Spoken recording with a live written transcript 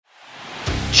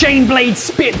Chainblades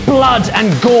spit blood and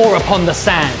gore upon the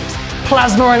sand.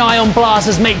 Plasma and ion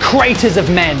blasters make craters of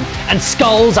men, and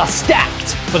skulls are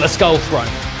stacked for the skull throne.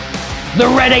 The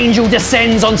Red Angel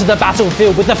descends onto the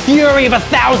battlefield with the fury of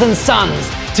 1,000 suns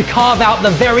to carve out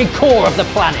the very core of the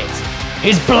planet.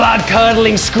 His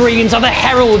blood-curdling screams are the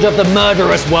herald of the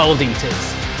murderous world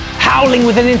eaters. Howling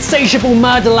with an insatiable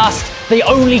murder lust, they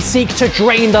only seek to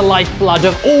drain the lifeblood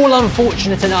of all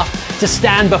unfortunate enough to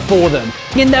stand before them.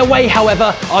 In their way,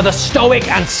 however, are the stoic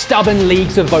and stubborn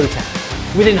Leagues of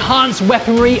Votann. With enhanced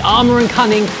weaponry, armour and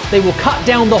cunning, they will cut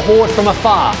down the horde from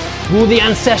afar. Will the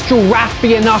ancestral wrath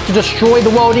be enough to destroy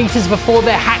the world eaters before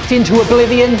they're hacked into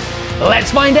oblivion?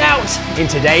 Let's find out in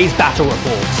today's battle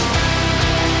report.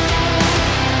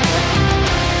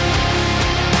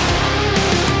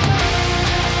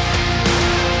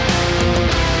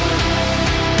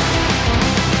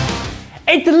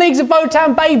 It's the Leagues of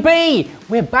Votann, baby!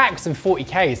 We're back with some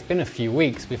 40k. It's been a few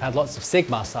weeks. We've had lots of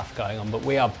Sigmar stuff going on, but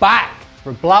we are back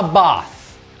for a bloodbath.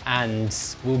 And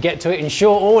we'll get to it in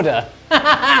short order.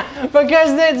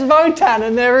 Because it's Votann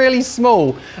and they're really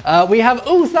small. We have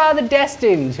Arthur the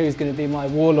Destined, who's going to be my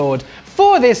warlord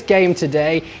for this game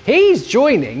today. He's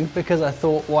joining because I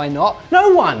thought, why not?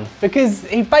 No one, because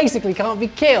he basically can't be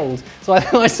killed. So I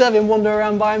thought I'd have him wander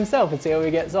around by himself and see how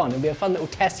he gets on. It'll be a fun little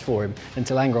test for him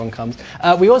until Angron comes.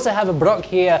 We also have a Brock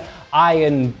here,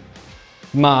 Iron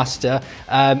Master.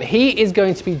 He is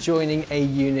going to be joining a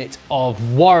unit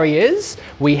of warriors.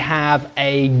 We have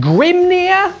a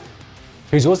Grimnir,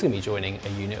 who's also going to be joining a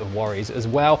unit of warriors as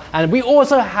well. And we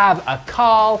also have a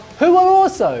Carl, who will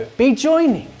also be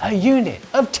joining a unit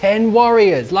of 10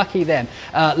 warriors. Lucky them.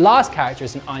 Last character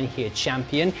is an Einhir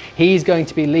champion. He's going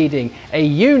to be leading a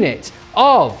unit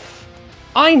of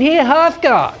Einhir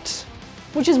Hearthguard,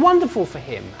 which is wonderful for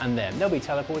him and them. They'll be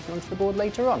teleporting onto the board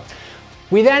later on.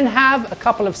 We then have a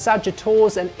couple of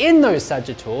Sagitors, and in those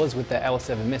Sagitors, with their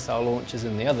L7 missile launchers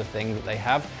and the other thing that they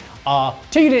have, are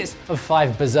 2 units of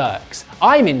 5 Berserks.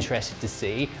 I'm interested to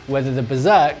see whether the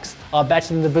Berserks are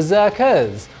better than the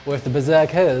Berserkers, or if the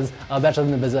Berserkers are better than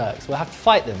the Berserks. We'll have to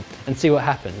fight them and see what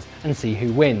happens and see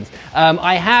who wins.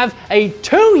 I have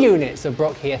 2 units of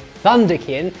Brock here,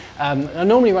 Thunderkin. I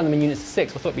normally run them in units of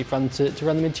 6, I thought it'd be fun to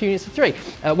run them in 2 units of 3.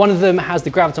 One of them has the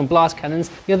Graviton Blast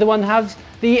Cannons, the other one has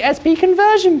the SP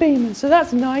Conversion Beam, so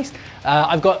that's nice.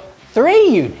 I've got 3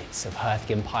 units of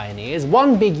Hearthkin Pioneers,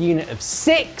 1 big unit of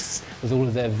 6 with all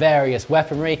of their various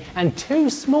weaponry, and 2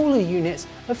 smaller units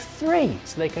of 3,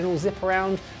 so they can all zip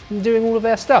around and doing all of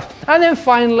their stuff. And then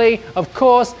finally, of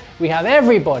course, we have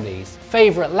everybody's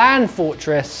favourite land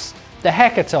fortress, the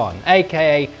Hecaton,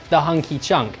 aka the Hunky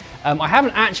Chunk. I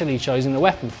haven't actually chosen the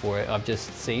weapon for it, I've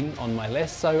just seen on my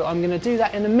list, so I'm going to do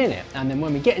that in a minute, and then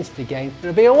when we get into the game,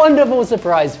 it'll be a wonderful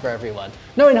surprise for everyone.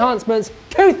 No enhancements,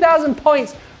 2,000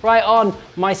 points right on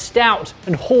my stout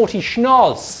and haughty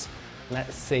schnoz.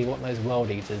 Let's see what those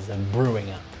world eaters are brewing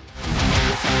up.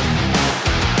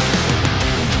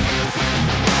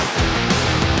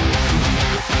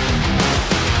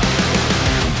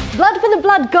 Blood for the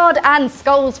blood god and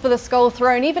skulls for the skull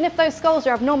throne. Even if those skulls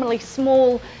are abnormally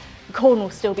small, Khorne will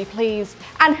still be pleased.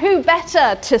 And who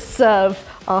better to serve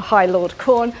our High Lord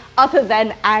Khorne other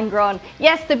than Angron?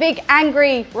 Yes, the big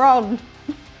angry Ron.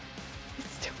 It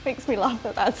still makes me laugh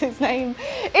that that's his name.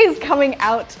 Is coming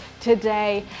out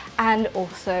today, and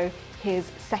also his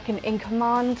second in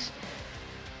command,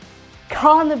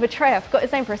 Khan the Betrayer. I forgot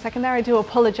his name for a second there, I do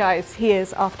apologise. He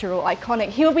is, after all, iconic.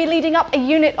 He will be leading up a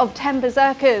unit of 10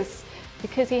 Berserkers,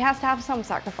 because he has to have some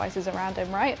sacrifices around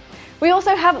him, right? We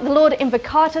also have the Lord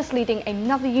Invocatus leading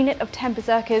another unit of 10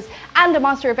 Berserkers, and a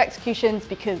Master of Executions,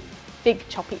 because big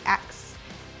choppy axe,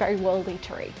 very world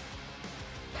eatery.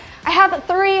 I have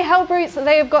 3 Hellbrutes.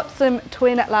 They have got some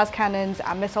twin las cannons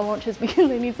and missile launchers because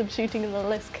they need some shooting in the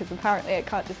list, because apparently it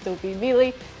can't just still be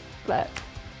melee, but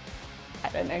I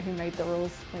don't know who made the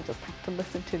rules, I just have to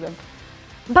listen to them.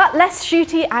 But less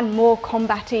shooty and more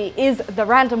combatty is the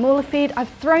random Waller feed I've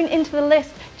thrown into the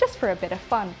list just for a bit of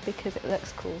fun, because it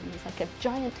looks cool. He's like a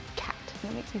giant cat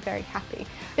and it makes me very happy.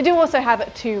 I do also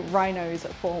have 2 rhinos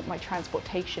for my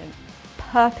transportation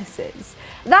purposes.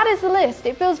 That is the list.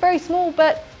 It feels very small,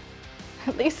 but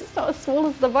at least it's not as small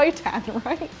as the Votann,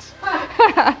 right?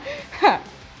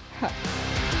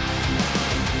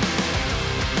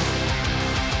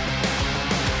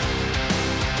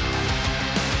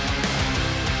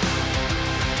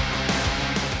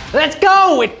 Let's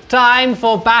go! It's time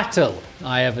for battle.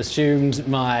 I have assumed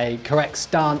my correct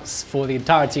stance for the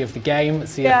entirety of the game.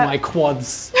 Let's see if my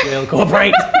quads will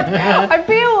cooperate. I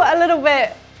feel a little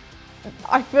bit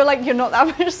I feel like you're not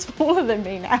that much smaller than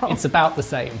me now. It's about the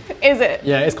same. Is it?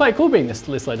 Yeah, it's quite cool being this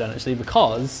low down actually,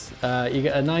 because you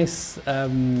get a nice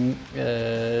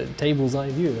table's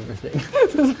eye view of everything.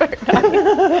 This is very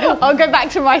nice. I'll go back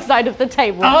to my side of the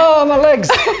table. Oh, my legs!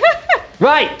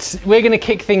 Right, we're going to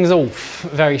kick things off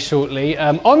very shortly.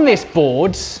 On this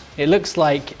board, it looks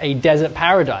like a desert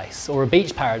paradise or a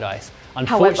beach paradise.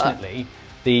 Unfortunately,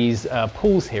 these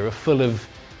pools here are full of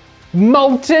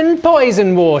molten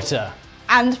poison water.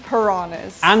 And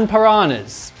piranhas. And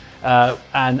piranhas.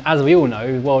 And as we all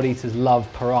know, wild eaters love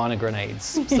piranha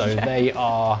grenades. So they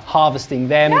are harvesting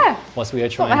them whilst we are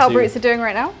trying to... That's what the hellbrutes are doing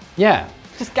right now. Yeah.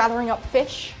 Just gathering up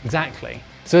fish. Exactly.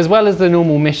 So as well as the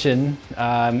normal mission,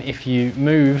 if you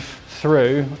move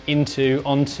through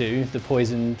onto the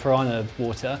poison piranha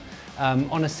water,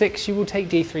 on a 6 you will take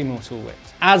D3 mortal wounds.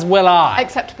 As will I.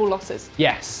 Acceptable losses.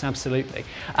 Yes, absolutely.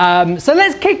 So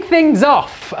let's kick things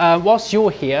off. Whilst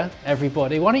you're here,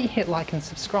 everybody, why don't you hit like and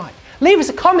subscribe? Leave us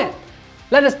a comment.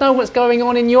 Let us know what's going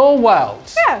on in your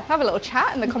world. Yeah, have a little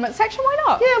chat in the comment section. Why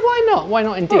not? Yeah, why not? Why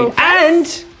not indeed?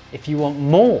 And if you want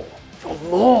more,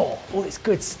 all this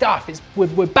good stuff,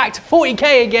 we're back to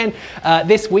 40k again.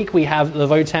 This week we have the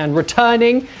Votann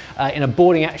returning in a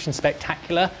boarding action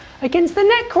spectacular against the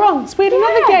Necrons. We had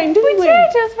another game, didn't we? We did,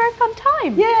 it was a very fun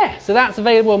time. Yeah, so that's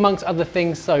available amongst other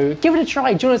things, so give it a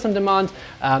try, join us on demand.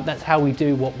 That's how we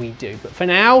do what we do. But for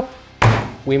now,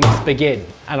 we must begin.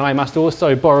 And I must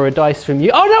also borrow a dice from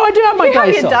you. Oh no, I do have my dice on.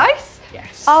 You have your dice?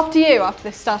 Yes. After you, after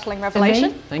this startling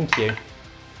revelation. Thank you.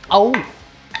 Oh.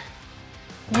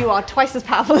 You are twice as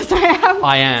powerful as I am.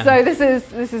 I am. So this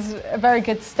is a very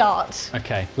good start.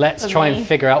 Okay, let's try and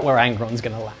figure out where Angron's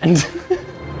going to land.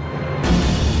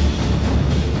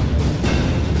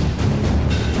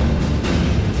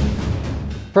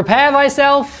 Prepare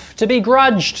thyself to be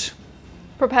grudged.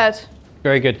 Prepared.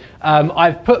 Very good.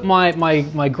 I've put my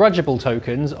grudgeable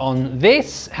tokens on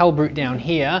this hellbrute down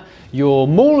here, your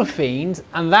Mauler Fiend,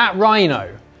 and that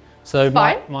rhino. So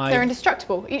they're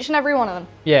indestructible, each and every one of them.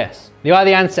 Yes, they are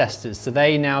the ancestors, so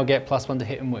they now get +1 to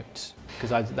hit and wound, because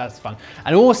that's fun.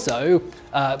 And also,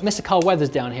 Mr. Carl Weathers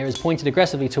down here has pointed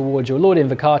aggressively towards your Lord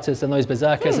Invocatus and those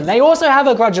berserkers, and they also have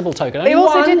a grudgeable token. They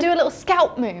also did do a little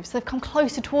scout move, so they've come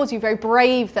closer towards you, very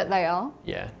brave that they are.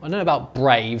 Yeah, I don't know about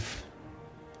brave.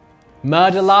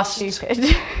 Murderlust.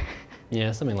 Stupid.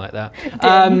 Yeah, something like that.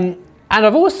 And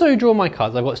I've also drawn my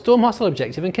cards. I've got Storm Hostile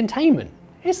Objective and Containment.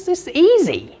 It's just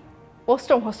easy. Or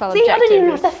Storm Hostile Objective. I don't even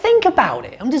have to think about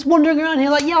it. I'm just wandering around here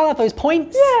like, yeah, I'll have those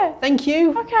points. Yeah. Thank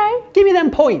you. Okay. Give me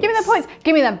them points. Give me them points.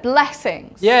 Give me them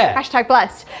blessings. Yeah. Hashtag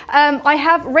blessed. I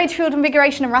have Rage Field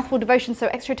Invigoration and Wrathful Devotion, so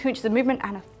extra 2 inches of movement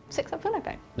and a 6-up full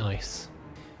bone. Nice.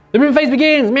 The movement phase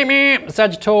begins.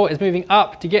 Sagittor is moving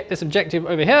up to get this objective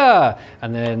over here.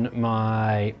 And then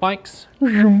my bikes are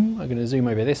going to zoom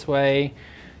over this way.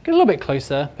 Get a little bit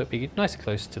closer, but be nice and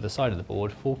close to the side of the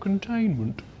board for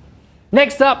containment.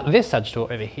 Next up, this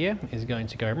Sagittor over here is going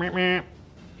to go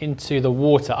into the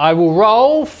water. I will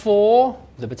roll for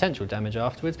the potential damage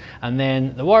afterwards, and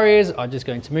then the warriors are just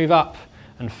going to move up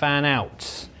and fan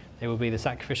out. They will be the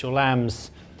sacrificial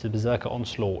lambs to the Berserker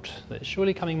Onslaught that is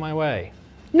surely coming my way.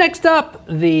 Next up,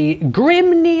 the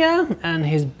Grimnir and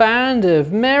his band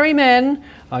of merry men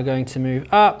are going to move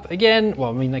up again. Well,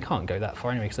 I mean, they can't go that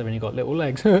far anyway because they've only got little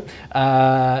legs. So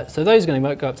those are going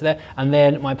to go up to there. And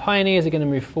then my pioneers are going to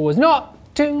move forwards, not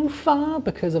too far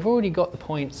because I've already got the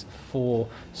points for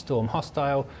Storm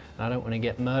Hostile and I don't want to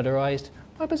get murderized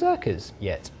by berserkers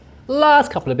yet. Last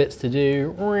couple of bits to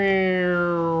do.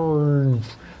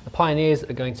 The pioneers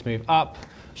are going to move up.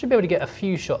 Should be able to get a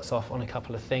few shots off on a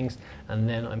couple of things, and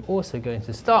then I'm also going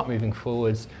to start moving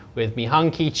forwards with me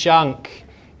hunky chunk.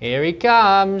 Here he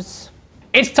comes.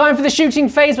 It's time for the shooting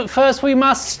phase, but first we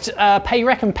must pay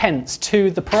recompense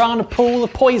to the piranha pool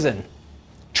of poison.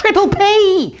 Triple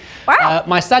P! Wow.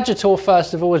 My Sagittor,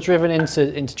 first of all, was driven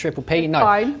into Triple P. No,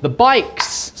 fine. The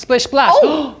bikes, splish splash.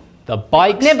 Oh. The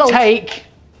bikes Nibbled. Take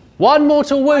 1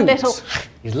 mortal wound. Little.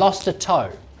 He's lost a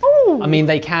toe. Ooh. I mean,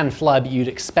 they can fly, but you'd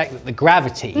expect that the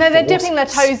gravity. No, they're dipping their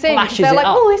toes in. They're like,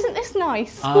 oh, isn't this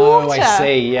nice? Oh, Water. I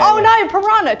see, yeah. Oh no,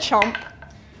 piranha chomp.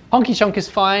 Honky Chonk is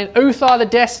fine. Uthar the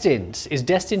Destined is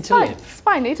destined to live. It's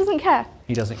fine, he doesn't care.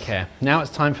 He doesn't care. Now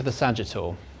it's time for the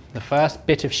Sagittor. The first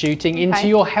bit of shooting into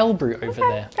your Hellbrute over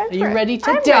there. Are you ready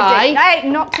to die? Ready.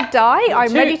 No, not to die.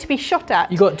 I'm ready to be shot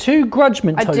at. You got 2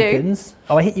 grudgement tokens.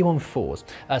 Oh, I hit you on 4s.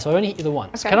 So I only hit you the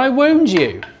once. Okay. Can I wound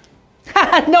you?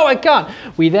 No, I can't.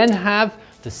 We then have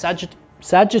the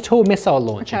Sagittor missile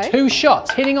launcher. Okay. 2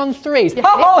 shots, hitting on 3s. Yeah,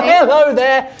 Oh, hello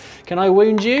there. Can I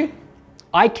wound you?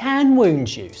 I can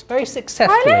wound you. Very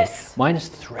successfully. Minus?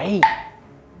 -3.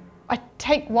 I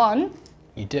take 1.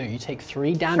 You do. You take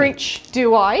 3 damage.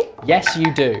 Do I? Yes,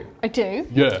 you do. I do.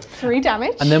 Yeah. 3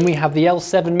 damage. And then we have the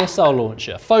L7 missile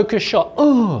launcher. Focus shot.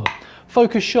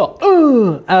 Focus shot.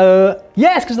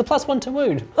 Yes, because the +1 to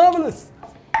wound. Marvelous.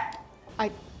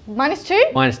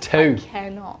 -2? -2. I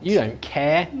cannot. You don't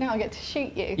care. Now I get to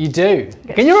shoot you. You do.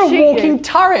 And you're a walking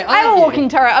turret, aren't you? I'm a walking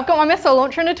turret. I've got my missile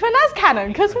launcher and a twin as cannon,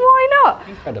 because why not?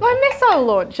 Incredible. My missile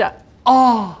launcher.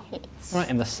 Oh, right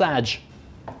in the sag.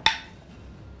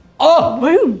 Oh!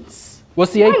 Wounds.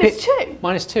 What's the AP? -2.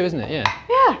 -2, isn't it? Yeah.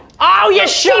 Yeah. Oh, you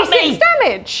shot me! 6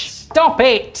 damage. Stop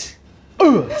it!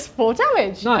 That's 4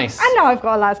 damage. Nice. And now I've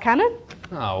got a las cannon.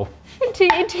 Oh.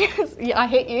 I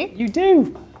hit you. You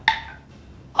do.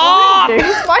 Oh!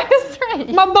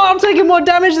 -3. I'm taking more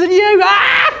damage than you.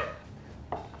 Ah!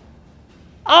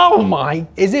 Oh my.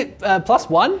 Is it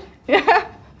 +1? Yeah.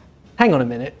 Hang on a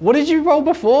minute. What did you roll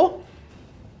before?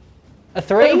 A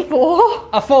 3? A 4.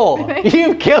 A 4.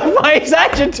 You killed my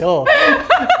insatiable.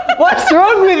 What's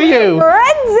wrong with you?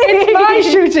 Frenzy. It's my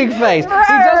shooting face.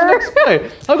 He doesn't explode.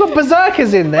 I've got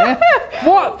berserkers in there.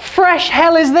 What fresh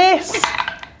hell is this?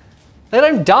 They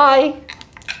don't die.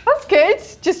 That's good.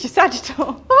 Just your sagittal.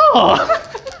 Oh.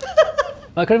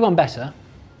 I could have gone better.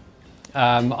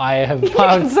 I have. You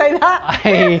can say that.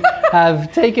 I have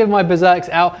taken my berserks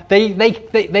out.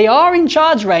 They are in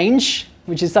charge range,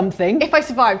 which is something. If I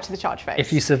survive to the charge phase.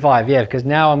 If you survive, yeah, because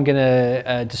now I'm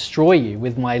gonna destroy you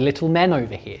with my little men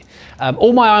over here.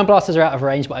 All my iron blasters are out of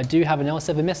range, but I do have an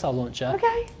L7 missile launcher.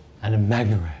 Okay. And a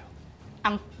magna rail.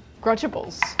 And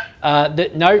grudgeables.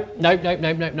 No.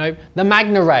 The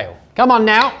magna rail. Come on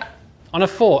now. On a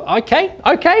 4. Okay,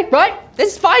 right. This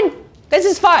is fine. This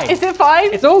is fine. Is it fine?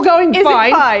 It's all going fine. Is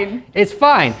it fine? It's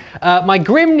fine. My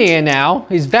Grimnir now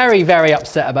is very, very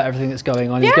upset about everything that's going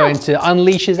on. He's going to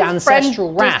unleash his ancestral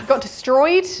wrath. Got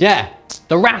destroyed. Yeah.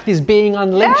 The wrath is being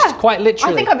unleashed, quite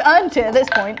literally. I think I've earned it at this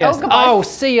point. Yes. Oh, goodbye. Oh,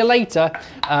 see you later.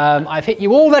 I've hit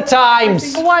you all the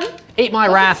times. 1. Eat my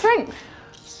wrath. Strength?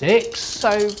 6.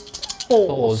 So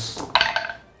 4s.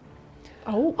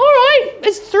 Oh. All right,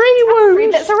 it's 3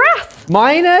 wounds. That's a wrath.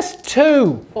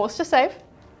 -2. Forced to save.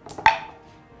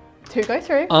 2 go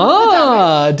through.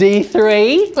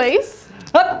 D3. Please.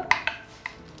 Up.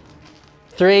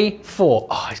 3, 4.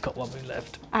 Oh, he's got 1 wound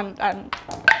left. And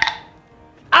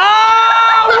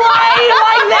Oh, why are you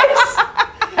like this?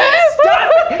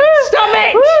 Stop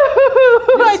it!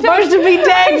 You're supposed to be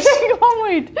dead. 1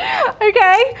 wound.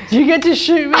 Okay. Do you get to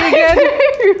shoot me again?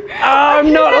 Oh, I'm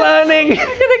not learning.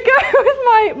 I'm gonna go with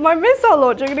my missile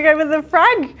launcher. I'm gonna go with the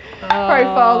frag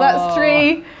profile. That's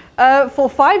 3 for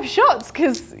 5 shots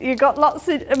because you got lots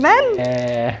of men.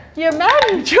 Yeah. You're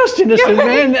men. Just innocent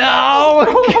men. Oh,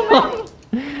 God.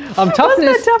 I'm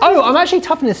toughness. Oh, I'm actually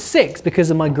toughness 6 because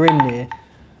of my Grimnir.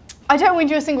 I don't wound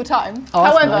you a single time. Oh,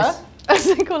 that's However, nice. a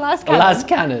single las cannon. A las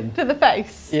cannon. To the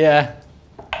face. Yeah.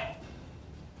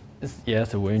 Yeah,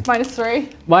 that's a wound. -3.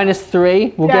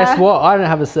 -3. Well, guess what? I don't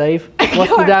have a save.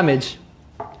 What's the damage?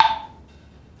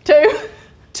 2.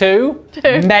 2.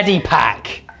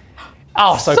 Medipack.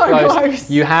 Oh, so close.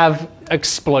 You have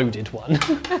exploded one.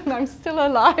 And I'm still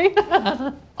alive.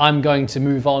 I'm going to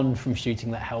move on from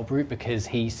shooting that hell brute because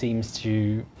he seems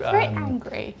to very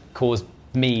angry. Cause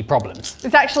me problems.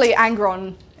 It's actually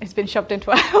Angron has been shoved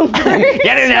into a hell brute.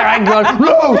 Get in there, Angron!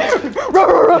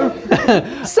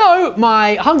 So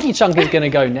my Hunky Chunk is going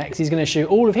to go next. He's going to shoot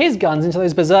all of his guns into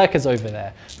those berserkers over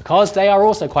there because they are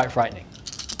also quite frightening.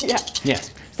 Yeah.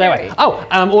 Yes. So anyway,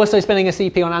 I'm also spending a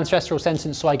CP on ancestral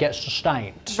sentence so I get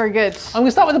sustained. Very good. I'm going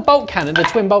to start with the bolt cannon, the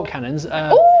twin bolt cannons. Ooh!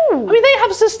 I mean, they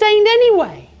have sustained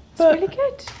anyway. That's really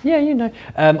good. Yeah, you know.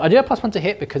 I do have +1 to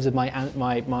hit because of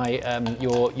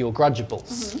your grudgeables.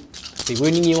 See,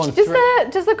 wounding you on 3.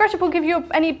 Does the grudgeable give you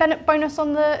any bonus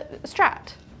on the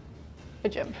strat?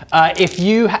 If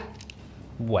you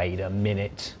wait a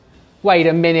minute.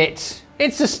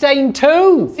 It's sustained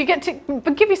 2. So you get to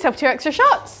give yourself 2 extra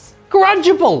shots.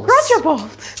 Grudgeables.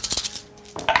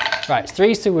 Right, it's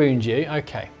 3s to wound you.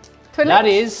 Okay. Twin that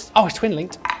linked? is. Oh, it's twin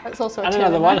linked. That's also a and 2.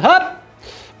 Another one. Hup.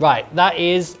 Right, that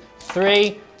is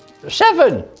 3,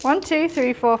 7. 1, 2,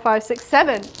 3, 4, 5, 6,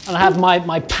 7. And I have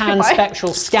my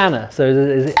pan-spectral scanner, so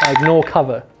I ignore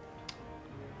cover.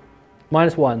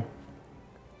 -1.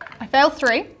 I failed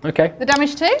 3. Okay. The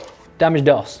damage 2. Damage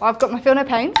DOS. I've got my feel no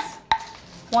pains.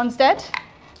 1's dead.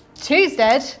 2's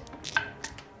dead.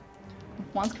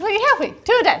 1's completely healthy.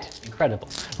 2 are dead. Incredible.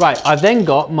 Right, I've then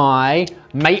got my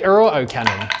Mater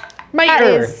autocannon.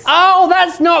 Mater! Is... Oh,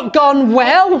 that's not gone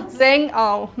well! Zing.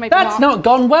 Oh, maybe that's not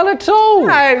gone well at all!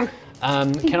 No.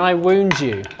 Can I wound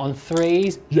you on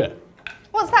 3s? Yeah.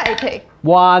 What's that AP?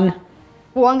 1.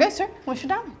 1 goes through. What's your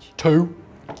damage? 2.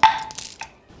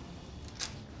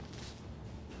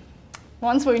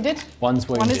 One's wounded. One's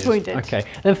wounded. One is wounded. Okay.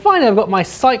 Then finally, I've got my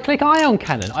cyclic ion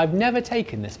cannon. I've never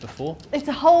taken this before. It's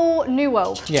a whole new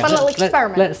world. Yeah. Fun little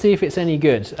experiment. Let's see if it's any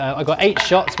good. I got 8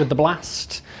 shots with the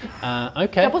blast.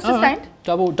 Okay. Double sustained.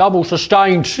 Right. Double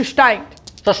sustained. Sustained.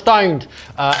 Sustained.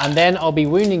 And then I'll be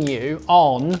wounding you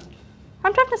on...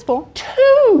 I'm toughness 4.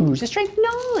 2. So strength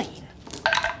 9.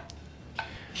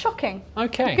 Shocking.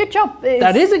 Okay. Good job.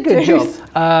 That is a good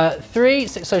job. 3,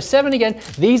 6, so 7 again.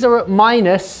 These are at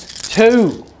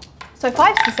 -2. So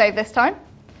 5's to save this time.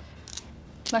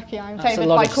 Lucky I'm That's favoured a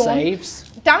lot by of Khorne. saves.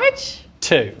 Damage?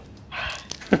 2.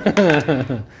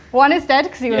 1 is dead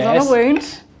because he was on Yes. a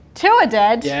wound. 2 are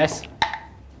dead. Yes.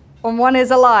 And 1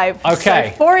 is alive. Okay.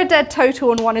 So 4 are dead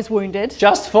total and 1 is wounded.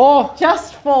 Just 4?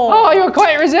 Just 4. Oh, you're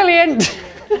quite resilient.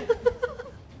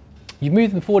 You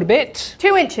move them forward a bit.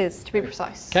 2 inches to be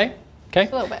precise. Okay. Okay.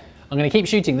 A little bit. I'm going to keep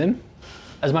shooting them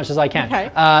as much as I can.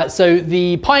 Okay. So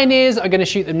the pioneers are going to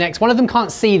shoot them next. One of them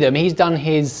can't see them. He's done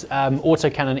his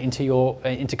autocannon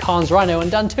into Khan's rhino and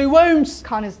done 2 wounds.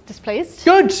 Khan is displeased.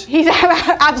 Good. He's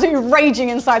absolutely raging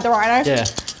inside the rhino. Yeah.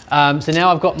 So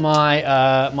now I've got my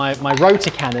my rotor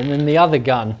cannon and the other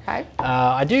gun. Okay.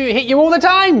 I do hit you all the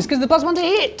times because the +1 to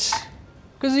hit.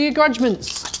 Because of your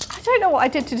grudgements. I don't know what I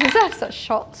did to deserve such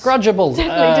shots. Grudgeable.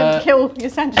 Definitely didn't kill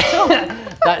your Santa Claus.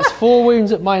 That's 4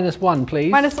 wounds at -1,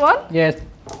 please. -1? Yes.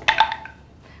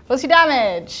 What's your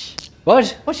damage?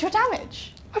 What? What's your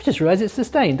damage? I've just realised it's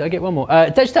sustained. I get 1 more.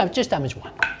 Just damage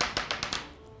 1.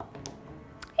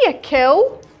 You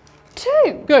kill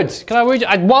 2. Good. Can I wound you?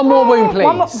 1 more wound, please.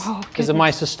 1 more. Oh, because of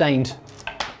my sustained.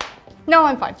 No,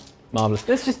 I'm fine. Marvellous.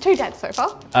 There's just 2 dead so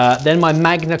far. Then my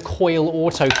Magna Coil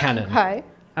autocannon. Okay.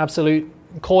 Absolute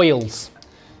coils.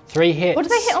 3 hits. What do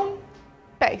they hit on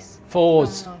base?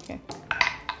 4s. Oh, okay.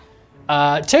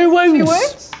 2 wounds. 2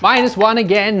 wounds? -1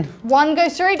 again. 1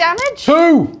 goes through damage.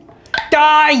 2.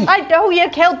 Die. I know you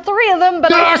killed 3 of them,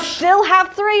 but I Yes. still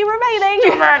have 3 remaining.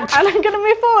 And I'm going to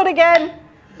move forward again.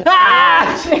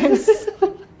 Ah!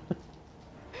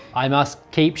 I must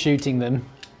keep shooting them.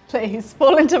 Please,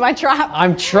 fall into my trap.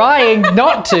 I'm trying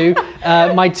not to.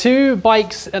 My 2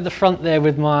 bikes at the front there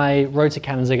with my rotor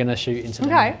cannons are going to shoot into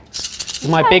them. Okay. It's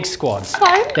my big squads.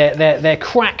 Fine. They're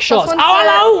crack shots. one's Oh,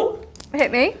 hello!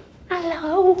 Hit me.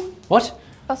 Hello. What?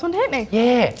 First one to hit me.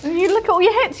 Yeah. You look at all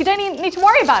your hits. You don't even need to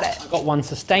worry about it. Got 1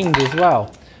 sustained as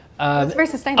well. It's very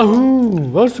sustainable.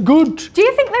 Oh, that's good. Do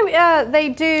you think they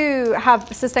do have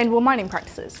sustainable mining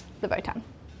practices, the Votann?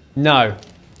 No.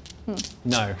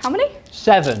 No. How many?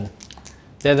 7.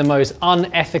 They're the most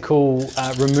unethical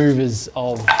removers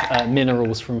of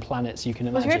minerals from planets you can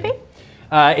imagine. What's your AP?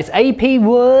 It's AP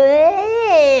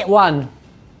 1.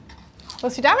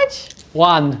 What's your damage?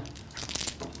 1.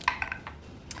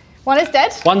 1 is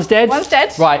dead. 1's dead. 1's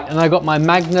dead. Right, and I got my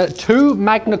 2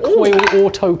 Magna Coil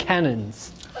auto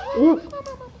cannons.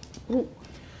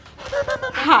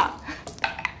 Ha.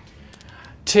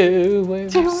 2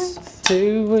 wounds. 2 wounds.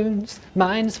 2 wounds.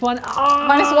 -1. Oh.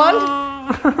 -1.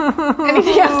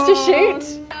 Anything else to shoot?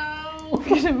 I'm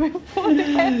gonna move forward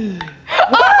again.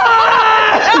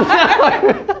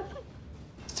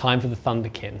 It's time for the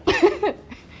Thunderkin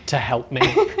to help me.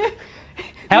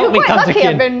 Help me, You're quite lucky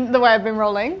Thunderkin. the way I've been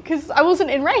rolling, because I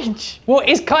wasn't in range. Well,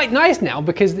 it's quite nice now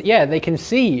because, yeah, they can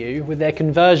see you with their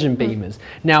conversion beamers.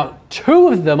 Now, 2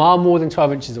 of them are more than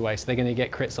 12 inches away, so they're going to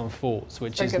get crits on 4s,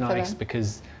 which Very is good for nice them.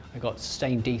 because I got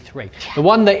sustained D3. The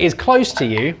one that is close to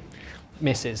you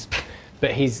misses,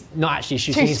 but he's not actually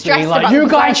shooting. Too He's stressed doing like, about you the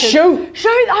guys fighters. shoot!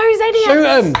 Shoot those idiots! Shoot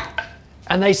them!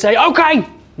 And they say, okay!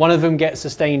 One of them gets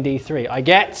sustained D3. I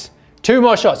get 2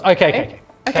 more shots. Okay.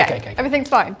 Okay. Everything's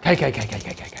fine. Okay.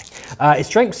 It's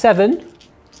strength 7.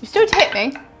 You still to hit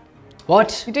me.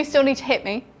 What? You do still need to hit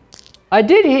me. I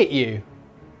did hit you.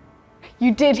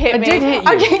 You did hit me. I did hit you.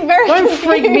 I'm getting very Don't confused.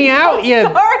 freak me out, you.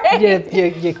 Sorry.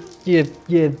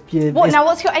 What, now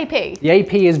what's your AP? The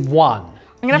AP is 1.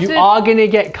 gonna have You to- are going to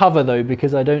get cover though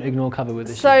because I don't ignore cover with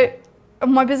this. So,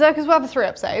 my berserkers will have a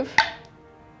 3-up save.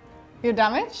 Your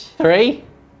damage? 3.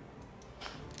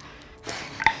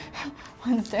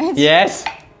 1's dead. Yes.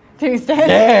 2's dead.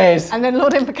 Yes. And then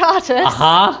Lord Implicatus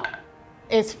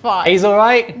is 5. He's all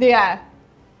right. Yeah.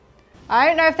 I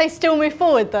don't know if they still move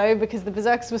forward though, because the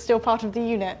berserkers were still part of the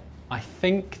unit. I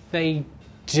think they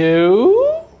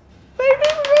do. Maybe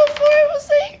real for it. We'll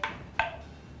see.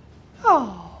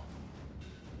 Oh.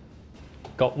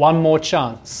 Got 1 more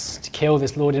chance to kill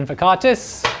this Lord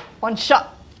Invocatus. 1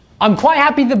 shot. I'm quite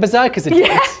happy the berserkers are dead.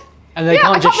 Yeah. And they Yeah,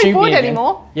 can't I just can't move shoot forward me again.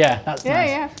 anymore. Yeah, that's nice.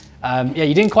 Yeah. Yeah,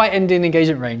 you didn't quite end in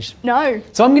engagement range. No.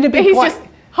 So I'm going to be He's quite... just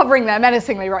hovering there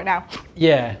menacingly right now.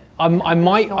 Yeah,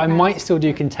 I might still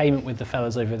do containment with the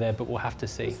fellas over there, but we'll have to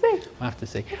see. We'll have to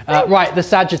see. Right, the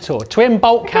Sagittor, twin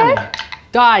bolt cannon.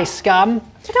 Die, scum.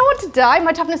 I don't want to die.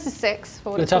 My toughness is 6.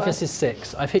 For what Your it's toughness worth. is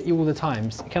 6. I've hit you all the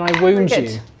times. Can I wound Very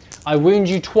good. you? I wound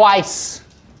you twice.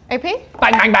 AP?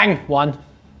 Bang, bang, bang. 1.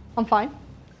 I'm fine.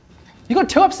 You got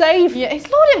 2 up save? Yeah, it's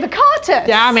Lord Invocatus.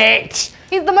 Damn it.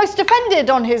 He's the most defended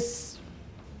on his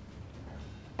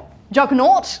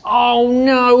Juggernaut. Oh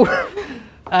no.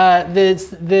 There's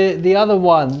the other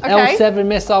one. Okay. L7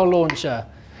 missile launcher.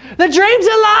 The dream's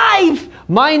alive!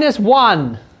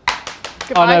 -1.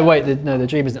 Goodbye. Oh no, wait, the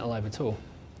dream isn't alive at all.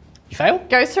 You fail?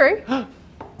 Goes through.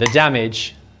 The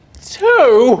damage.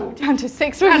 2? Down to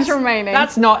 6 wounds remaining.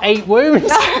 That's not 8 wounds.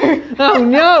 No. Oh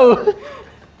no.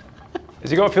 Has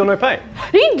he got a feel no pain?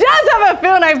 He does have a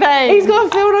feel no pain. He's got a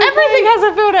feel no pain. Everything has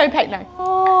a feel no pain. No.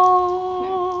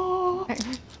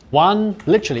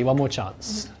 Literally one more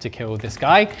chance to kill this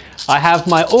guy. I have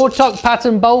my Autok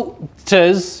pattern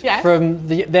bolters from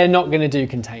they're not going to do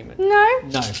containment. No.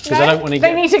 No, because I don't want to get.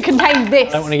 They need to contain this.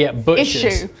 I don't want to get butchered.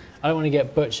 issue. I don't want to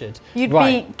get butchered. You'd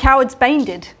be coward's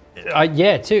baned.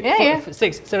 Yeah, 2, Yeah, 4,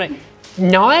 6, 7, 8,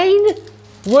 9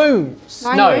 wounds.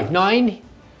 9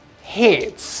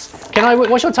 hits. Can I?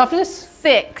 What's your toughness?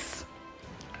 6.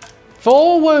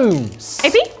 4 wounds.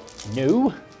 AP?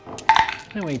 No.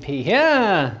 No AP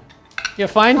here. You're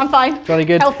fine? I'm fine. Jolly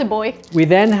good. Healthy boy. We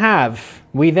then have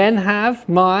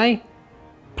my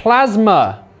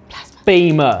plasma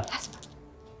beamer.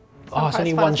 Oh, it's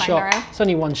only one shot. It's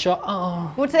only one shot.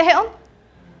 Oh. What's it hit on?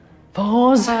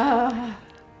 Pause.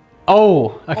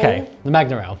 Oh, okay. The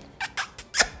Magna Rail.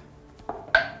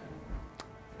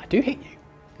 I do hit you.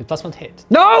 Because +1 hit.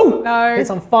 No! No. It's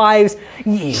on 5s.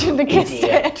 You Shouldn't have kissed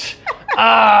it.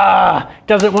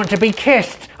 Doesn't want to be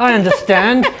kissed. I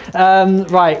understand.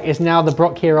 Right, it's now the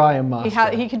Brock-Here Iron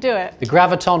Master. He could do it. The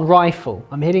Graviton Rifle.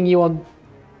 I'm hitting you on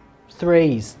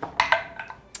 3s.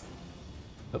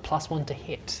 But +1 to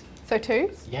hit. So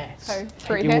 2s? Yes. So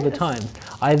 3 hit you hits. all the time.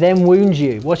 I then wound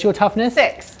you. What's your toughness?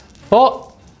 6. 4.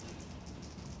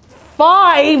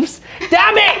 5s!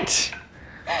 Damn it!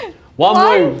 One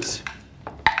wound.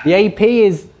 The AP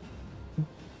is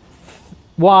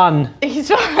 1. He's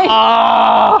fine.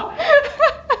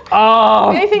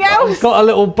 Anything else? I've got a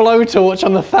little blowtorch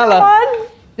on the fella. Come on.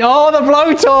 Oh, the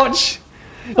blowtorch!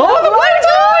 Oh, the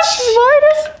blowtorch!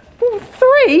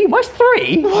 -3? What's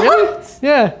 3? Really?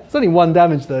 Yeah, it's only 1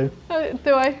 damage though.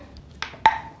 Do I?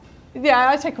 Yeah,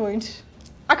 I take a wound.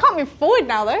 I can't move forward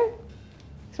now though.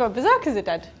 So my berserkers are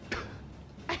dead.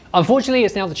 Unfortunately,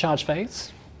 it's now the charge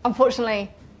phase. Unfortunately,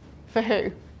 for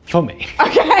who? For me.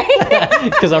 Okay.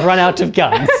 Because I've run out of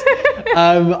guns.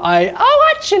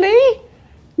 Actually,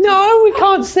 no, we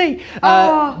can't see.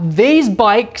 These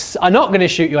bikes are not going to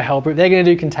shoot your Hellbrute. They're going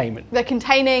to do containment. They're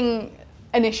containing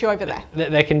an issue over there.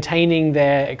 They're containing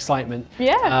their excitement.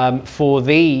 Yeah. For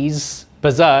these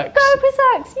berserks. Go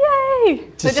berserks! Yay!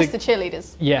 They're just the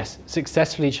cheerleaders. Yes,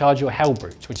 successfully charge your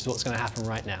Hellbrute, which is what's going to happen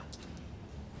right now.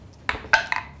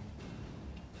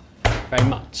 Very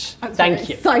much. That's Thank very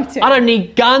you. exciting. I don't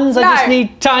need guns, I just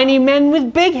need tiny men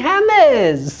with big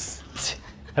hammers.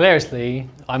 Hilariously,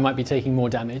 I might be taking more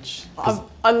damage. I've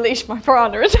unleashed my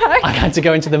piranha attack. I had to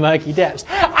go into the murky depths.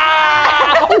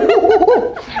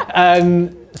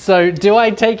 So, do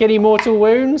I take any mortal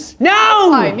wounds?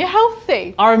 No! Fine, you're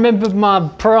healthy. I remembered my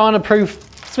piranha-proof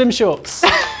swim shorts.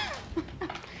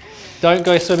 Don't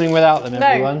go swimming without them,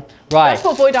 everyone. Right. That's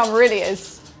what Void Armour really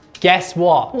is. Guess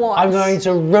what? What? I'm going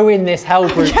to ruin this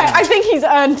Hellbrute. Yeah, I think he's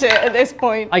earned it at this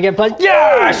point. I get played.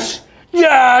 Yes!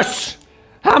 Yes!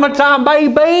 Hammer time,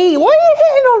 baby! What are you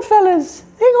hitting on, fellas?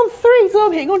 Hitting on 3s,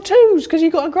 I'm hitting on 2s because you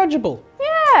got a grudgeable.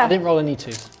 Yeah. I didn't roll any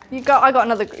 2s. I got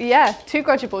another, 2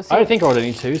 grudgeables. I don't think I rolled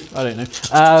any 2s. I don't know.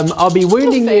 I'll be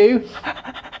wounding you.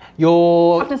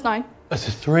 Your Toughness 9.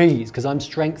 3s, because I'm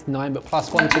strength 9, but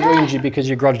 +1 to wound you because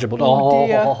you're grudgeable. Oh,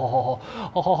 dear.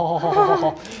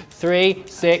 3,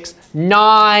 6,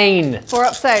 9. 4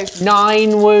 up saves.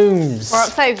 9 wounds. 4 up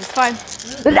saves, it's fine.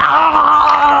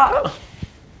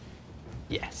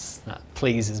 Yes, that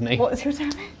pleases me. What's your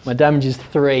damage? My damage is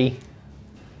 3.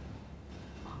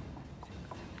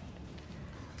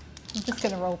 I'm just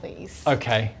going to roll these.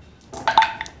 Okay.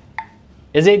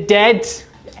 Is it dead?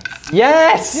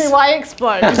 Yes! Do I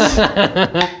explode?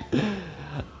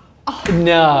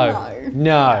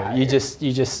 No. You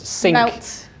just sink.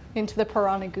 Melt into the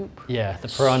piranha goop. Yeah, the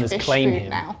piranhas Fish claim food him.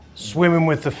 now. Swimming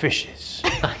with the fishes.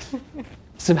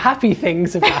 Some happy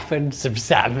things have happened, some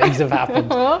sad things have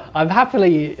happened. I've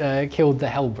happily killed the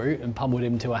Hellbrute and pummeled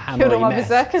him to a hammery Killed all my mess.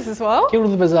 berserkers as well. Killed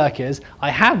all the berserkers. I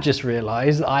have just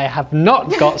realised I have not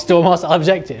got Stormmaster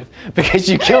objective because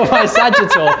you killed my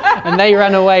Sagittor and they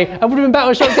ran away. I would have been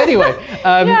battle shocked anyway.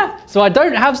 So I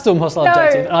don't have Stormmaster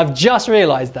objective and I've just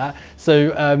realised that. So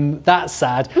that's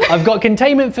sad. I've got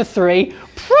containment for 3.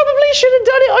 Probably should have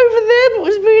done it over there, but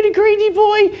was being a greedy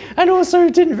boy. And also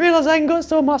didn't realise I hadn't got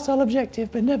Stormmaster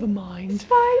objective, but never mind. It's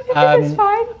fine, it's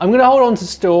fine. I'm going to hold on to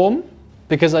Storm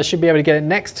because I should be able to get it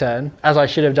next turn, as I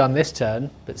should have done this turn.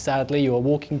 But sadly, your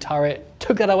walking turret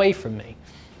took that away from me.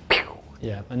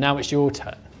 Yeah, and now it's your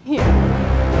turn. Yeah.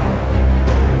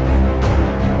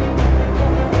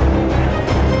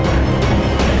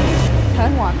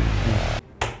 Turn 1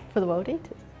 for the World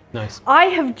Eaters. Nice. I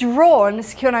have drawn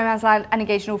Secure No Man's Land and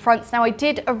Engage in all fronts. Now I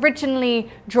did originally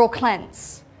draw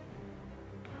Cleanse.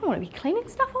 I don't want to be cleaning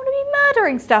stuff, I want to be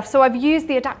murdering stuff. So I've used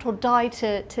the adapt or die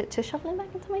to shovel it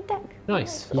back into my deck.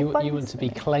 Nice. You want to be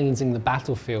cleansing the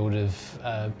battlefield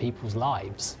of people's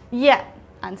lives. Yeah,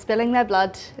 and spilling their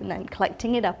blood and then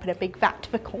collecting it up in a big vat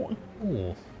for corn.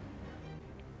 Ooh.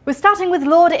 We're starting with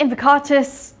Lord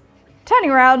Invocatus,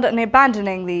 turning around and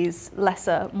abandoning these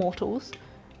lesser mortals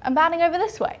and bounding over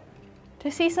this way to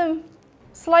see some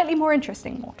slightly more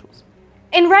interesting mortals.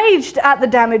 Enraged at the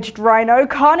damaged rhino,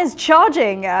 Khan is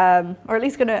charging, or at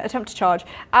least going to attempt to charge,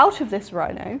 out of this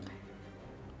rhino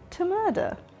to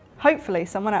murder, hopefully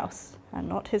someone else, and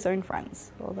not his own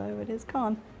friends, although it is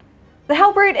Khan. The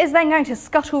Hellbrute is then going to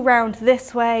scuttle round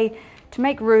this way to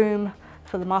make room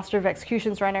for the Master of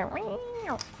Execution's rhino,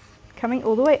 coming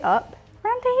all the way up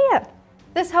round to here.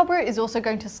 This Hellbrute is also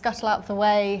going to scuttle out of the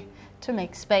way to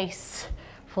make space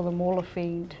for the Mauler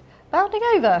Fiend, bounding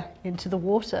over into the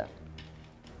water.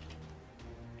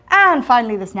 And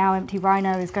finally, this now empty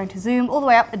rhino is going to zoom all the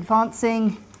way up,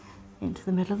 advancing into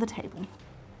the middle of the table.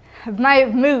 I may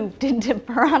have moved into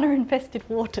piranha-infested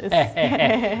waters.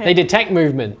 They detect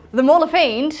movement. The Mauler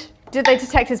Fiend, did they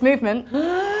detect his movement?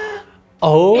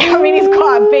 Oh. I mean, he's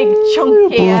quite a big,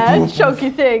 chunky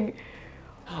thing.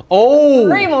 Oh.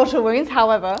 3 mortal wounds,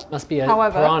 however. Must be a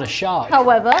piranha shark.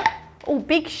 However,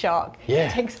 big shark. Yeah.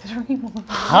 Takes 3 more.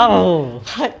 Oh.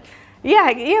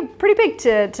 Yeah, pretty big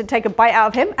to take a bite out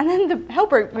of him. And then the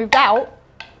Hellbrute moved out.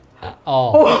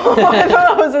 Oh. I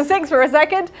thought it was a 6 for a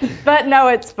second, but no,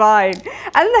 it's fine. And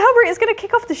then the Hellbrute is going to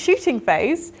kick off the shooting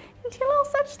phase into your little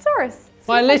Sagittarius.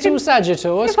 My little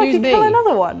Sagittor, excuse me. If I could kill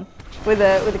another one with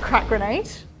a crack grenade.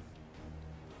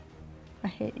 I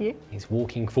hit you. These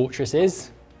walking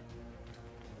fortresses.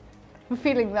 I'm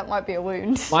feeling that might be a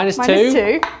wound. -2.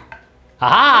 -2.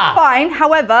 Aha! Fine,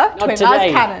 however, twin today.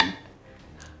 as cannon.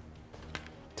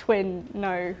 Twin,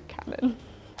 no cannon.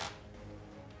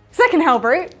 Second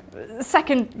Hellbrute,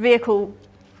 second vehicle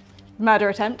murder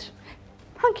attempt.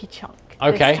 Hunky chunk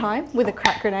this time with a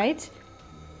crack grenade.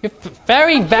 You're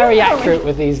very accurate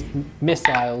with these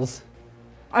missiles.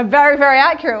 I'm very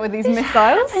accurate with these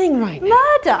missiles. Happening right now?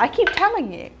 Murder, I keep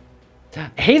telling you.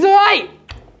 He's alright!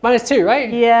 -2, right?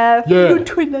 Yeah. Yeah. Good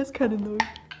twin as cannon though.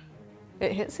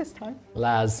 It hits this time.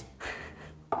 Laz.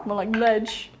 More like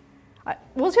ledge.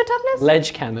 What's your toughness?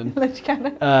 Ledge cannon. Ledge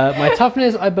cannon. My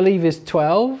toughness, I believe, is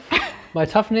 12. My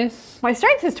toughness... My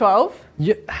strength is 12.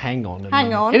 Hang on a minute.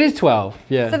 Hang on. It is 12,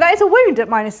 yeah. So that is a wound at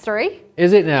 -3.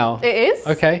 Is it now? It is.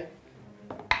 Okay.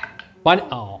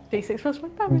 Oh. D6 plus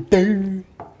 1 damage.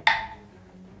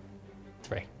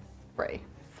 3. 3.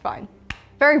 It's fine.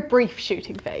 Very brief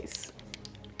shooting phase.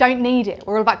 Don't need it.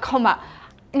 We're all about combat.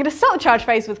 I'm going to start the charge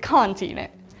phase with Khan's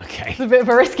unit. Okay. It's a bit of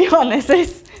a risky one, this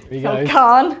is. Here he So goes.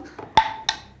 Khan.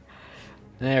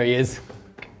 There he is.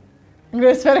 I'm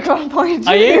going to spend a command point.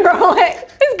 Are you? Roll it.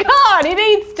 It's Khan. He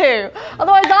needs to.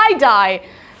 Otherwise, I die.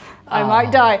 I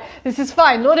might die. This is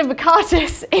fine. Lord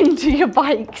Invocatus into your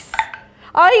bikes.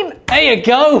 There you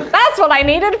go. That's what I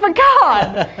needed for Khan.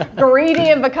 Greedy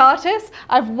Invocatus.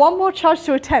 I have 1 more charge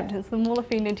to attempt. It's the Mauler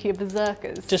Fiend into your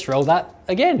berserkers. Just roll that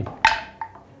again.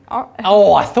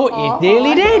 Oh, I thought you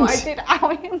nearly did. I did. Ow,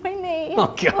 I hit my knee. Oh,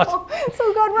 God. It's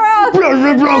all gone wrong.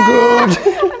 Good.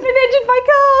 I've been injured by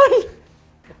Khan.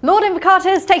 Lord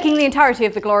Invocatus taking the entirety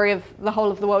of the glory of the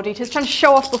whole of the World Eaters, trying to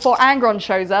show off before Angron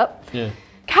shows up. Yeah.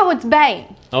 Coward's Bane.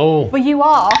 Oh. Well, you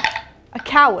are a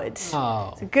coward.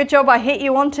 Oh. It's a good job I hit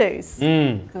you on 2s.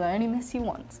 Because I only miss you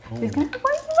once. He's going to be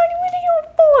winning you on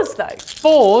 4s though.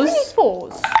 4s? Only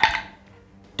 4s.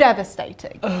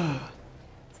 Devastating.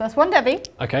 So that's 1 Debbie.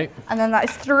 Okay. And then that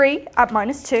is 3 at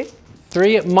 -2.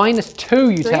 3 at -2,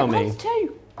 you 3 tell at me. -2.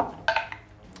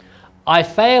 I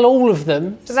fail all of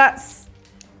them. So that's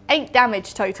 8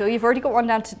 damage total. You've already got 1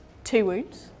 down to 2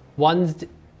 wounds. 1's...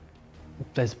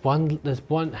 There's one,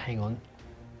 hang on.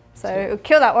 So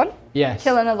kill that one. Yes.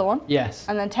 Kill another one. Yes.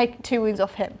 And then take 2 wounds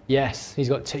off him. Yes, he's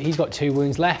got 2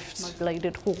 wounds left. My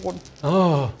bladed horn.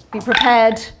 Oh. Be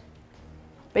prepared.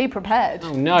 Be prepared.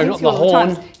 Oh no, not the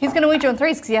horn. He's going to wound you on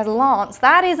 3s because he has a lance.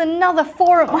 That is another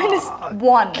 4 at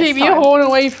 -1. Keep your horn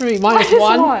away from me. -1.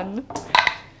 -1.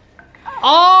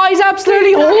 Oh, he's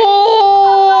absolutely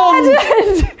horned!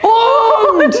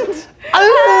 Horned!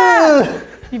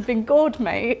 You've been gored,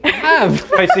 mate.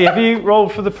 Casey, have you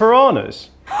rolled for the piranhas?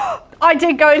 I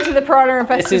did go into the piranha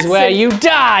infested. This is where you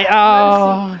die!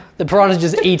 Oh, the piranha's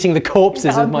just eating the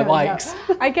corpses of my bikes.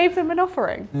 I gave them an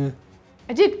offering.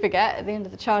 I did forget at the end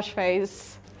of the charge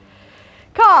phase.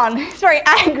 Khan, he's very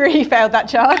angry he failed that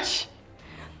charge.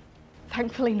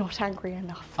 Thankfully not angry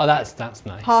enough. Oh, that's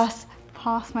nice.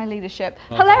 Pass my leadership.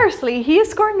 Okay. Hilariously, he is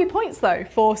scoring me points though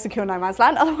for secure no man's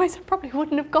land, otherwise I probably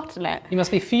wouldn't have gotten it. You must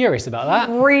be furious about that.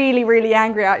 Really, really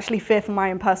angry. I actually fear for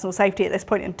my own personal safety at this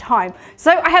point in time.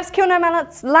 So I have secure no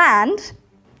man's land.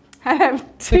 I have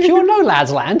secure no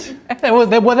lads land? There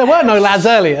were no lads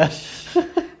earlier.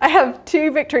 I have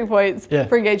 2 victory points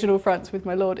for engaging all fronts with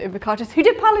my Lord Invocatus, who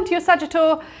did pile into your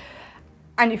Sagittor,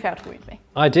 and you failed to wound me.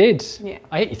 I did. Yeah.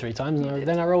 I hit you 3 times, and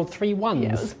then I rolled 3 1s.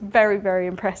 Yeah, it was very, very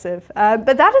impressive.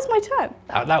 But that is my turn.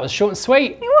 That was short and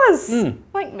sweet. It was.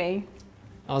 Like me.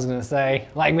 I was going to say,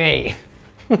 like me.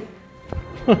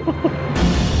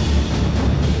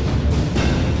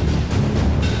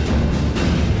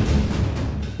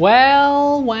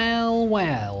 Well,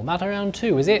 matter round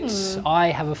 2, is it? I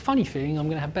have a funny feeling I'm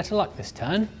going to have better luck this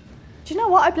turn. Do you know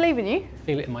what? I believe in you.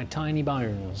 Feel it in my tiny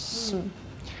bones.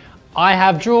 I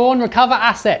have drawn Recover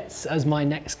Assets as my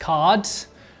next card.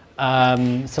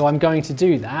 So I'm going to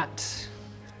do that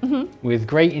with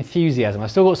great enthusiasm.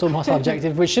 I've still got Sword Hostile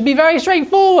Objective, which should be very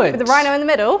straightforward. With the rhino in the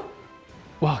middle?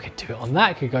 Well, I could do it on that.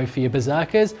 I could go for your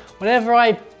berserkers. Whatever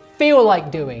I feel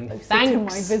like doing. Thanks. To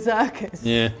my berserkers.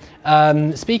 Yeah.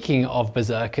 Speaking of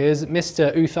berserkers,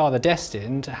 Mr. Uthar the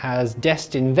Destined has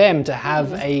destined them to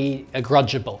have a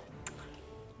grudgeable.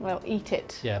 Well, eat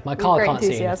it. Yeah, my card can't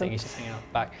see anything. He's just hanging out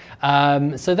the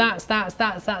back. So that's that.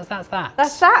 That's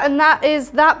that, and that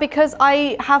is that because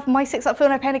I have my 6-up feel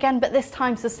no pain again, but this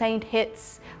time sustained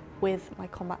hits with my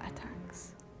combat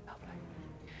attacks. Lovely.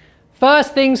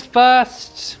 First things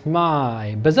first,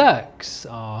 my berserks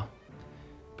are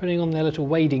putting on their little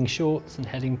wading shorts and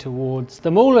heading towards the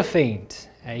Mauler Fiend,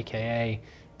 aka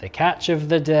the catch of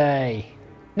the day.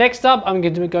 Next up, I'm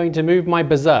going to move my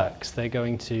berserks. They're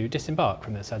going to disembark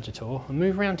from their Sagittor and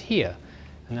move around here.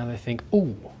 And now they think,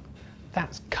 ooh,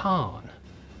 that's Khan.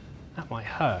 That might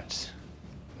hurt.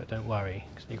 But don't worry,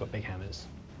 because you've got big hammers.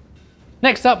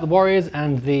 Next up, the warriors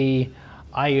and the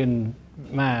Iron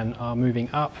Man are moving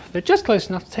up. They're just close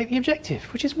enough to take the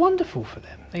objective, which is wonderful for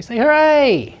them. They say,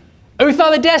 hooray!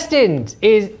 Uthar the Destined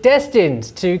is destined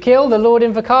to kill the Lord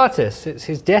Invocatus. It's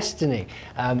his destiny.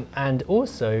 And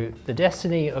also, the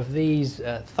destiny of these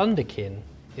Thunderkin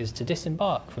is to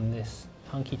disembark from this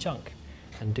hunky chunk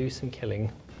and do some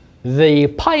killing. The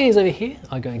pioneers over here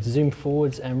are going to zoom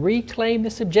forwards and reclaim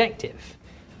this objective.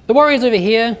 The warriors over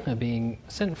here are being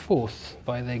sent forth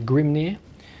by their Grimnir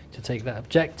to take that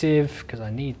objective, because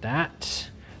I need that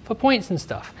for points and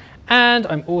stuff. And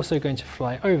I'm also going to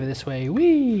fly over this way,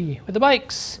 whee, with the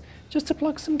bikes, just to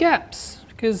plug some gaps,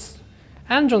 because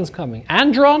Andron's coming.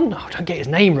 Andron? Oh, don't get his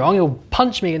name wrong, he'll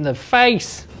punch me in the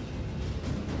face.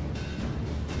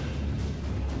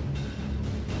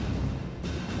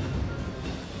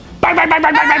 Bang, bang, bang,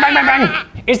 bang, bang, bang, bang, bang, bang.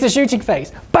 It's the shooting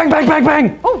phase. Bang, bang, bang,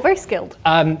 bang. Oh, very skilled.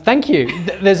 Thank you.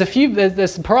 There's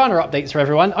some piranha updates for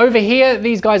everyone. Over here,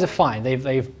 these guys are fine.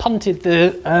 They've punted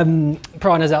the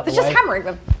piranhas out the way. They're just hammering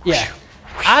them. Yeah.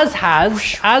 As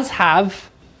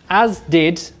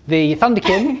did the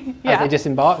Thunderkin as they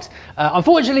disembarked.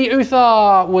 Unfortunately,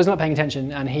 Uthar was not paying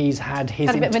attention and he's had his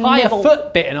entire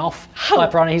foot bitten off by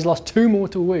a piranha. He's lost 2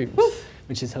 mortal wounds,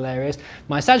 which is hilarious.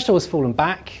 My Sagittor has fallen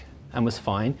back and was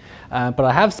fine, but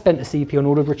I have spent a CP on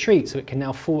Order of Retreat, so it can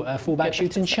now fall back,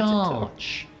 shoot and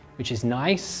charge, which is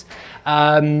nice.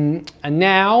 And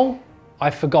now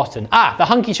I've forgotten. The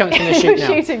hunky chunk's going to shoot now.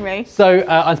 Shooting me. So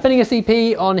I'm spending a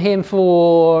CP on him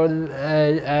for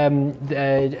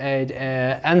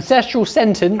ancestral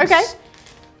sentence. Okay.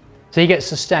 So he gets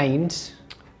sustained.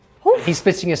 He's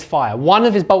spitting his fire. One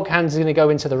of his bulk hands is going to go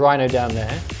into the rhino down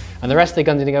there, and the rest of the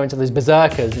gun's going to go into those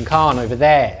berserkers and Khan over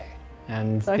there.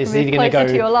 And so this is either going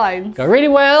to go really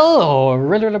well or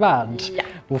really, really bad. Yeah.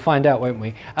 We'll find out, won't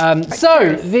we?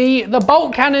 So the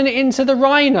bolt cannon into the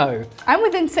rhino. I'm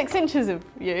within 6 inches of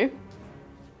you.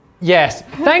 Yes,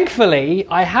 thankfully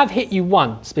I have hit you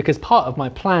once because part of my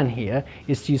plan here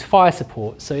is to use fire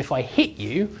support. So if I hit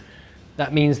you,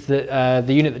 that means that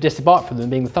the unit that disembarked from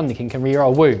them, being the Thunderkin, can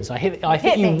reroll wounds. I hit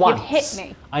you once. You've hit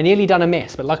me. I nearly done a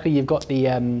miss, but luckily you've got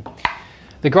the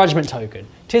grudgment token.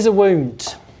 'Tis a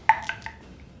wound.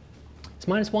 It's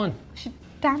 -1.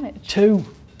 Damage. 2.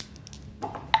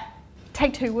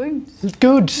 Take 2 wounds.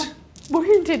 Good.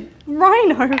 Wounded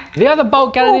rhino. The other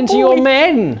bolt cannon into your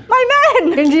men. My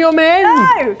men! Into your men.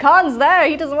 No, Khan's there.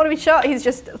 He doesn't want to be shot. He's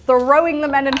just throwing the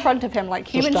men in front of him like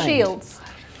human Sustained. shields.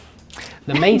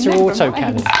 The mater Never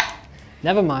autocannon. mind.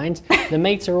 Never mind. The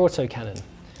mater autocannon.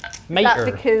 Mater.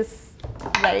 That's because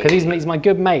they... Because he's my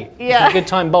good mate. Yeah. He's my good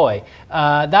time boy.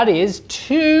 That is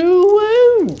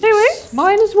 2 wounds. 2 wounds?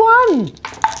 -1.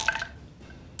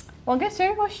 1 goes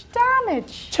through. What's your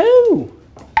damage? 2.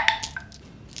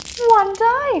 1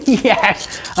 dice.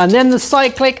 Yes. And then the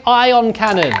cyclic ion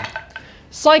cannon.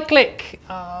 Cyclic.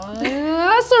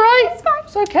 That's all right. It's fine.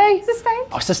 It's okay. Sustained.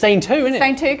 Oh, sustain 2, isn't it?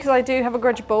 Sustained 2 because I do have a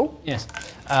grudge ball. Yes.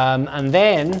 And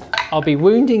then I'll be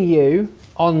wounding you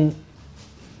on...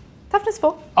 Toughness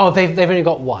 4. Oh, they've only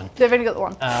got 1. They've only got the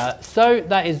 1. So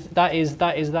that is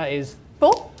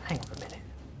 4. Hang on a minute.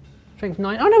 Strength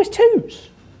 9. Oh no, it's 2s.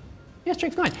 Yeah,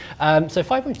 strength 9. So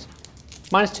 5 wounds.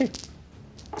 -2.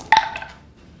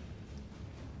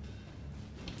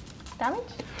 Damage.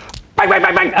 Bang, bang,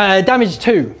 bang, bang. Damage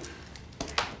 2.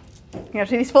 You have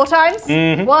to do these 4 times.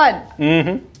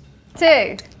 1.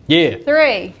 2. Yeah.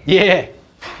 3. Yeah.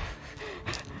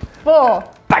 4.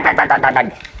 Bang, bang, bang, bang, bang,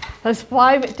 bang. There's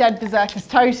 5 dead berserkers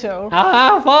total.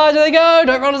 How far do they go?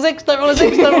 Don't roll a 6. Don't roll a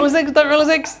 6. Don't roll a 6. Don't roll a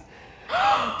 6.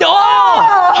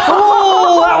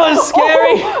 Oh! That was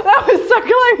scary. Oh, that was so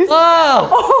close. Oh!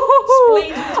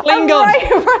 Spleen gone. Right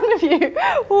in front of you.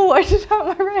 Oh, I just hurt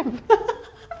my rib.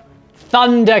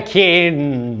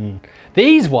 Thunderkin.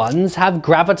 These ones have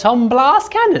graviton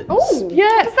blast cannons. Oh,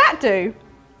 yeah. What does that do?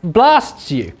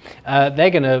 Blasts you. They're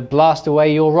going to blast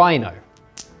away your rhino.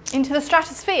 Into the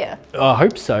stratosphere? I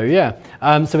hope so, yeah.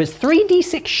 So it's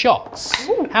 3d6 shots.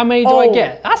 Ooh. How many do I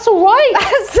get? That's all right.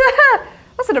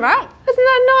 That's an amount. Isn't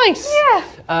that nice?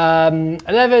 Yeah.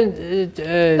 11,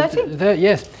 13?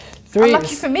 yes. 3,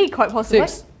 Unlucky for me, quite possibly.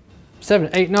 6, 7,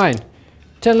 8, 9,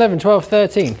 10, 11, 12,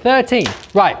 13. 13.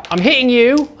 Right, I'm hitting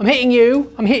you. I'm hitting you.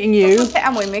 I'm hitting you. Hit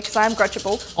and win me because I am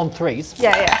grudgeable. On 3s.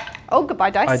 Yeah. Oh,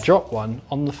 goodbye, dice. I dropped one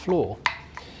on the floor.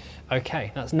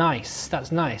 Okay, that's nice.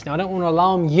 That's nice. Now, I don't want to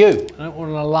alarm you. I don't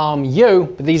want to alarm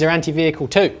you, but these are anti-vehicle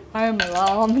too. I am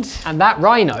alarmed. And that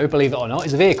rhino, believe it or not,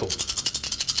 is a vehicle.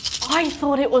 I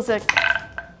thought it was a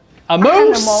moose.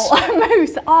 Animal. A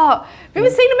moose. Oh, have you ever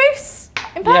seen a moose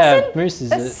in person? Yeah, mooses.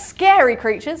 They're scary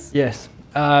creatures. Yes.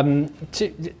 I've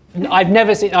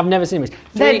never seen a moose. 3,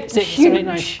 They're 6, huge. 7, 8,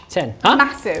 9, 10. Huh?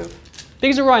 Massive.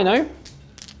 Big as a rhino.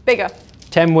 Bigger.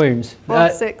 10 wounds.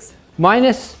 6.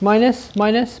 Minus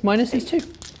is 2.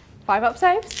 5 up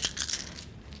saves.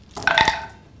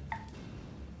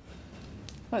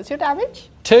 What's your damage?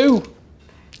 2.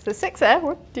 So 6 there.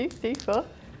 1, 2, 3, 4,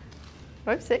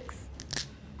 5, 6.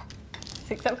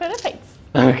 6 up for the face.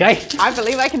 Okay. I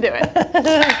believe I can do it.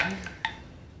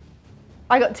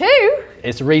 I got 2.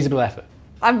 It's a reasonable effort.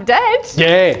 I'm dead.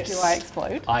 Yes. Do I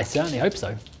explode? I certainly hope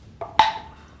so.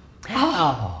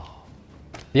 Oh.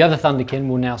 The other Thunderkin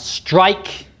will now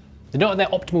strike. They're not at their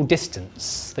optimal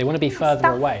distance. They want to be further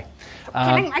away.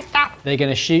 Killing my stuff. They're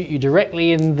going to shoot you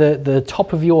directly in the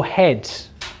top of your head.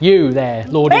 You there,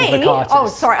 Lord Invocatus. Oh,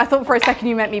 sorry. I thought for a second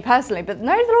you meant me personally, but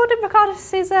no, the Lord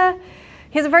Invocatus is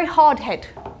he has a very hard head.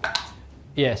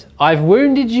 Yes, I've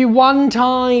wounded you 1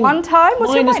 time. 1 time?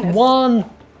 What's your minus? -1.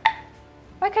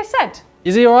 Like I said,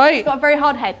 Is he all right? he's got a very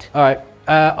hard head. All right.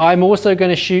 I'm also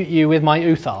going to shoot you with my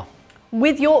Uthar.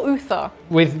 With your Uther.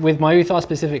 With my Uthar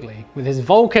specifically, with his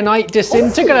Vulcanite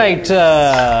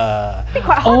disintegrator. It'd be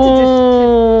quite hard to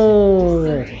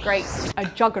disintegrate a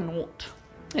juggernaut.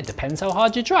 It depends how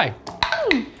hard you try.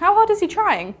 How hard is he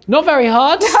trying? Not very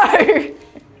hard. No.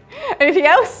 Anything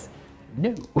else?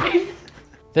 No.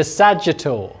 The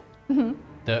Sagittor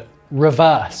that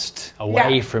reversed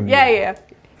away from you. Yeah.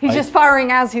 He's just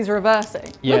firing as he's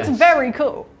reversing. Yes. Looks very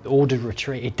cool. The ordered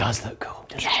retreat. It does look cool,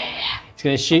 doesn't it? He's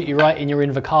going to shoot you right in your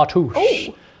Invocatus.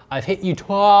 Ooh. I've hit you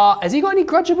twice. Has he got any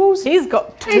grudgeables? He's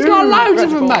got 2. He's got loads of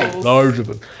them, mate. grudgeables. Loads of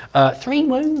them. 3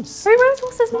 wounds. 3 wounds,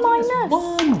 what's his minus?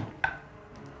 1.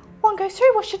 1 goes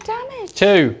through, what's your damage?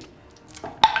 2.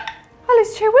 I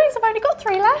lose 2 wounds, I've only got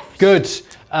 3 left. Good.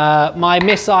 My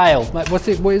missile. What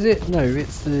is it? No,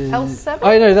 it's the... L7?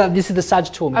 Oh, no, this is the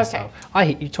Sagittor missile. Okay. I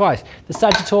hit you twice. The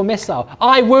Sagittor missile.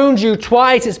 I wound you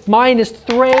twice. It's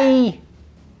 -3.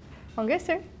 1 On goes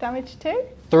 2. Damage 2.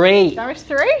 3. Damage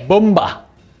 3. Boomba.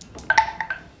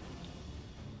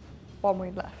 1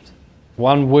 wound left.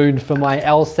 1 wound for my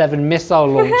L7 missile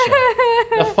launcher.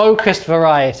 The focused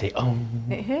variety. Oh.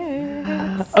 It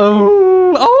hits.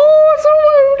 Oh, it's a wound.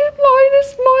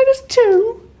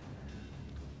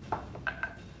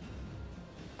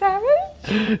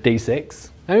 Damage. D6.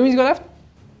 How many wounds you got left?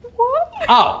 1.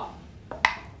 Oh.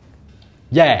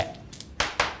 Yeah.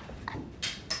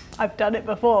 I've done it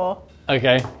before.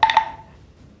 Okay.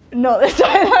 Not this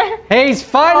time though. He's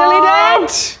finally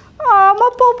dead. Oh, my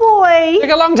poor boy.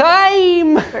 Took a long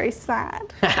time. Very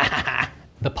sad.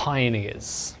 The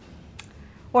pioneers.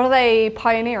 What are they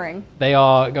pioneering? They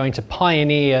are going to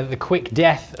pioneer the quick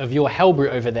death of your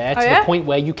Hellbrute over there to the point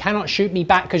where you cannot shoot me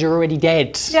back because you're already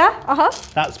dead. Yeah,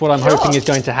 That's what I'm hoping is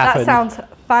going to happen. That sounds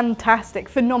fantastic,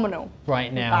 phenomenal.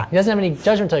 Right now. He doesn't have any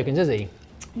judgment tokens, does he?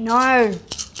 No.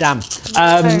 Damn.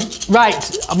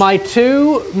 Right, my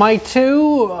two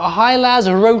Hylas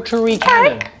rotary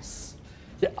cannons.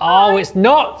 Oh, it's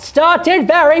not started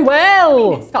very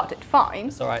well. It started fine.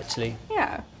 It's all right, actually.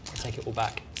 Yeah. I'll take it all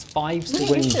back. It's 5 to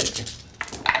wound.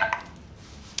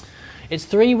 It's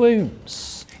 3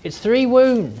 wounds. It's 3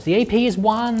 wounds. The AP is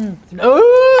 1.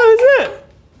 Oh, is it?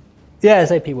 Yeah,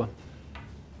 it's AP 1.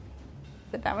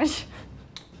 The damage.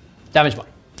 Damage 1.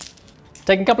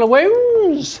 Taking a couple of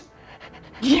wounds.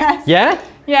 Yes. Yeah?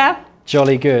 Yeah.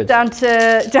 Jolly good. Down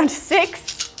to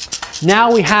 6.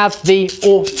 Now we have the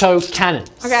auto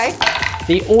cannons. Okay.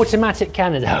 The automatic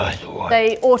cannons.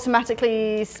 They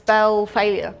automatically spell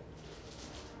failure.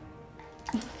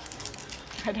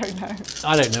 I don't know.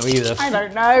 I don't know either. I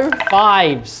don't know.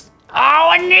 5s. Oh,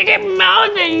 I needed more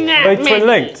than that. Are they twin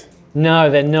linked? No,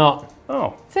 they're not.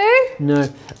 Oh. 2? No.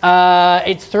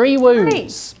 It's 3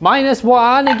 wounds.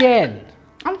 -1 again.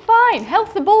 I'm fine.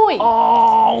 Health the boy.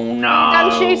 Oh no.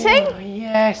 Done shooting?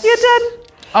 Yes. You're done.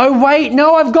 Oh wait,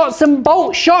 no, I've got some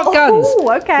bolt shotguns.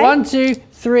 Oh, okay. 1, 2,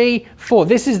 3, 4.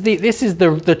 This is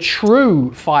the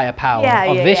true firepower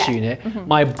of this unit.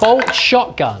 My bolt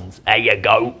shotguns. There you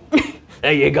go.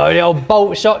 There you go, the old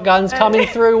bolt shotguns coming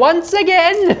through once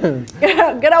again.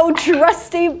 Good old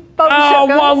trusty bolt Oh,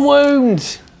 shotguns. 1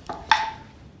 wound.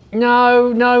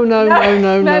 No.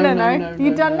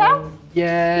 You done now?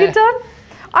 Yeah. You done?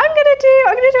 I'm gonna do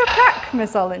a crack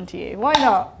missile into you. Why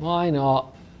not? Why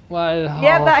not? Well,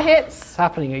 Yeah, that hits. It's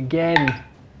happening again.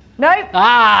 Nope.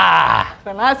 Ah!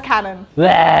 Then that's cannon.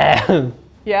 There.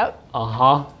 Yep.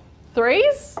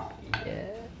 3s? Yeah.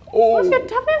 What's your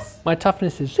toughness? My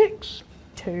toughness is 6.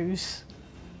 2s.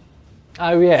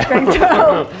 Oh yeah.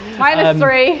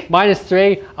 -3.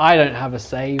 -3. I don't have a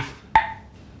save.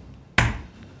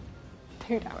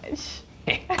 2 damage.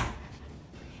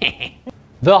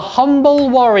 The humble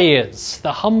warriors,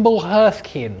 the humble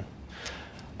hearthkin.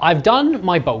 I've done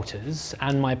my bolters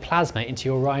and my plasma into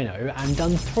your rhino and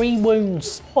done 3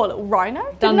 wounds. Poor little rhino.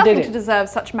 Done, Did nothing did to it. deserve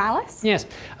such malice. Yes,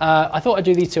 I thought I'd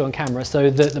do these 2 on camera.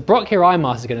 So the Brock here Eye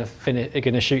Master is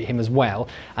going to shoot him as well,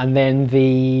 and then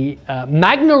the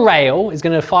Magna Rail is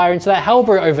going to fire into that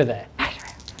Hellbrute over there.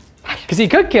 Because he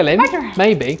could kill him,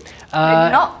 maybe. Maybe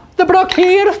not. The Brock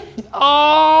here.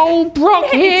 Oh, Brock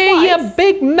here, you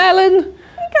big melon.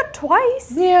 You got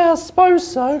twice. Yeah, I suppose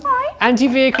so. Fine.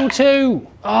 Anti-vehicle 2.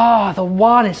 Oh, the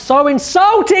 1 is so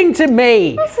insulting to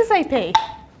me. What's his AP?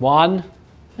 1.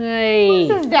 Hey.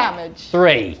 What's his damage?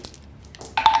 3.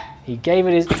 He gave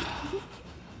it his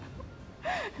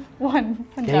 1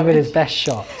 gave it his best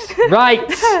shots. Right.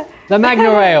 The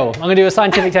Magna Rail. I'm going to do a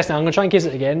scientific test now. I'm going to try and kiss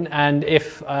it again, and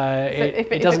if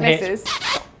it doesn't hit,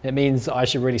 it means I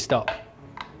should really stop.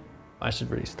 I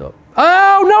should really stop.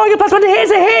 Oh no! I get +1 to hit.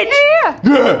 It's a hit.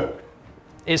 Yeah.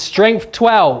 It's strength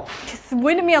 12. Just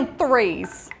winning me on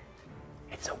 3s.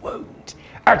 It's a wound.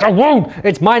 It's a wound.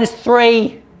 It's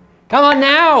 -3. Come on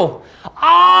now.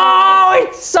 Oh,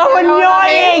 it's so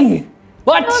annoying.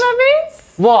 What? You know what that means?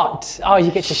 What? Oh,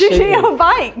 you get to shoot. Shooting your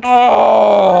bikes.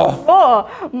 Oh. Oh,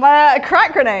 my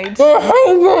crack grenade.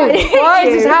 Why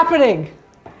is this happening?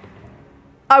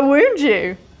 I wound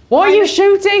you. What are you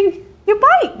shooting? Your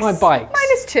bikes. My bikes.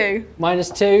 -2.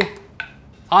 -2.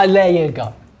 Ah, there you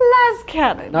go. Las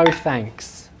cannon. No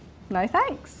thanks. No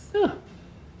thanks. Oh.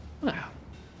 Wow.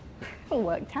 All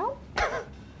worked out.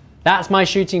 That's my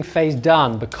shooting phase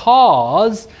done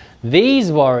because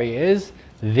these warriors,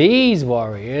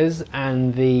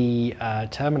 and the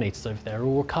Terminators over there are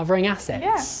all recovering assets.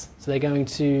 Yeah. So they're going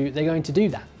to do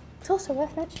that. It's also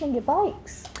worth mentioning your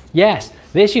bikes. Yes,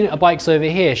 this unit of bikes over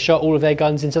here shot all of their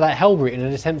guns into that Hellbrute in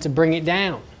an attempt to bring it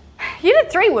down. You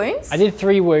did 3 wounds. I did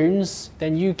 3 wounds,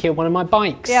 then you killed one of my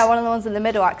bikes. Yeah, one of the ones in the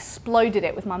middle. I exploded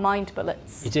it with my mind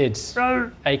bullets. You did,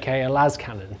 aka a las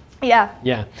cannon. Yeah.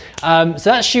 Yeah. So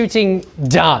that's shooting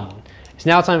done. It's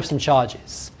now time for some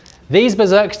charges. These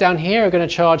berserks down here are going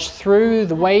to charge through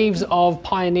the waves of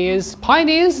pioneers,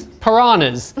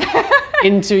 piranhas,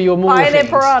 into your mortar Pioneer fiends.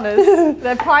 piranhas.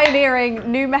 They're pioneering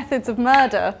new methods of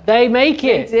murder. They make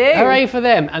it. They do. Hooray for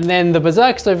them. And then the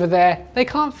berserks over there, they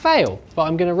can't fail. But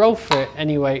I'm going to roll for it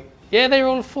anyway. Yeah, they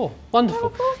roll a 4.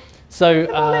 Wonderful. So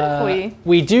roll in for you.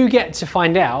 we do get to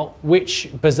find out which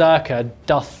berserker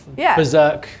doth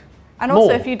berserk And also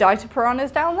more. if you die to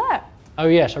piranhas down there. Oh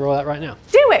yes, I roll that right now.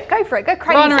 Do it, go for it, go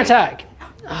crazy. Piranha attack.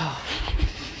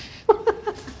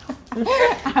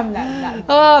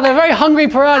 Oh, they're very hungry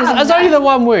piranhas. That's only the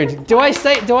one wound. Do I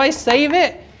save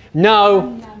it?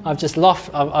 No. I've just lost.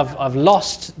 I've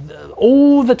lost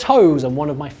all the toes on one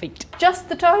of my feet. Just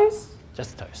the toes?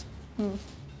 Just the toes.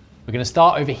 We're going to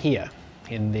start over here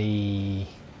in the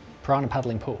piranha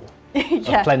paddling pool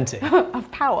of plenty. Of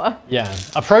power. Yeah.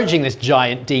 Approaching this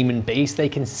giant demon beast, they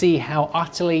can see how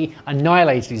utterly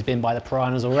annihilated he's been by the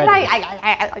piranhas already.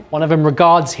 One of them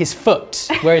regards his foot,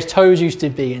 where his toes used to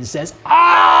be, and says,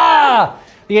 "Ah!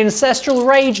 The ancestral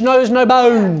rage knows no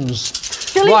bones."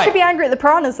 Julie should be angry at the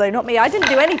piranhas though, not me. I didn't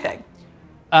do anything.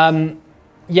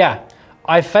 Yeah.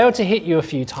 I failed to hit you a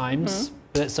few times,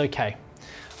 but it's okay.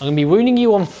 I'm going to be wounding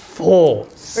you on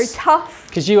 4s. Very tough.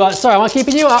 Because you are, sorry, am I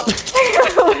keeping you up?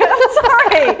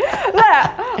 Sorry.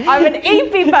 Look, I'm an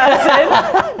EP person.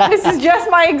 This is just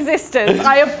my existence.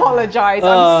 I apologise.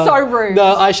 I'm so rude.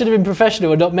 No, I should have been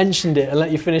professional and not mentioned it and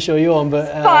let you finish your yawn,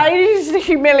 but... Fine, you just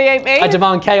humiliate me. I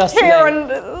demand chaos Here today. on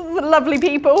the lovely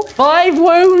people. 5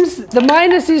 wounds, the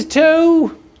minus is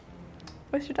 2.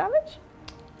 What's your damage?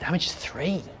 Damage is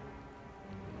 3.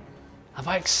 Have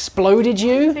I exploded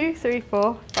you? 2, 3,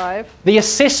 4, 5. The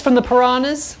assist from the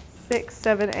piranhas? 6,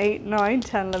 7, 8, 9,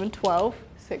 10, 11, 12.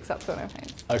 6 up, feel no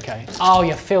pains. Okay. Oh,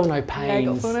 you feel no pains.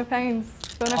 Yeah, I got feel no pains.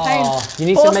 Feel no Oh, pains. you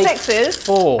need 4 to make 6s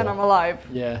 4. and I'm alive.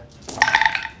 Yeah.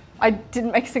 I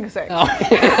didn't make a single 6. Oh.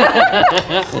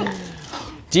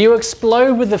 Do you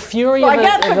explode with the fury I of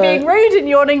get for a... being rude and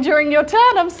yawning during your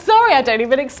turn. I'm sorry, I don't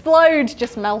even explode.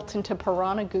 Just melt into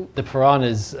piranha goop. The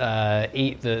piranhas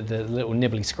eat the little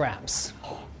nibbly scraps.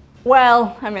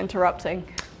 Well, I'm interrupting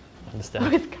I understand.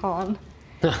 with Khan.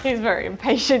 He's very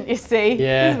impatient, you see.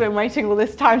 Yeah. He's been waiting all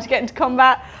this time to get into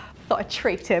combat. Thought I'd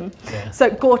treat him. Yeah. So,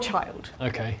 Gore Child.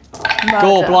 Okay. Murder.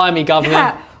 Gore blimey,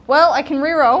 governor. Well, I can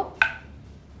reroll.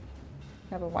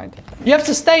 Never mind. You have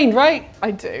sustained, right?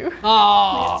 I do.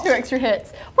 Oh. 2 extra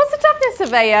hits. What's the toughness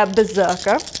of a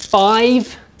berserker?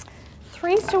 5.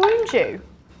 3's to wound you.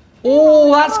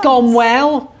 Oh, that's gone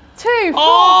well. 2, 4,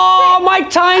 Oh, 6, my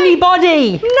tiny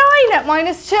body. 9 at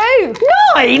 -2.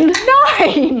 9?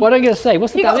 9. What am I going to say?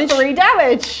 What's the You damage? got 3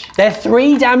 damage. They're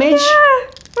 3 damage? Yeah.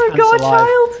 Oh, That's God, alive.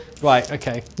 child. Right,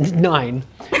 okay. 9.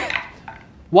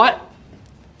 What?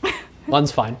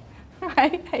 1's fine.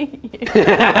 I hate you.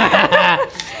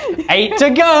 8 to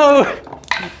go.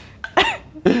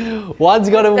 1's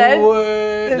got a Dead.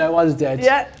 wound. No, 1's dead.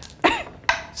 Yeah.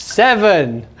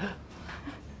 7.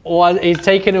 1 is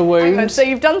taking a wound. So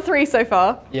you've done 3 so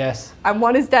far, Yes. and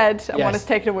 1 is dead, and 1 Yes. has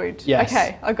taken a wound. Yes.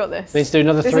 Okay, I've got this. Needs to do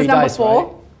another This 3 is number dice, 4.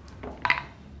 right?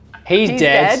 He's dead.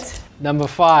 dead. Number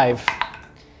 5.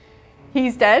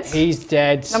 He's dead. He's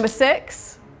dead. Number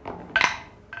 6.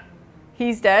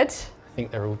 He's dead. I think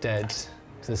they're all dead.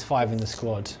 Because there's 5 in the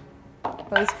squad. Well,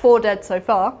 there's 4 dead so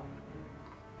far.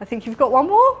 I think you've got 1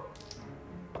 more.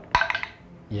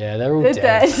 Yeah, they're all They're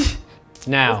dead. dead.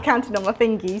 Now, Just counting on my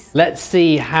fingies. let's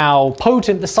see how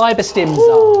potent the cyber stims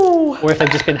Ooh. are. Or if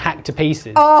they've just been hacked to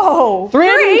pieces. Oh, 3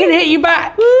 of them can hit you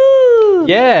back. Ooh.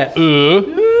 Yeah.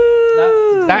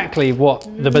 That's exactly what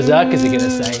the berserkers are going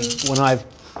to say when I've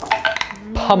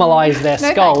pummelized their No,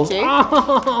 skulls. thank you.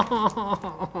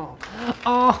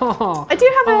 Oh. I do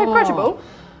have a grudgeable.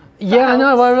 Yeah, I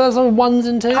know. Well, those are 1s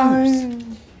and 2s.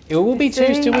 Oh. It will be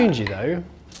 2s to see. wound you, though.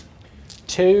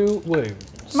 2 wounds.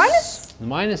 Minus The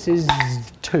minus is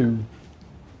 2.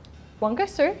 1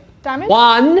 goes through. Damage.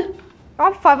 1. I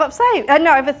have 5 up save.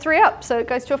 No, I have a 3 up, so it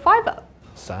goes to a 5 up.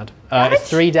 Sad. Damage?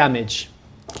 3 damage.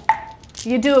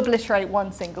 You do obliterate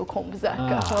 1 single corn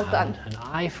berserker. Well done. An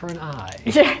eye for an eye.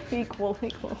 Yeah, equal.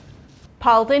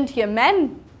 Piled into your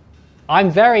men. I'm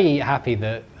very happy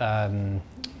that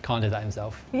Khan did that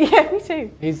himself. Yeah, me too.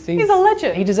 He's a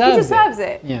legend. He deserves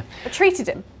it. Yeah. I treated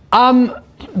him.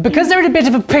 Because they're in a bit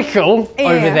of a pickle Yeah.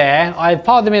 over there, I've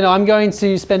piled them in. I'm going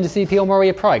to spend a CP on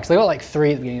Warrior Pride because they got like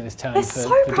 3 at the beginning of this turn. They're for so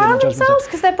doing proud the of judgment. themselves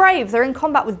because they're brave. They're in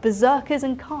combat with berserkers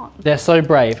and Khan. They're so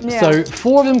brave. Yeah. So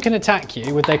 4 of them can attack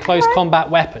you with their close combat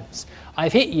weapons.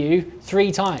 I've hit you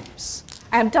 3 times.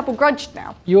 I am double grudged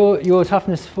now. You're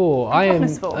toughness 4. I am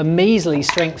toughness 4. a measly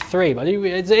strength 3, but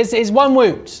it's 1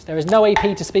 wound. There is no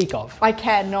AP to speak of. I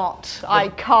care not. I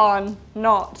can't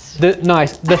not.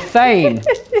 Nice. The Thane.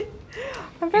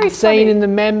 I'm very Insane funny. in the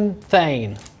Mem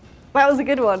Thane. That was a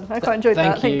good one. I quite enjoyed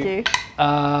that. Thank you.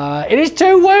 It is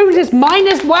 2 wounds. It's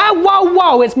minus.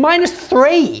 Whoa! It's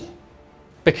 -3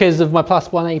 because of my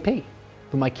 +1 AP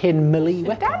for my kin melee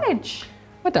weapon. Damage.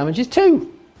 My damage is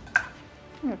 2.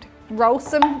 I'm going to roll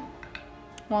some.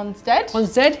 One's dead.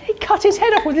 One's dead. He cut his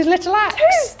head off with his little axe.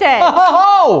 Who's dead?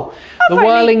 Oh! The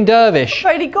whirling dervish.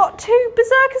 I've only got 2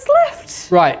 berserkers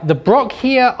left. Right, the Brock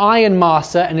here, Iron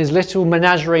Master, and his little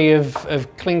menagerie of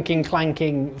clinking,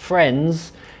 clanking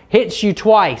friends hits you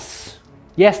twice.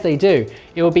 Yes, they do.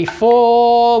 It will be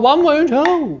for 1 wound.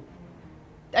 Oh!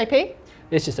 AP?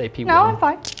 It's just AP 1. No, I'm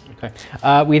fine.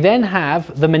 Okay. We then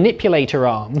have the Manipulator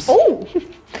Arms. Oh!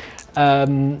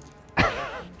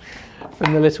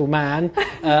 From the little man.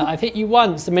 I've hit you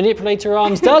once. The Manipulator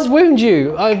Arms does wound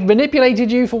you. I've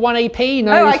manipulated you for 1 AP.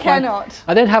 No, I it's fine. cannot.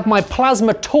 I then have my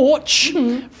Plasma Torch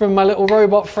from my little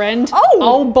robot friend.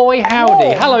 Oh! Boy,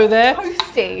 howdy. Oh. Hello there.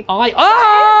 Toasty. Oh,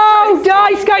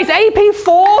 nice guys. AP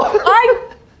 4. I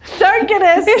don't get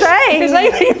a say. It's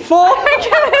AP 4. I don't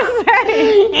get a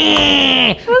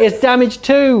say. It's damage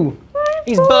 2.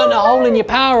 He's burnt a hole in your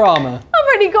power armor. I've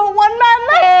already got 1 man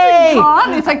left. Hey.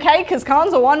 Khan. It's okay, because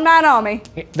Khan's a 1-man army.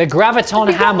 The Graviton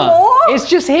Have you got Hammer. more? It's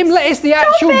just him. It's the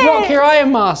actual it. Brock here,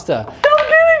 Iron Master. Don't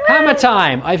do it, man. Hammer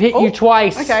time. I've hit you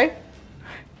twice. Okay.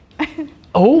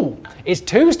 Oh, it's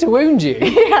 2s to wound you.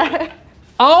 Yeah.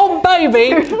 Oh,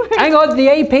 baby. Hang on, the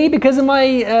AP, because of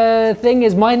my thing,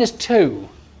 is -2.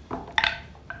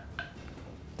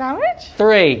 Damage?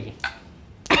 3.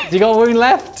 You got a wound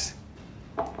left?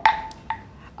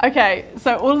 Okay,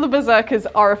 so all the berserkers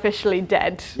are officially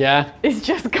dead. Yeah. It's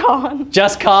just Khan.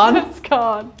 Just Khan? Just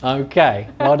Khan. Okay.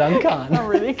 Well done, Khan. I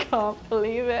really can't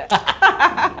believe it.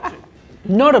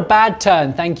 Not a bad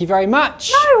turn, thank you very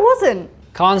much. No, it wasn't.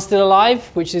 Khan's still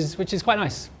alive, which is quite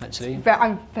nice, actually.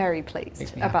 I'm very pleased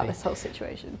Makes me about happy. this whole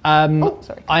situation.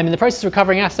 Sorry. I'm in the process of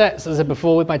recovering assets, as I said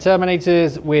before, with my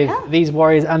Terminators, with these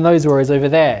warriors and those warriors over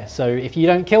there. So if you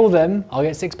don't kill them, I'll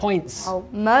get 6 points. Oh,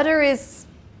 murder is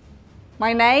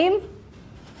my name,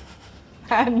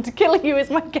 and killing you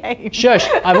is my game. Shush!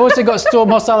 I've also got Storm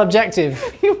Hostile Objective.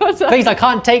 Please, I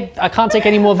can't take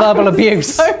any more verbal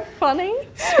abuse. So funny.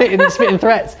 Spitting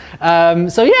threats.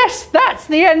 So yes, that's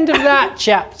the end of that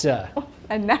chapter.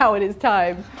 And now it is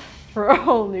time for a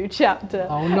whole new chapter.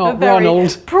 Oh, not a very Ronald.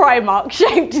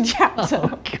 Primarch-shaped chapter.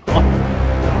 Oh God.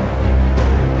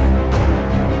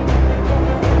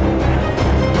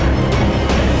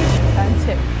 Turn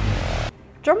 2.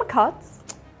 Draw my cards.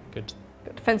 Good.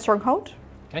 Got Defense Stronghold.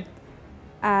 Okay.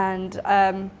 And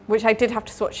which I did have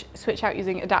to switch out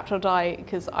using Adapt or Die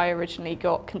because I originally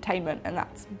got Containment, and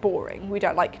that's boring. We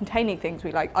don't like containing things,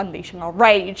 we like unleashing our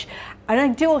rage. And I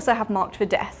do also have Marked for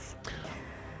Death.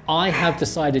 I have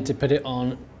decided to put it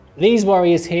on these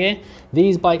warriors here,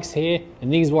 these bikes here,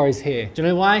 and these warriors here. Do you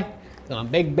know why? I'm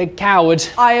a big coward.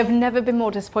 I have never been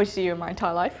more disappointed in you in my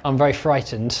entire life. I'm very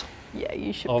frightened Yeah,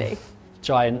 you should of be.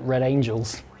 giant red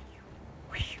angels.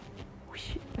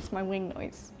 That's my wing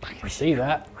noise. I can see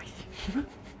that.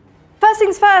 First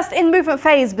things first, in movement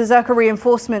phase, Berserker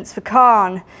reinforcements for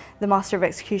Khan. The Master of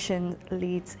Execution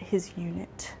leads his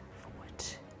unit forward.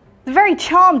 The very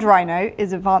charmed Rhino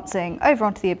is advancing over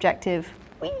onto the objective.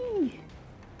 Whee!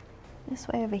 This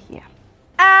way over here.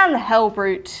 And the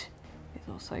Hellbrute is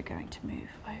also going to move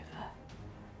over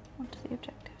onto the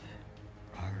objective.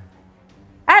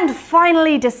 And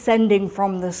finally descending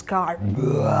from the sky.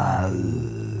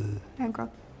 Angron.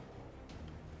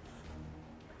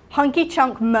 Hunky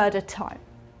chunk murder time.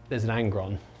 There's an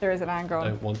Angron. There is an Angron.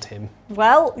 Don't want him.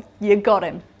 Well, you got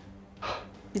him.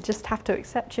 You just have to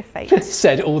accept your fate.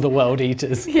 Said all the world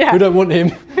eaters. Yeah. We don't want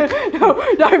him. No,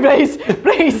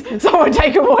 please, someone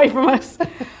take him away from us.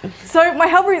 So my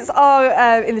Hellbrutes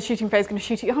are in the shooting phase going to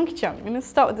shoot at your hunky chunk. I'm going to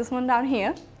start with this one down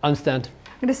here. Understand.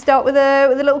 I'm going to start with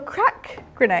a little crack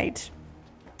grenade.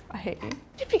 I hate you.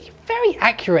 Very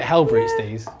accurate Hellbrutes,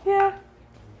 these. Yeah.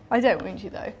 I don't wound you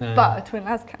though, No. but a twin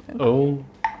las cannon. Oh.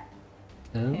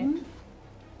 No. In.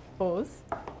 Pause.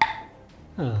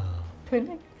 Oh. Twin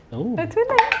linked. Oh. No, twin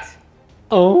linked.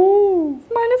 Oh.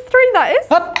 -3 that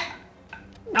is. Up.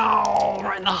 No,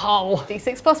 right in the hull.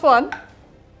 D6 plus 1.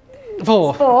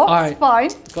 4. 4, All right. it's fine.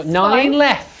 Got It's 9 fine.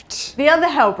 left. The other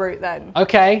Hellbrute then.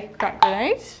 Okay. Crack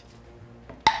grenade.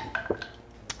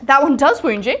 That one does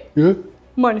wound you. Yeah.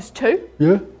 -2.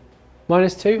 Yeah.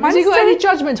 -2. Has he got any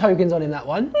judgment tokens on in that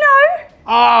one? No.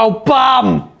 Oh,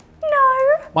 bum! No.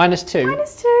 -2.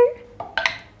 -2.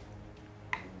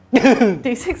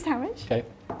 D6 damage. Okay.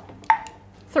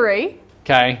 3.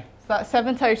 Okay. So that's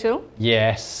 7 total.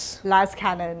 Yes. Las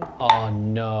cannon. Oh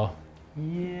no.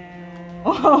 Yeah.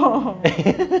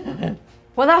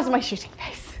 Well, that was my shooting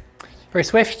phase. Very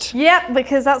swift. Yep,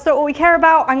 because that's not what we care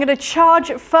about. I'm going to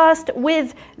charge first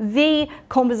with the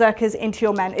Khorne Berserkers into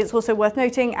your men. It's also worth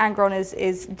noting Angron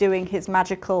is doing his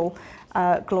magical,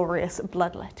 glorious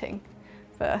bloodletting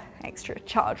for extra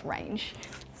charge range.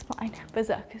 It's fine.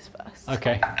 Berserkers first.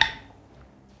 Okay.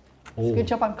 It's a good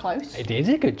job I'm close. It is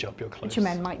a good job you're close. But your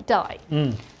men might die.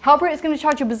 Halbert is going to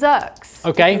charge your berserks.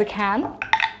 Okay. With a can.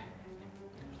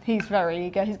 He's very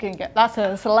eager. He's going to get...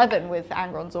 That's 11 with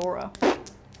Angron's aura.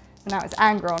 And now it's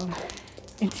Angron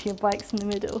into your bikes in the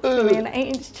middle. It's going to be an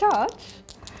 8-inch charge.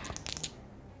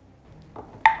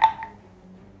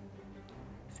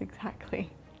 It's exactly,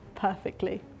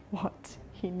 perfectly what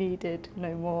he needed.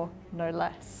 No more, no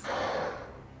less.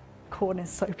 Khorne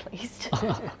is so pleased.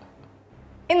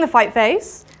 In the fight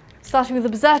phase, starting with the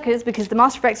Berserkers because the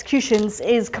Master of Executions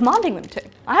is commanding them to.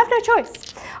 I have no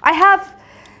choice. I have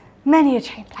many a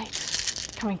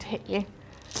Chainblade coming to hit you.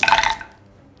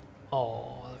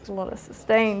 Oh. It's a lot of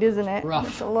sustained, isn't it? Rough.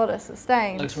 It's a lot of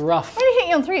sustained. Looks rough. Only hitting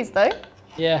you on 3s though.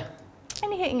 Yeah.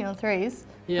 Only hitting you on 3s.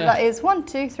 Yeah. So that is 1,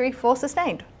 2, 3, 4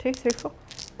 sustained. 2, 3, 4.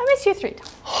 I missed you 3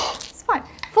 times. It's fine.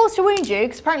 Forced to wound you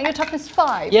because apparently your toughness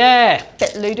 5. Yeah.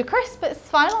 Bit ludicrous, but it's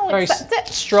fine. I'll accept it.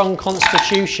 Strong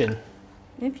constitution.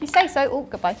 If you say so. Oh,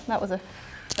 goodbye. That was a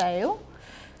fail.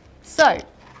 So,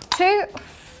 2,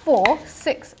 4,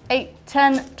 6, 8,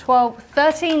 10, 12,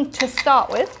 13 to start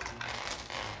with.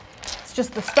 It's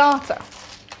just the starter.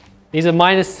 These are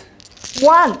minus...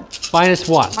 1.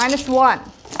 -1.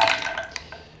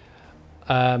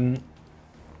 -1.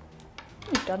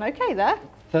 You've done okay there.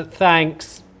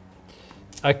 Thanks.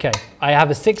 Okay, I have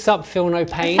a 6-up, feel no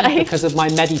pain because of my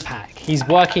medipack. He's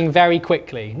working very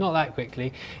quickly, not that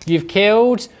quickly. You've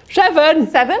killed 7.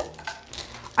 7.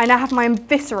 I now have my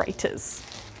eviscerators.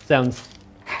 Sounds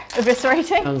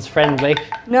Eviscerating? friendly.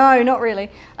 No, not really.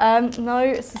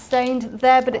 No, sustained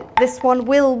there, but this one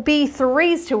will be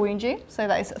 3s to wound you. So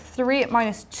that is 3 at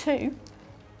 -2.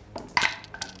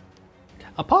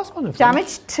 I passed one of them.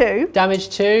 Damage 2. Damage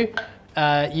 2.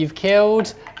 You've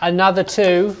killed another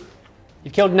 2.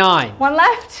 You've killed 9. 1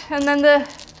 left, and then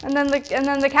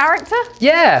the character.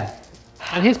 Yeah,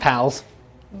 and his pals.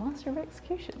 Master of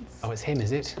Executions. Oh, it's him,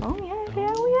 is it? Oh yeah,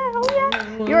 yeah, oh yeah, oh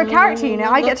yeah. You're a character, you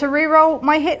know. I get to reroll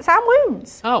my hits and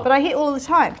wounds. Oh. But I hit all the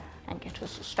time and get a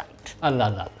sustained. I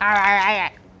love that.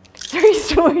 3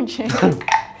 storage.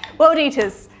 World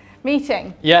Eaters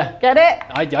meeting. Yeah. Get it?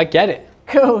 I get it.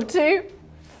 Cool. 2,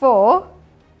 4.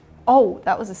 Oh,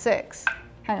 that was a 6.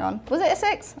 Hang on. Was it a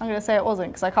 6? I'm going to say it wasn't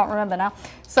because I can't remember now.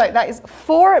 So that is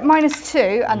 4 at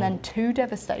 -2 and then 2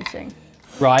 devastating.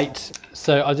 Right.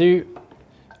 So I'll do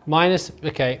minus.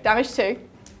 Okay. Damage 2.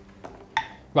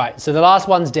 Right. So the last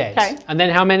one's dead. Okay. And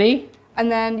then how many?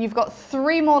 And then you've got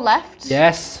 3 more left.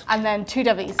 Yes. And then 2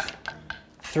 devies.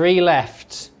 3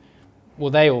 left. Well,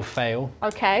 they all fail.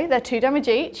 Okay, they're 2 damage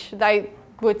each. They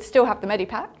would still have the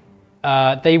medipack.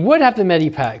 They would have the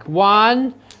medipack.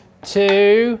 1,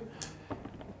 2,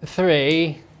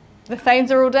 3. The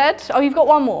Thanes are all dead. Oh, you've got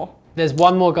 1 more. There's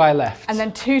 1 more guy left. And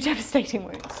then 2 devastating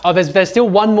wounds. Oh, there's still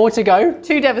 1 more to go?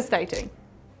 2 devastating.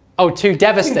 Oh, 2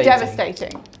 devastating. 2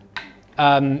 devastating.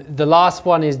 The last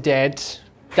one is dead.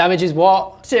 Damage is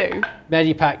what? 2.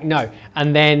 Medipack, no.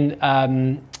 And then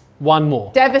 1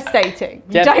 more. Devastating.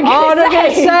 You don't get don't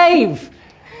get save!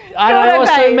 And I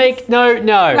also base. make, no.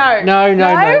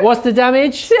 What's the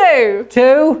damage? 2.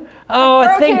 2? Oh,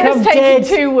 I think I'm dead.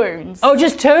 2 wounds. Oh,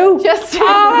 just 2? Just 2.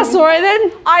 Oh, that's all right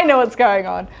then. I know what's going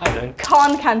on. I don't.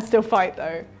 Khan can still fight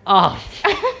though. Ah.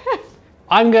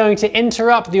 I'm going to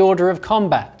interrupt the order of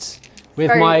combat with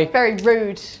my very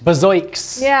rude.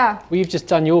 berserks. Yeah. Well, you've just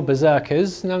done your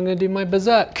berserkers, and I'm going to do my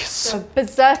berserks. A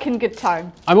berserk in good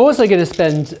time. I'm also going to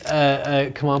spend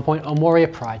a command point on warrior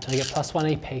pride. I get +1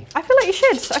 AP. I feel like you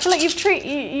should. I feel like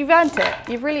you've earned it.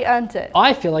 You've really earned it.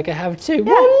 I feel like I have too.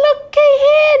 Yeah. Well, looky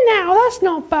here now. That's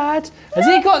not bad. Has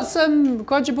he got some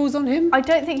grudgeables on him? I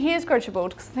don't think he is grudgeable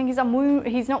because I think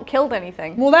he's not killed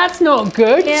anything. Well, that's not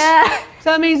good. Yeah.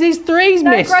 So that means these 3s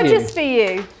No miss grudges you. for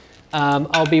you.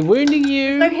 I'll be wounding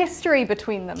you. No history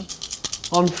between them.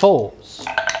 On 4s.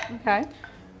 Okay.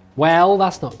 Well,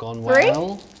 that's not gone 3?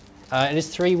 well. It is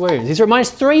 3 wounds. These are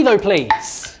 -3 though,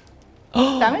 please.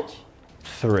 Damage?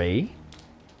 3.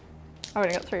 I've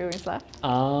only got 3 wounds left.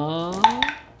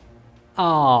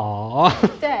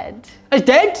 Dead. It's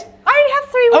dead? I only have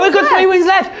 3 wounds left. Oh, we've got 3 wounds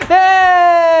left.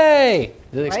 Hey!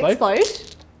 Did it explode?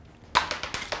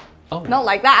 Oh. Not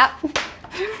like that.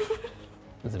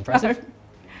 That's impressive.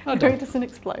 Oh, No, he doesn't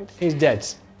explode. He's dead.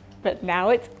 But now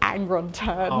it's Angron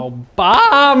turn. Oh,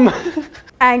 bam!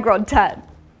 Angron turn.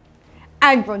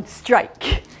 Angron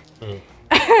strike.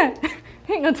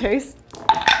 Hang on, twos.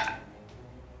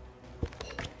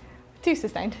 2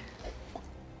 sustained.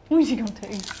 What you got,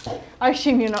 twos? I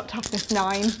assume you're not toughness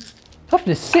 9.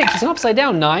 Toughness 6, it's an upside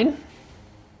down 9.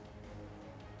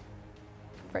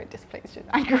 Very displeased with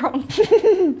Angron.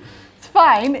 It's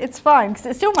fine, because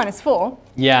it's still -4.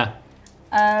 Yeah.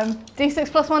 D6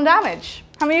 plus 1 damage.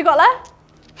 How many you got left?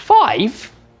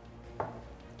 5?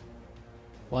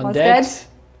 One One's dead.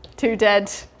 2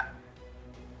 dead.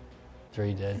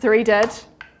 3 dead. 3 dead.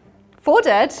 4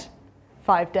 dead.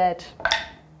 5 dead.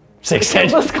 6 dead.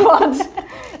 The squad.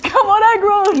 Come on,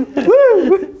 Angron!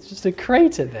 Woo! It's just a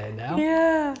crater there now.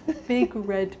 Yeah, big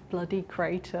red bloody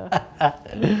crater.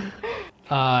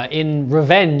 In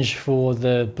revenge for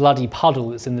the bloody puddle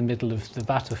that's in the middle of the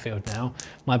battlefield now,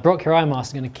 my Brocchirai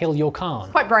Master is going to kill your Khan.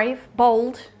 Quite brave,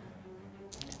 bold.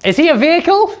 Is he a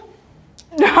vehicle?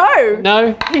 No!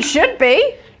 No. He should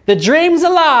be. The dream's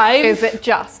alive! Is it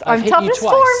just? I've I'm hit you toughness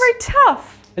 4 twice. and very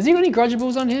tough. Has he got any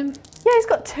grudgeables on him? Yeah, he's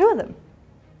got 2 of them.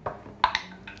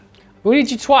 We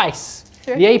need you twice.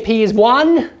 3. The AP is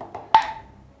 1.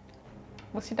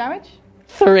 What's your damage?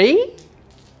 3.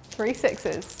 3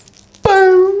 sixes.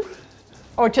 Boom!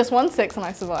 Or just 1 6 and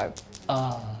I survive. He's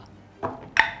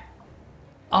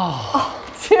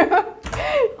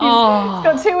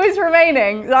got 2 wounds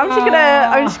remaining. So I'm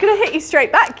just gonna hit you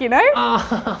straight back, you know?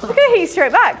 I'm gonna hit you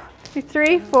straight back. 2,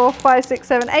 3, 4, 5, 6,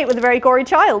 7, 8 with a very gory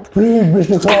child. Please,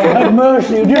 Mr. Carve, have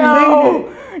mercy. You didn't mean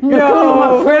it. No,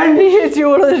 my friend, he hits you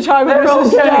all of the time with a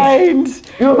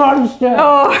sustained. You monster.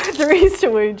 Oh, 3's to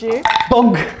wound you.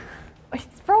 Bonk! He's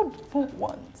rolled 4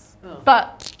 once.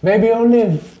 But Maybe I'll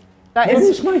live. that Maybe is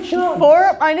it's my chance. 4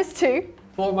 at -2.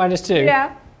 4 at -2.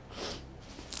 Yeah,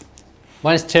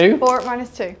 -2? 4 at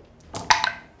 -2.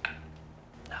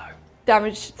 No.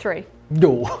 Damage 3.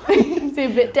 No. Is he a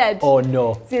bit dead? Oh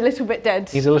no. Is he a little bit dead?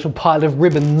 He's a little pile of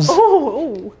ribbons.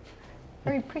 Oh,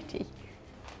 very pretty.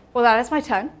 Well, that is my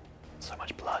turn. So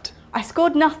much blood. I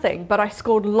scored nothing, but I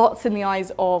scored lots in the eyes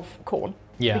of Khorne.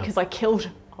 Yeah. Because I killed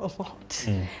a lot.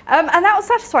 And that was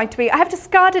satisfying to me. I have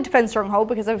discarded Defense Stronghold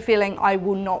because I'm feeling I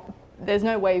will not, there's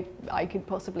no way I could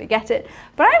possibly get it.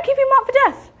 But I am keeping Mark for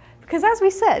Death because, as we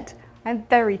said, I'm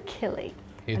very killy.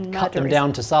 You'd and cut them murderous.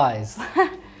 down to size.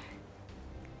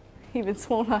 Even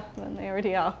smaller than they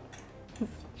already are.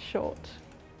 Short.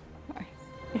 Nice.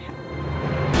 Yeah.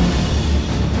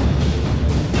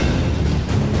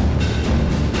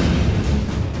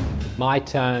 My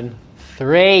turn.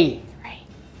 3.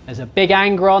 There's a big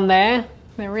anger on there.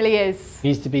 There really is.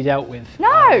 Needs to be dealt with.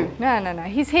 No.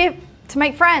 He's here to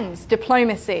make friends.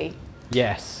 Diplomacy.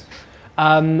 Yes.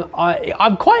 I'm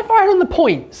quite far ahead on the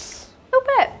points. A little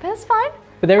bit, but that's fine.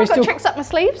 But there I've is got still tricks up my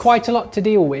sleeves. quite a lot to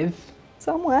deal with.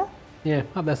 Somewhere. Yeah,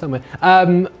 up there somewhere.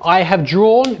 I have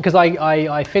drawn, because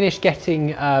I finished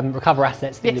getting recover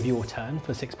assets at the end of your turn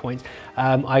for 6 points.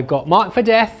 I've got Mark for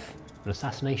Death and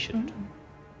Assassination.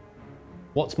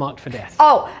 What's marked for death?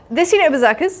 Oh, this unit of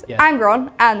Berserkers, Yes.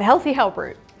 Angron, and the Healthy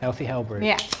Hellbrute. Healthy Hellbrute.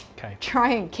 Yeah. Okay. Try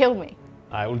and kill me.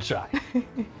 I will try.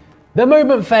 The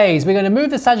movement phase. We're going to move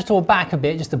the Sagittor back a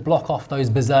bit just to block off those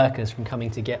Berserkers from coming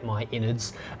to get my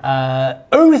innards.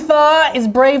 Uthar is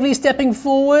bravely stepping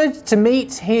forward to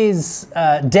meet his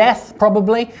death,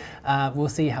 probably. We'll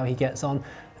see how he gets on.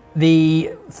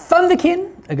 The Thunderkin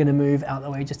are going to move out the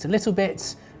way just a little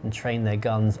bit and train their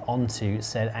guns onto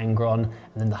said Angron. And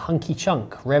then the Hunky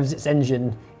Chunk revs its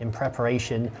engine in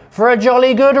preparation for a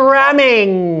jolly good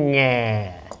ramming.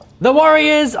 The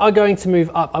Warriors are going to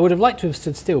move up. I would have liked to have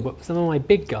stood still, but some of my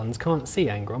big guns can't see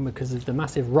Angron because of the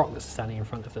massive rock that's standing in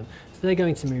front of them. So they're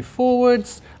going to move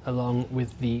forwards along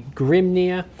with the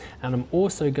Grimnir, and I'm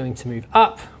also going to move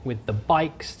up with the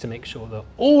bikes to make sure that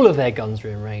all of their guns are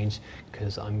in range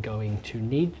because I'm going to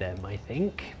need them, I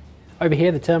think. Over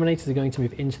here, the Terminators are going to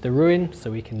move into the ruin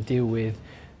so we can deal with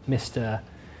Mr.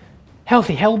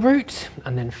 Healthy Hellbrute.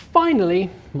 And then finally,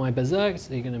 my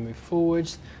Berserks are going to move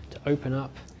forwards to open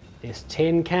up this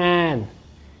tin can.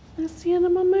 That's the end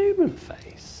of my movement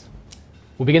phase.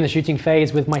 We'll begin the shooting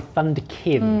phase with my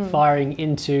Thunderkin firing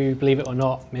into, believe it or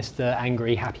not, Mr.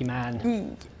 Angry Happy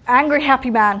Man. Angry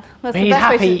happy man. That's the He's best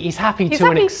way happy. to... He's happy He's to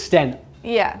an happy. extent.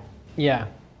 Yeah. Yeah.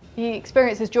 He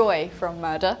experiences joy from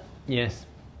murder, Yes.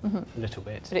 A little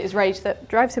bit. but it is rage that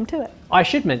drives him to it. I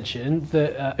should mention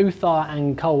that Uthar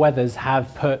and Carl Weathers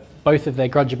have put both of their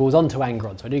grudgeables onto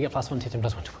Angron, so I do get +1 to hit and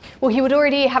 +1 to... Well, he would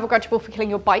already have a grudgeable for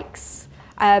killing your bikes,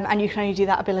 and you can only do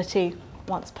that ability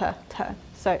once per turn,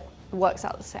 so it works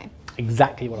out the same.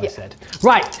 Exactly what I said.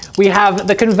 Right, we have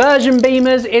the conversion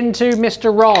beamers into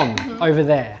Mr. Ron over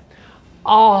there.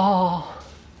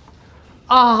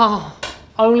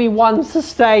 Only one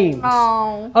sustained.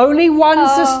 Oh. Only one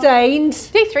sustained.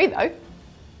 D3 though.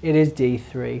 It is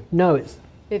D3. No, It is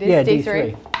yeah, D3.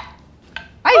 D3.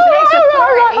 Oh, it's an extra 3.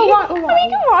 all right. I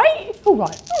mean, all right. All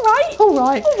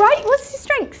right. All right. What's your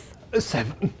strength?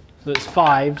 7. So it's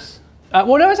 5s.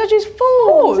 Well, no, it's actually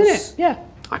 4s, isn't it? Yeah.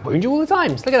 I wound you all the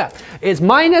times. Look at that. It's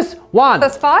 -1.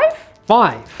 That's 5?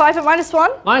 5. 5 at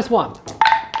 -1? -1.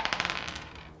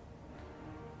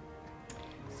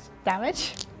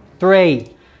 Damage.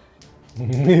 3.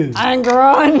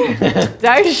 Angron,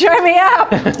 don't show me up.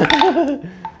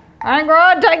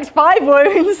 Angron takes 5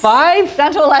 wounds. 5?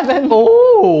 Down to 11.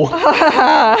 Oh.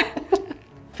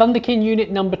 Thunderkin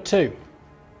unit number 2.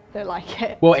 Don't like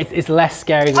it. Well, it's less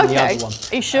scary than the other one.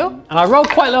 Are you sure? And I rolled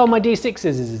quite low on my D6s.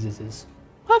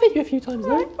 I've hit you a few times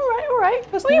though. All right.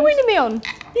 That's What are you nice. winning me on?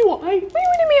 You what, mate? What are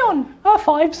you winning me on?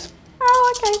 5s.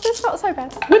 Oh, okay, that's not so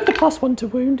bad. With the +1 to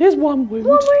wound, here's 1 wound.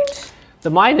 1 wound. The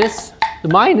minus.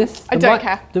 I don't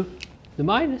care. The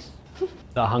minus.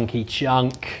 The hunky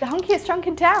chunk. The hunkiest chunk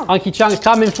in town. Hunky chunk's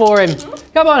coming for him.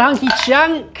 Come on, hunky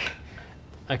chunk.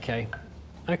 Okay.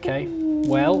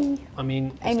 Well, I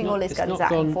mean, Aiming all his guns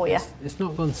at him for you. It's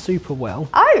not gone super well.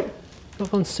 Oh, It's not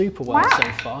gone super well Wow.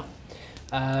 so far.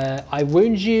 I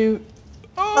wound you.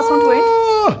 That's 1 to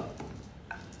wound.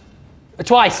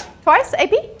 Twice. Twice,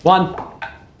 AP? 1.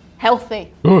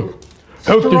 Healthy.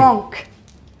 Healthy. Strong.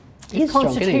 He's strong,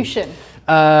 isn't he? Constitution.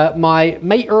 My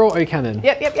mater autocannon.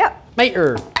 Yep.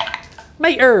 Mater.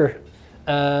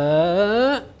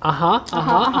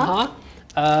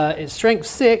 It's strength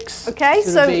 6. Okay,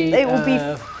 It's so gonna it will be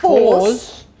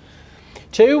 4s.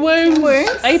 2 wounds. 2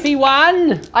 wounds.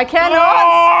 AP1. I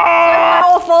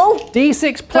cannot. So powerful.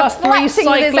 D6 plus 3 Deflecting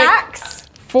with his cyclic. axe.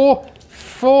 4.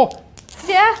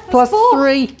 Yeah, that's Plus 4.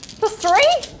 3. Plus 3?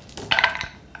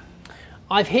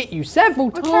 I've hit you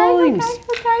several times.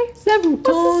 Okay. Several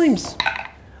times.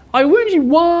 I wound you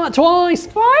twice.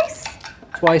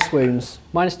 Twice wounds.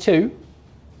 -2.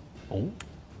 Oh,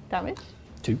 Damage.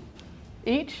 2.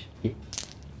 Each. Yeah.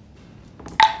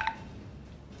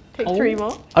 Take Oh. 3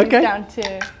 more. Okay. He's down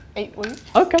to 8 wounds.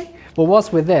 Okay. Well,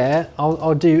 whilst we're there,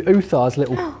 I'll do Uthar's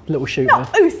little shooter.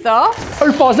 Not Uthar.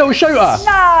 Uthar's little shooter.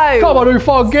 No. Come on,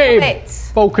 Uthar, get him. It.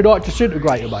 Vulcanite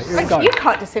disintegrator, mate. Here we go. You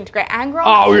can't disintegrate Angron.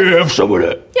 Oh yeah, have some of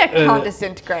it. You can't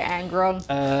disintegrate Angron.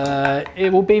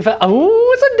 It will be for.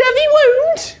 Oh, it's a Devi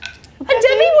wound. A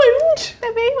Devi wound.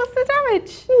 Maybe, what's the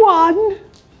damage? 1.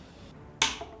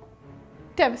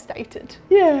 Devastated.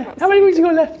 Yeah. How many wounds you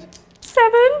got left?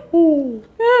 7. Ooh.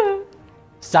 Yeah.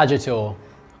 Sagittor.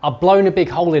 I've blown a big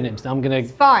hole in him, so I'm gonna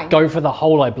fine. go for the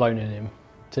hole I've blown in him,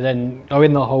 to then go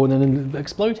in the hole and then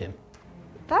explode him.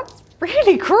 That's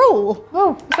really cruel.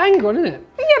 Oh, it's Angron, isn't it?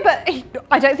 Yeah, but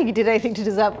I don't think he did anything to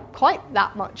deserve quite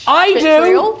that much I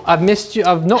vitriol. do. I've missed you.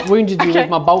 I've not wounded you Okay. with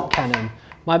my bolt cannon.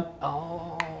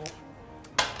 Oh.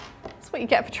 That's what you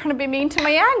get for trying to be mean to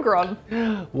my Angron.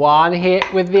 1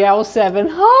 hit with the L7.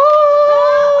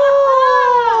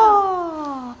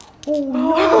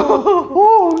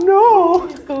 Oh no!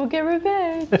 Go get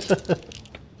revenge.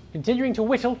 Continuing to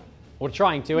whittle, or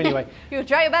trying to anyway. You'll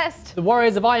try your best. The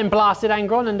warriors of Iron blasted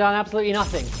Angron and done absolutely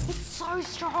nothing. He's so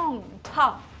strong.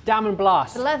 Tough. Damn and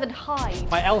blast. 11 high.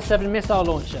 My L7 missile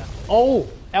launcher. Oh,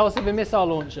 L7 missile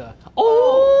launcher.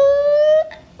 Oh!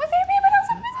 What's he even else?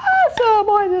 That's a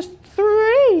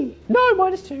 -3. No,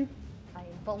 -2. I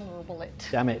invulnerable it.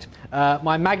 Damn it.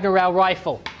 My Magna Rail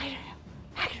rifle.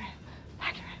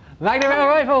 Magna Rail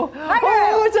rifle.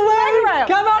 Oh, it's a wound.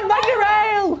 Come on, Magna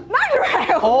Rail.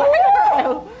 Magna Oh.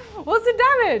 Rail. What's the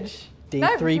damage?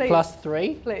 D3 No, plus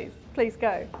 3. Please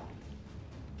go.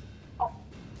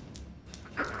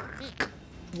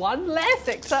 1 less.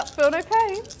 6 up, feel no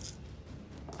pain.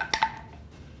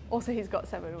 Also, he's got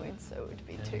 7 wounds, so it would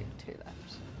be two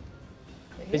left.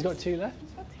 He's got 2 left.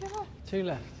 He's got 2 left. 2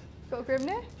 left. Got a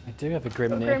Grimnir? I do have a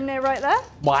Grimnir. Grimnir right there.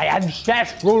 My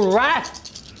ancestral wrath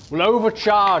will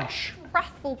overcharge.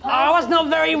 Wrathful person. Oh, that's not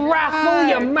very wrathful,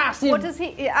 you massive. What does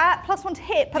he +1 to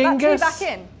hit? Put that 2 Dingus. back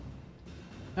in.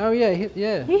 Oh yeah,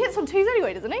 yeah. He hits on 2s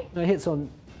anyway, doesn't he? No, hits on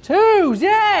 2s,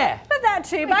 yeah. Put that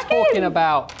 2 What are back you talking in.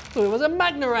 about? Oh, it was a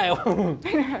Magna Rail.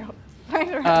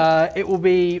 Magna Rail. It will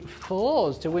be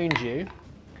 4s to wound you.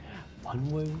 1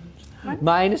 wound.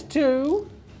 -2.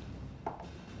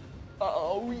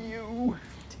 Oh, you.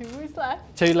 2 wounds left.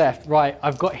 2 left. Right,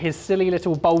 I've got his silly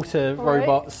little bolter All right.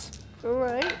 robots. All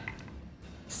right.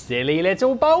 Silly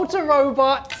little bolter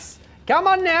robots. Come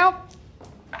on now.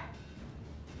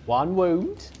 1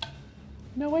 wound.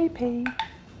 No AP.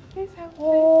 Please help me.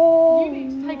 Oh, You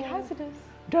need to take hazardous.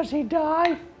 does he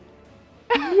die?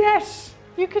 Yes.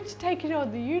 You could take it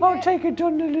on the unit. I'll take it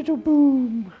on the little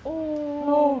boom.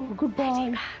 Oh,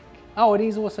 Goodbye. Oh, and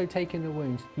he's also taking the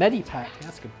wounds. Medipack,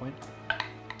 that's a good point.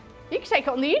 you could take it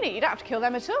on the unit. You don't have to kill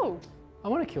them at all. I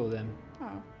want to kill them. Oh,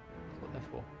 That's what they're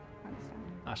for. I understand.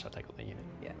 I shall take on the unit.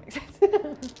 Yeah, makes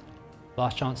sense.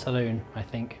 Last chance saloon, I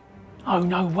think. Oh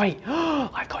no, wait.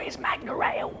 I've got his Magna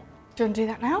Rail. Do you want to do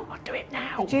that now? I'll do it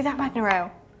now. Do that Magna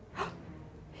Rail.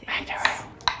 Magna Rail.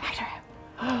 Magna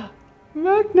Rail.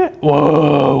 Magnet.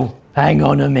 Whoa. Hang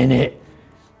on a minute.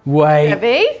 Wait.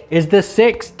 Debbie? Is the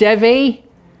 6 Devi?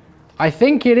 I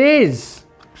think it is.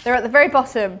 They're at the very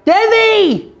bottom.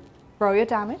 Devi! Roll your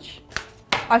damage.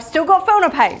 I've still got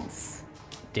Phona Pains.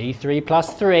 D3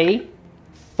 plus 3.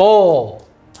 4.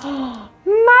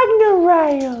 Magna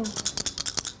Rail.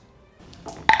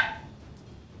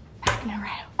 Magna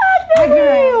Rail. Magna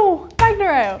Rail. Magna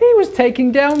Rail. He was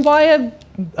taken down by a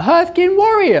Hearthkin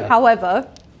warrior. However,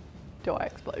 do I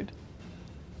explode?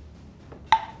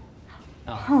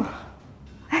 Oh.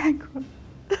 Hang on.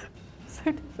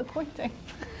 So disappointing.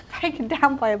 Taken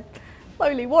down by a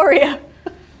lowly warrior.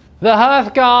 The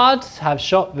Hearth Guards have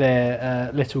shot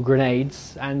their little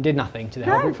grenades and did nothing to the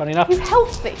Hellbrute, funny enough. He's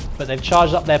healthy. But they've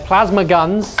charged up their plasma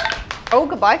guns Oh,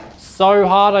 goodbye. so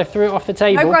hard I threw it off the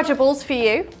table. No grudgeables for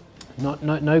you. No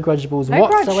grudgeables No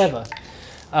grudge. whatsoever.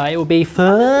 It will be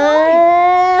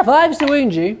 5 to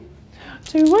wound you.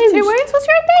 2 wounds. 2 wounds, what's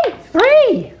your AP?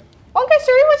 3. 1 goes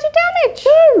through, what's your damage? 2.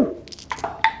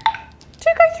 2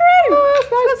 go through. Oh,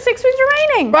 that's nice. He's got 6 wounds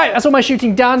remaining. Right, that's all my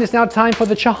shooting done. It's now time for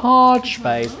the charge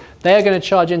phase. They are going to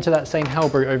charge into that same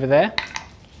Hellbrute over there.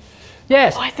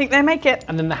 Yes. Oh, I think they make it.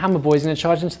 And then the Hammer Boy's going to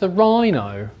charge into the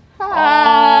Rhino.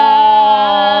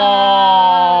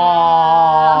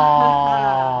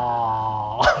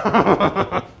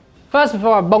 First,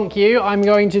 before I bonk you, I'm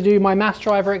going to do my Mass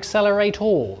Driver Accelerator.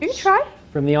 You can try.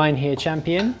 From the Iron Here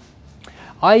champion.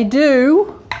 I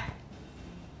do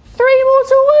 3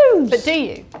 mortal wounds. But do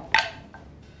you?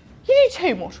 You do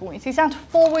 2 mortal wounds. He's down to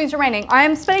 4 wounds remaining. I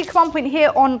am spending command point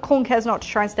here on khonre not to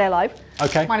try and stay alive.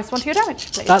 Okay. -1 to your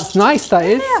damage, please. That's nice, that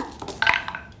is. Yeah.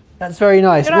 That's very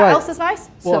nice. You know right. what else is nice?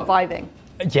 What? Surviving.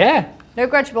 Yeah. No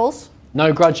grudgeables.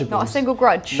 No grudgeables. Not a single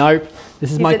grudge. Nope.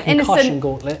 This is my an concussion innocent-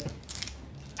 gauntlet.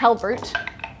 Hellbrute.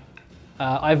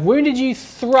 I've wounded you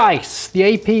thrice. The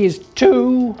AP is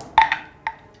 2.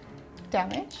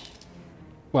 Damage.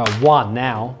 Well, 1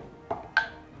 now.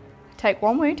 Take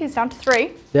 1 wound. He's down to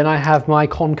 3. Then I have my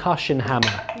concussion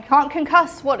hammer. You can't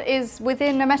concuss what is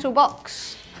within a metal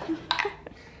box.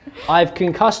 I've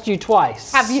concussed you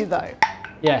twice. Have you though?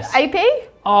 Yes. AP?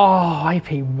 Oh,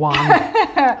 AP 1.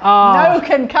 No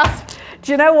concuss.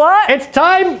 Do you know what? It's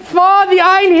time for the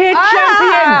Iron Here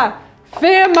champion.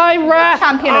 Fear my wrath.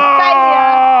 Champion of failure.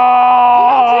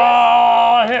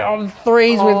 Oh, hit on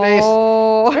 3s with this.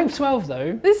 Oh. I'm 12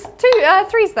 though. There's 2,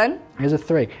 3s then. Here's a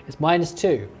 3. It's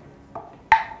 -2.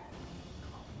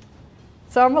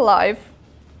 So I'm alive.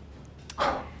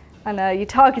 And you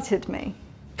targeted me.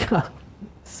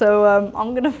 So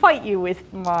I'm going to fight you with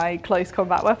my close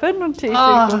combat weapon on 2, 2,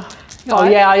 4, 5. Oh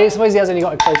yeah, I suppose he has only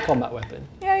got a close combat weapon.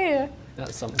 Yeah.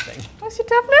 That's something. What's your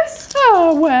toughness?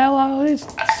 Oh, well, it's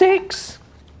 6.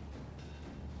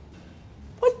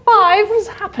 What, 5? What is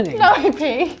happening? No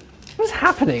AP. What's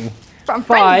happening? I'm 5.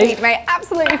 frenzied, mate.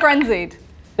 Absolutely frenzied.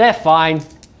 They're fine.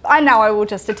 And now I will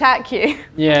just attack you.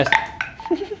 Yes.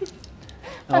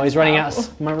 Oh, he's running out.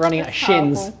 powerful. Running out of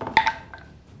shins. Powerful.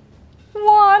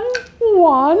 1.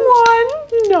 1. 1.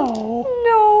 No.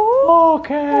 No.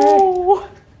 Okay. Oh.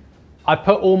 I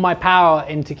put all my power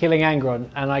into killing Angron,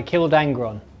 and I killed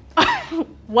Angron.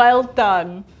 Well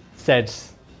done. Said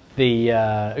the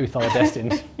Uthar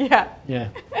Destined. Yeah. Yeah.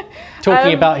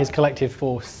 Talking about his collective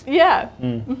force. Yeah.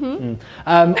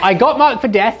 I got marked for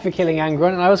death for killing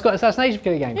Angron, and I also got assassination for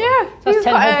killing Angron. Yeah. So that's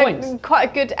 10 whole quite points. quite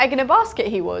a good egg in a basket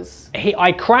he was.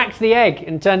 I cracked the egg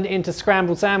and turned it into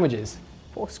scrambled sandwiches.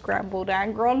 Poor scrambled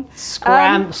Angron.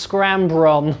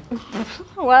 Scrambron.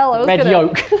 Well, Red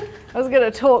yolk. I was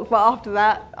gonna talk, but after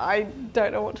that, I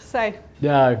don't know what to say.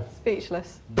 No.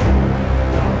 Speechless.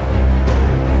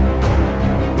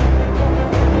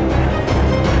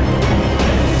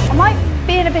 I might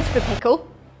be in a bit of a pickle,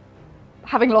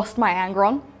 having lost my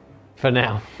Angron. For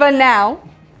now. For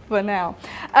now.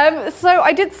 So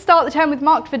I did start the turn with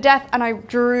Marked for Death, and I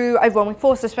drew overwhelming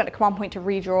force. I spent a command point to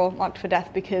redraw Marked for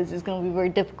Death because it's going to be very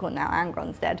difficult now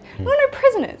Angron's dead. There were no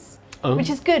prisoners, which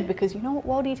is good because you know what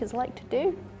World Eaters like to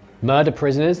do? Murder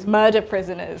prisoners. Murder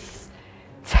prisoners.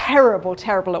 Terrible,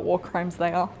 terrible at war crimes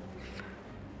they are.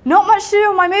 Not much to do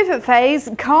on my movement phase.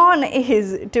 Khan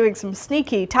is doing some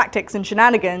sneaky tactics and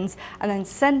shenanigans and then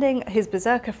sending his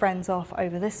berserker friends off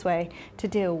over this way to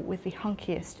deal with the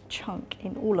hunkiest chunk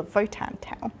in all of Votann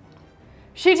town.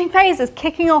 Shooting phase is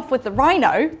kicking off with the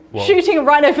rhino. Whoa. Shooting a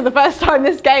rhino for the first time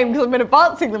this game because I've been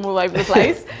advancing them all over the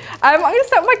place. I'm going to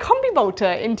set my combi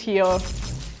bolter into your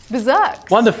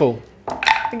berserks. Wonderful.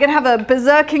 We're going to have a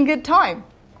berserking good time.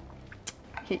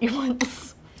 Hit you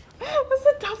once. What's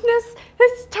the toughness?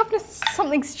 This toughness is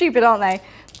something stupid, aren't they?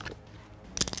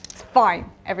 It's fine.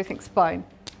 Everything's fine.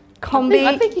 Combi.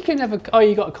 I think you can have a. Oh,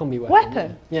 you got a combi weapon.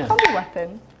 Weapon. Yeah. Combi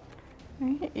weapon. I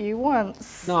hit you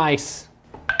once. Nice.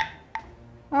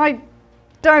 I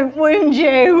don't wound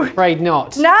you. Afraid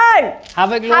not. No.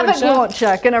 Havoc launcher. Havoc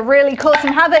launcher. Gonna really cause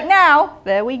some havoc now.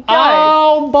 There we go.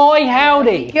 Oh boy,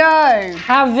 howdy. Go.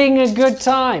 Having a good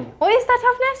time. What is that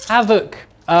toughness? Havoc.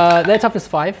 Their toughness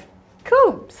 5.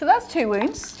 Cool. So that's 2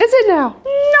 wounds. Is it now?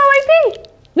 No AP.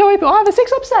 No, but I have a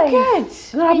 6 up save. Good.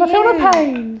 And I have my fill of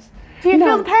pains. Do you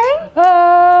feel the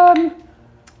pain?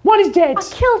 One is dead. I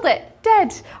killed it.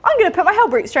 Dead. I'm going to put my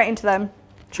Hellbrute straight into them.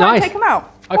 Try and take them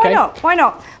out. Okay. Why not? Why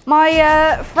not?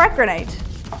 My frag grenade.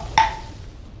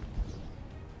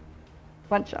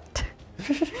 One shot.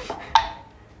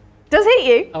 Does hit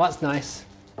you, Oh, that's nice.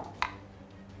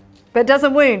 but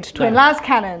doesn't wound. Twin No. las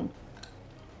cannon.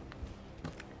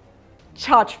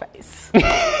 Charge phase.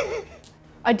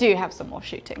 I do have some more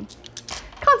shooting.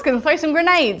 Khan's going to throw some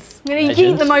grenades. I'm going to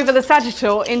yeet them over the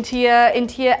sagittal into your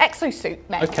exosuit,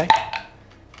 mate. Okay.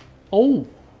 Oh.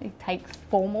 He takes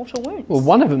 4 mortal wounds. Well,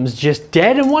 one of them's just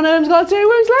dead and one of them's got 2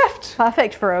 wounds left.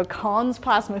 Perfect for a Khan's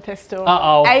plasma pistol.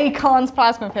 Uh-oh. A Khan's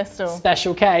plasma pistol.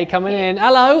 Special K coming in.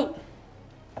 Hello.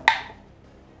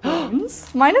 Wounds.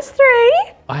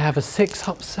 -3. I have a 6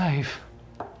 up save.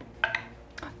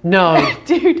 No.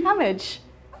 Do damage.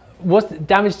 What's the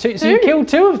damage to? So you killed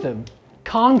 2 of them.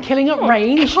 Khan killing at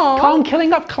range. Khan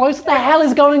killing up close. What the hell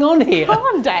is going on here?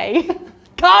 Khan day.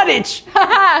 Carnage.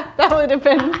 That would have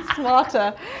been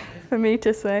smarter for me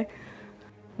to say.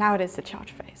 Now it is the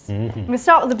charge phase. I'm going to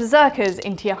start with the berserkers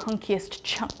into your hunkiest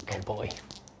chunk. Oh boy.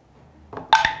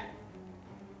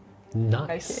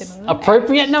 Nice. Make it in on an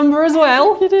Appropriate number as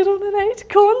well. You did on an 8.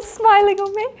 Khan's smiling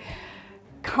on me.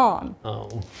 Khan. Oh.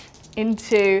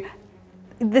 Into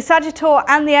the Sagittor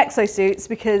and the exosuits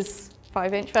because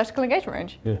 5-inch vertical engagement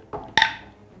range. Yeah.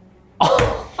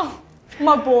 Oh,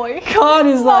 my boy. Khan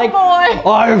is like,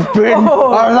 boy. I've been a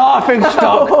laughing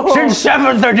stock since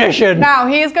 7th edition. Now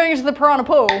he is going into the piranha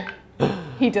pool.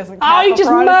 He doesn't care. Oh, he for just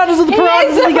piranhas. murders all the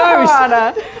piranhas as he goes.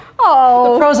 Piranha.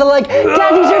 Oh. The pros are like,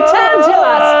 Daddy's returned to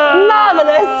us.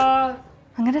 Marvellous.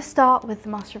 I'm going to start with the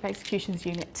Master of Executions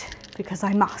unit because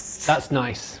I must. That's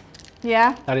nice.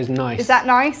 Yeah? That is nice. Is that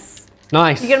nice?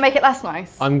 Nice. You're going to make it less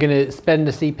nice? I'm going to spend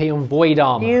a CP on void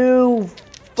armour. You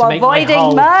To make my avoiding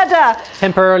hull murder.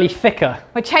 temporarily thicker.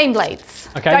 My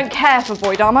Chainblades. Okay. Don't care for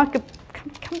void armour. Come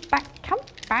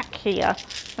back here.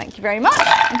 Thank you very much.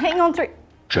 I'm hitting on 3.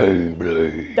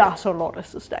 Chainblade. That's a lot of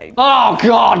sustain. Oh,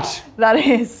 God. That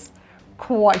is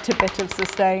quite a bit of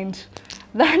sustained.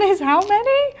 That is how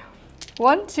many?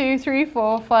 1, 2, 3,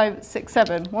 4, 5, 6,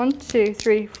 7. 1, 2,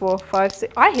 3, 4, 5,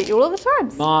 6. I hit you all of the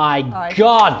times. My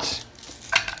God.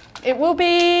 It will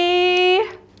be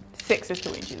 6 is to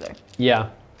wound you though. Yeah.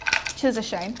 Which is a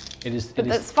shame. It is. But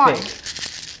it is that's fine. thick.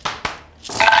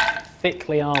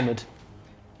 Thickly armoured.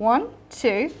 1,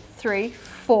 2, 3,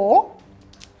 4.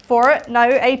 4,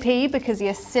 no AP because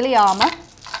you're silly armour.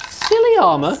 Silly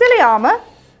armour. Silly armour.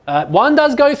 1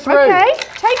 does go through. Okay,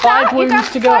 take 5 that. wounds You're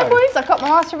down to go. 5 wounds. I've got my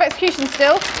Master of Execution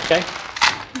still. Okay.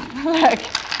 Look,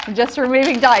 I'm just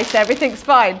removing dice. Everything's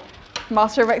fine.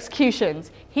 Master of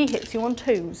Executions. He hits you on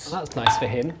 2s. That's nice for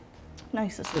him. No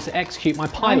sustain. Just to execute my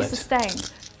No pilot. sustain.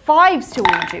 5s to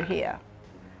wound you here.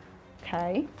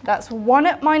 Okay, that's 1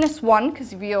 at -1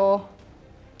 because of your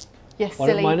 1 at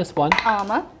silly -1.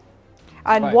 armour.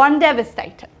 And Right. 1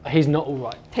 Devastator. He's not all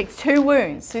right. Takes 2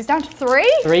 wounds. So he's down to 3.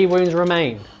 3 wounds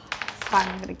remain. It's fine,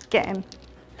 I'm going to get him.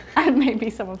 And maybe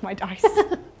some of my dice.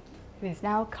 It is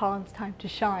now Khan's time to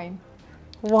shine.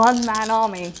 1-man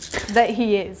army that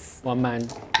he is. 1 man.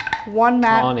 1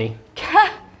 man. Arnie.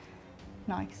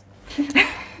 Nice.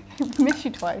 Missed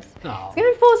you twice. Oh. It's going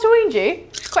to be forced to wound you.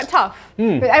 It's quite tough.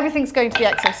 But everything's going to the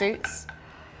exosuits.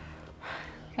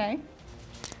 Okay.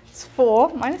 It's 4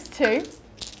 -2.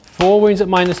 4 wounds at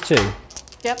 -2.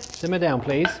 Yep. Simmer down,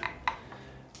 please.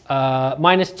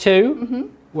 -2.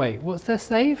 Wait, what's their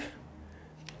save?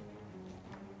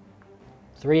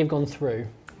 3 have gone through.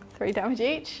 3 damage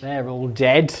each. They're all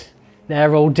dead.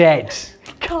 They're all dead.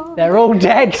 They're all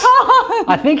dead.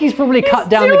 I think he's probably cut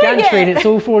down the gantry and it's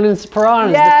all fallen into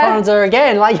piranhas. Yeah. The piranhas are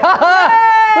again like,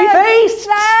 ha we faced!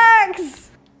 Snacks!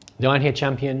 The Iron Here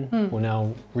champion will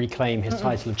now reclaim his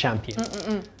title of champion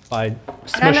by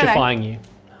smushifying you.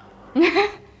 He's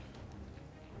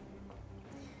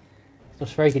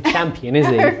not a very good champion, is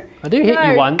he? I do hit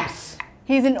you once.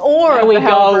 He's in awe of the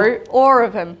hell brute. Awe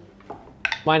of him.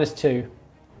 -2.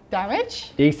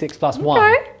 Damage. D6 plus 1.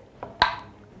 Okay.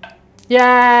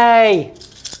 Yay!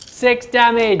 6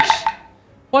 damage.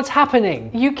 What's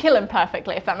happening? You kill him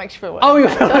perfectly if that makes you feel worse. Oh, you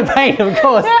feel my pain, of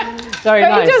course. Very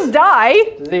nice. He just die.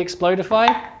 Does he explodify?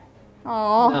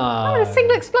 Oh, not a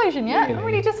single explosion yet. Really? I'm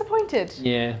really disappointed.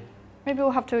 Yeah. Maybe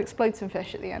we'll have to explode some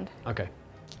fish at the end. Okay.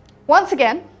 Once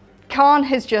again, Khonre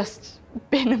has just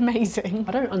been amazing.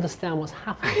 I don't understand what's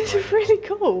happening. It's really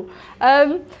cool.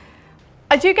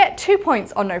 I do get 2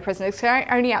 points on no prisoners, because I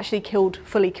only actually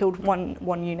fully killed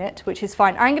one unit, which is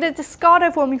fine. I'm going to discard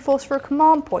overwhelming force for a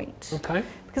command point. Okay.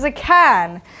 Because I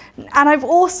can. And I've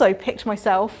also picked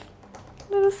myself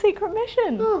a little secret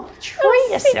mission. Oh,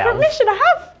 treat yourself. Secret mission I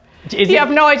have. Is You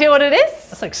have no idea what it is?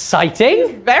 That's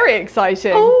exciting. Very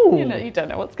exciting. Oh. You don't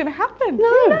know what's going to happen. No.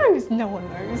 Who knows? No one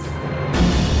knows.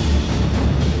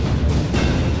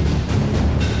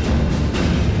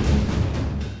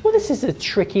 Well, this is a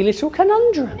tricky little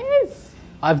conundrum. It is.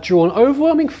 I've drawn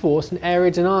overwhelming force and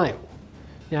area denial.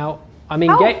 Now, I'm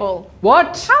engaged. Powerful.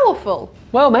 What? Powerful.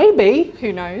 Well, maybe.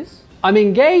 Who knows? I'm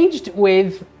engaged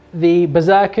with the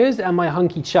berserkers and my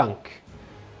hunky chunk,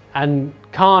 and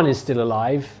Khonre is still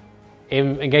alive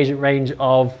in engagement range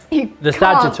of the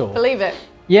sagittal. Can't believe it.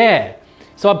 Yeah.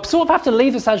 So I sort of have to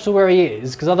leave the sagittal where he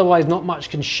is, because otherwise not much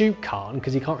can shoot Khonre,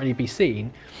 because he can't really be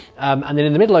seen. And then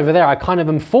in the middle over there, I kind of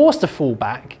am forced to fall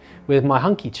back with my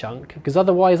hunky chunk, because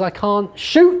otherwise I can't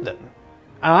shoot them.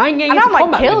 And I ain't getting into combat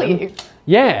might kill with them. you.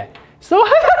 Yeah. So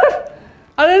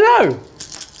I don't know.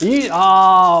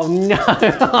 Oh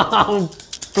no.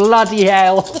 Bloody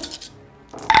hell.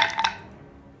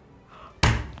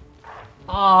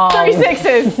 Oh. 3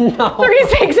 sixes. No. 3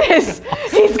 sixes.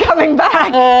 He's coming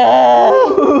back.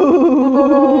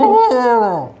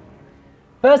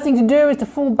 First thing to do is to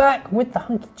fall back with the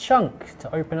hunky chunk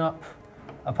to open up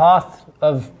a path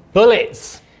of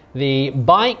bullets. The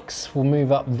bikes will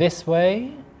move up this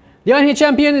way. The Iron Here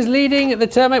champion is leading the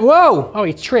Terminator. Whoa! Oh,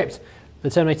 he tripped. The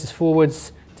Terminators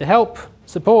forwards to help,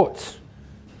 support.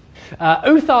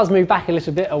 Uthar's moved back a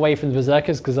little bit away from the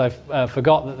Berserkers because I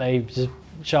forgot that they just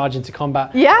charge into combat.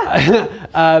 Yeah.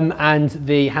 And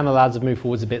the Hammer lads have moved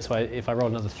forwards a bit, so if I roll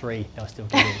another 3, they'll still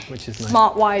get in, which is nice.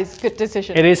 Smart, wise, good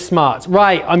decision. It is smart.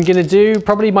 Right, I'm going to do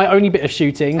probably my only bit of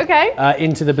shooting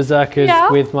into the Berserkers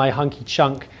with my hunky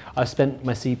chunk. I've spent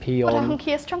my CP on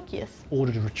hunkiest, chunkiest.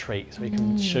 order to retreat, so we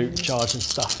can shoot, charge and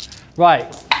stuff. Right.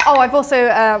 Oh, I've also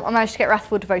I managed to get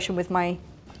Wrathful Devotion with the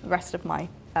rest of my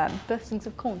burstings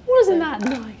of corn. Wasn't that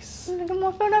nice? I feel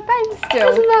no pain still.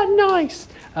 Wasn't that nice?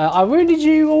 I wounded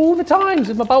you all the times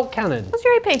with my bolt cannon. What's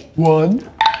your AP? 1.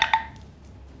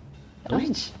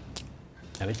 Nice.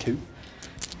 Another 2.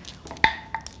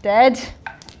 Dead.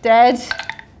 Dead.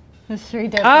 There's 3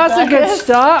 dead. That's a good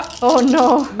start. Oh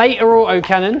no. Mater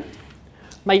autocannon.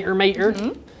 Mater.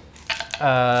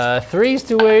 3's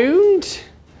to wound.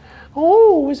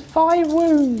 Oh, it was 5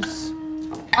 wounds.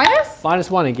 Minus?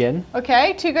 -1 again.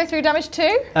 Okay, 2 go through damage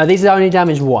 2. These are only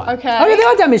damage 1. Okay. Oh, they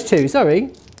are damage 2,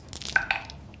 sorry.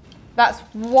 That's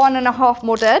 1.5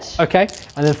 more dead. Okay,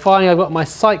 and then finally I've got my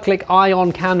cyclic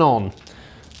ion cannon.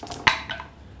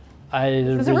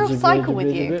 There's a real cycle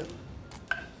with you.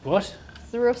 What?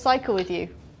 It's a real cycle with you.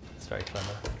 It's very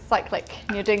clever. Cyclic,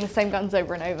 and you're doing the same guns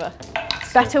over and over.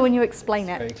 It's better when you explain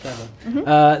it. Very clever.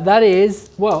 That is,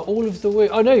 well, all of the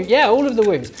wounds. Oh no, yeah, all of the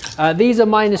wounds. These are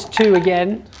 -2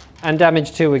 again, and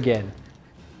damage 2 again.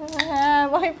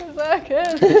 My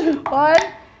berserkers. 1,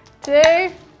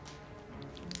 2,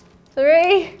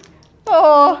 3,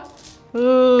 4.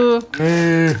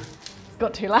 It's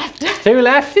got 2 left. 2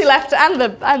 left? 2 left, and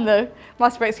the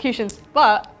Master of Executions.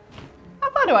 But how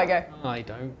far do I go? I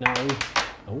don't know.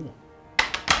 Oh.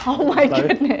 Oh my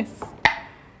goodness.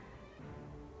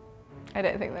 I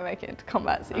don't think they make it into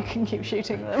combat, so you can keep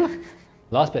shooting them.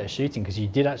 Last bit of shooting, because you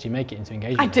did actually make it into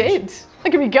engagement. I did.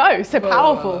 Look at me go, so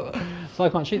powerful. So I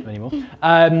can't shoot them anymore.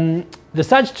 The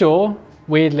sagittal,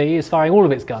 weirdly, is firing all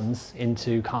of its guns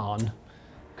into Khonre,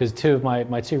 because 2 of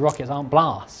my 2 rockets aren't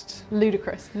blast.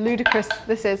 Ludicrous, ludicrous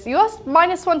this is. You asked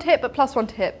 -1 to hit, but +1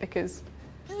 to hit, because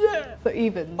for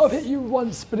evens. I've hit you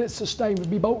once, but it's sustained with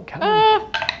me bolt cannon.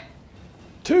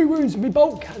 2 wounds with me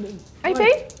bolt cannon.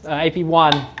 AP? AP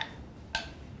 1.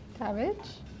 Damage.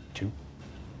 2.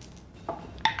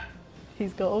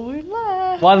 He's got a wound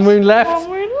left. 1 wound left. 1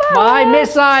 wound left. My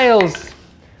missiles.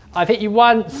 I've hit you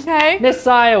once. Okay.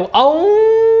 Missile.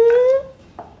 Oh.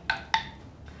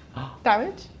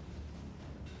 Damage?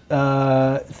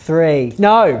 3.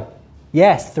 No.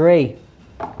 Yes, 3.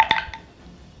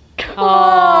 Come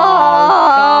on.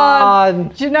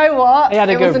 Do you know what? He had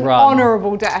a it good was an run.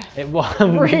 honourable death. It was.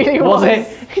 Really was was. it?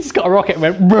 He just got a rocket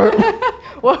and went.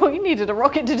 Well, you needed a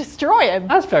rocket to destroy him.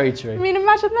 That's very true. I mean,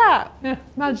 imagine that. Yeah,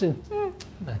 imagine.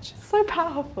 Imagine. So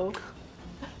powerful.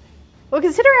 Well,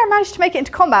 considering I managed to make it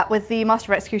into combat with the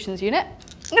Master of Executions unit,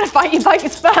 I'm going to fight you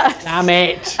bikers first. Damn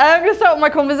it. I'm going to start with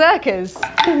my Khorne berserkers.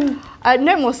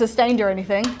 No more sustained or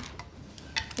anything.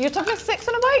 You're talking 6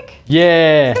 on a bike?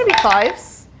 Yeah. It's going to be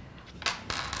 5s.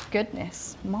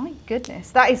 Goodness, my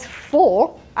goodness. That is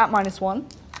 4 at -1.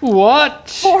 What?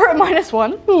 4 at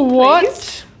 -1. What?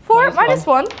 Please. 4 at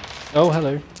 -1. Oh,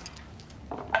 hello.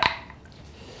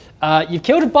 You've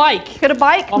killed a bike. Got a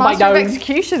bike. On bike Master of down.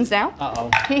 Executions now. Uh-oh.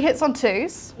 He hits on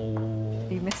 2s. Oh.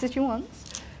 He misses you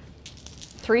once.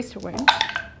 3s to wound.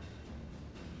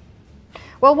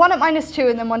 Well, 1 at -2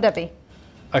 and then 1 Debbie.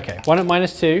 Okay, 1 at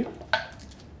 -2.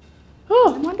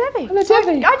 Oh, 1 Debbie. And a So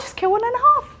Debbie. I just kill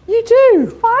 1.5. You do.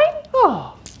 Fine.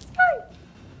 Oh. It's fine.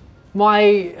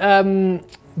 My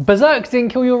berserk didn't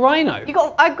kill your rhino.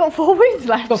 I've got 4 wounds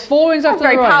left. Got 4 wounds I'm after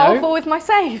very the rhino. powerful with my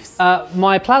saves.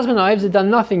 My plasma knives have done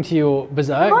nothing to your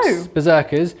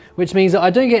berserkers, which means that I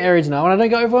don't get areas now and I don't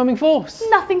get overwhelming force.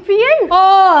 Nothing for you.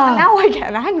 Ah! Now I get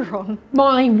an anger on.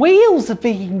 My wheels are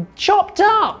being chopped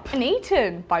up. And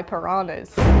eaten by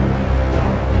piranhas.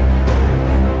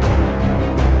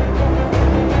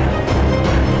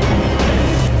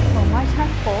 Well, my turn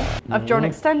 4. I've drawn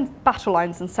extend battle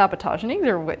lines and sabotage,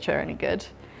 neither of which are any good.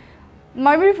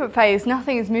 My movement phase,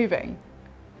 nothing is moving.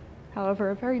 However,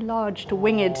 a very large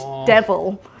winged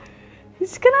devil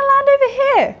is going to land over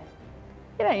here.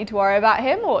 You don't need to worry about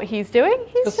him or what he's doing.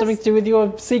 He's Got something to do with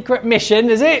your secret mission,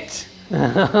 is it?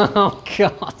 Oh,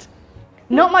 God.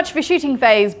 Not much of a shooting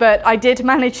phase, but I did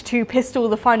manage to pistol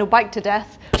the final bike to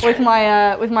death with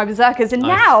my berserkers, and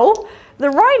now the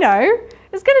rhino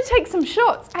is going to take some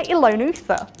shots at your lone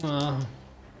Uther.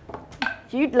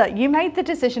 You made the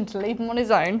decision to leave him on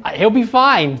his own. He'll be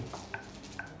fine.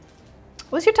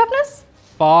 What's your toughness?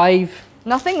 5.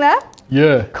 Nothing there.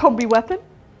 Yeah. Combi weapon.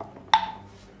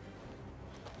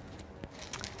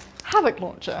 Havoc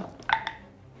launcher.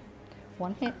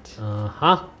 1 hit.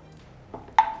 Uh-huh.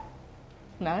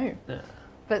 No.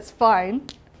 But it's fine.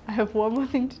 I have one more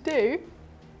thing to do.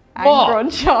 What? Anger on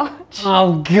charge.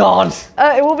 Oh, God.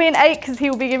 It will be an 8 because he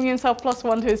will be giving himself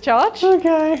 +1 to his charge.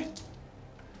 Okay.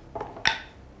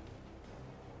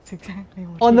 That's exactly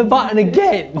what On he the button wanted.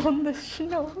 again. On the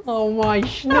schnoz. Oh, my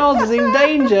schnoz is in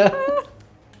danger.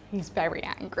 He's very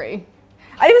angry.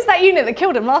 It was that unit that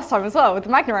killed him last time as well with the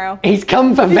Magna Rail. He's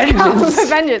come for vengeance. For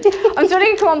vengeance. I'm still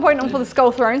doing a command point on for the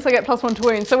skull throne, so I get +1 to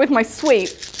wound. So with my sweep,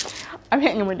 I'm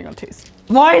hitting and wounding on 2s.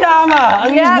 Void armor! I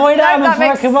use void armor that for a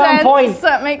makes command sense. point.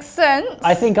 That makes sense.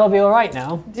 I think I'll be alright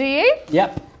now. Do you?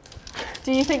 Yep.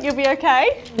 Do you think you'll be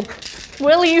okay?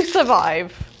 Will you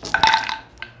survive?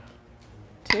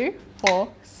 2, 4,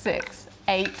 6,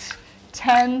 8,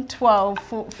 10, 12,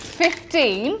 14,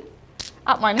 15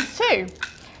 at -2.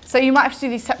 So you might have to do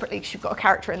these separately because you've got a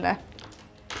character in there.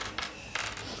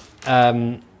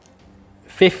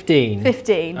 15.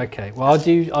 15. Okay, well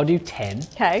I'll do 10.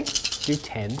 Okay. Do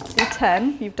 10. Do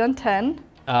 10. You've done 10.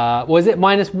 Was it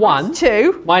 -1?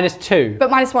 2. -2. But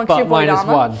 -1 because you're void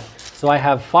armor. -1. So I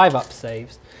have 5 up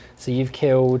saves. So you've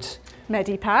killed.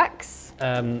 Medipacks.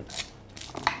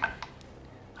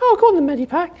 Oh, go on the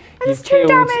medipack. And it's 2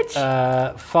 damage.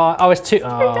 5. Oh, it's 2.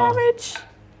 3 damage.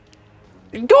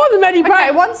 Go on the medipack.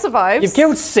 Okay, 1 survives. You've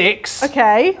killed 6.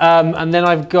 Okay. And then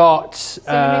I've got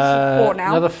you need 4 now.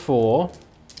 another 4.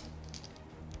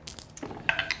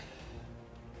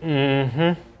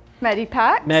 Mm-hmm.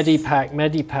 Medipacks.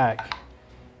 Medipack.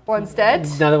 1's dead.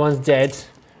 Another one's dead.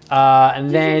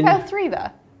 And Did then. you fail 3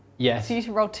 there? Yes. So you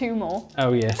should roll 2 more.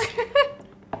 Oh, yes.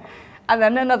 And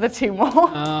then another 2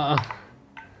 more.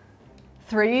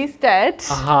 3's dead.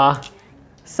 Uh-huh.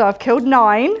 So I've killed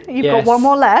 9. You've Yes. got 1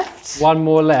 more left. 1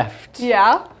 more left.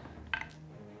 Yeah.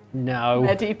 No.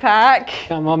 Medipack.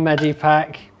 Come on,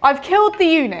 medipack. I've killed the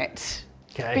unit.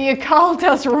 But Okay. your Carl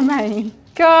does remain.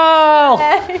 Carl!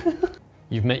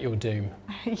 You've met your doom.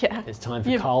 Yeah. It's time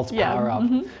for Carl to yeah, power up.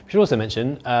 We should also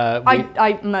mention.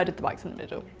 I murdered the bikes in the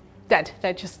middle. Dead.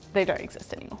 They don't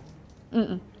exist anymore.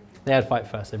 They had fight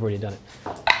first. They've already done it.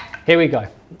 Here we go.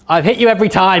 I've hit you every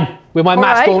time with my All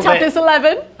mass right, gauntlet. toughness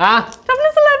 11. Ah,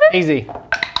 Toughness 11. easy.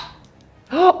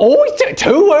 Oh, he took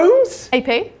 2 wounds.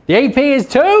 AP. The AP is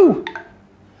 2.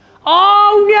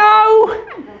 Oh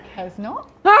no! Cares not.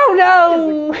 Oh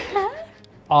no!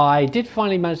 I did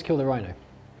finally manage to kill the rhino.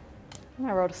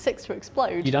 I rolled a 6 to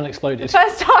explode. You done exploded.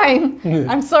 First time.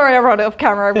 I'm sorry I rolled it off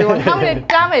camera, everyone. How many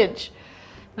damage?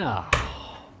 Ah.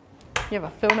 You ever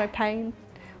feel no pain?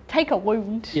 Take a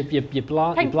wound. You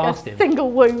blast Take a him.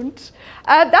 single wound.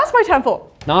 That's my turn 4.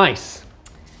 Nice.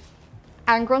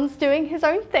 Angron's doing his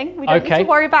own thing. We don't need Okay. to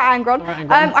worry about Angron. All right,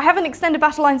 Angron. I haven't extended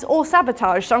battle lines or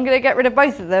sabotage, so I'm going to get rid of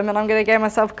both of them and I'm going to gain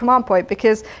myself a command point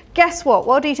because guess what?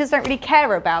 World Eaters don't really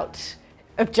care about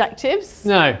objectives.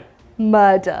 No.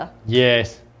 Murder.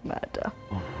 Yes. Murder.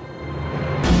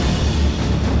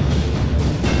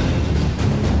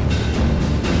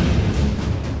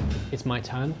 It's my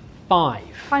turn. 5.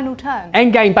 Final turn.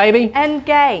 Endgame, baby. End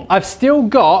game. I've still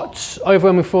got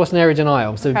overwhelming force and area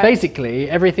denial. So Okay. basically,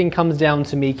 everything comes down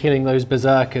to me killing those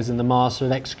berserkers and the master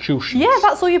of execution. Yeah,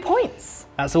 that's all your points.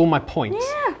 That's all my points.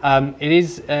 Yeah. It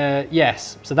is,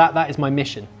 yes. So that is my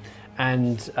mission.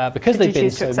 And because Did they've you been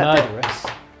choose to so accept it? murderous,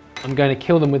 I'm going to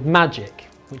kill them with magic,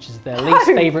 which is their least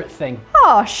favourite thing.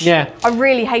 Harsh. Yeah. I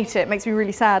really hate it. It makes me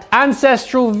really sad.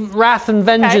 Ancestral wrath and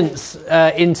vengeance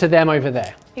into them over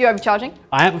there. You overcharging?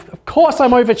 I am, of course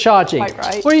I'm overcharging. Quite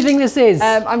right. What do you think this is?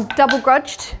 I'm double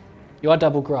grudged. You are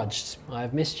double grudged. I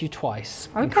have missed you twice.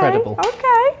 Okay. Incredible.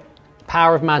 Okay.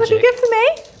 Power of magic. What do you give to me?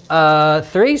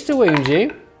 3's to wound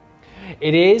you.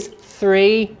 It is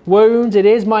 3 wounds. It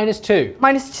is -2.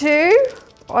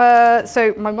 -2.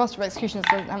 So my Master of Execution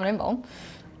doesn't have an invuln.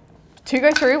 2 go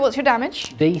through. What's your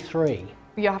damage? D3.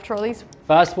 You have to roll these.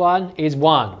 First one is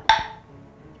 1.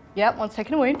 Yep, one's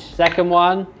taking a wound. Second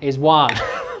one is 1.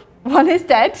 1 is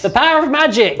dead. The power of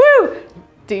magic. Woo!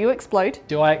 Do you explode?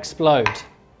 Do I explode?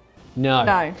 No.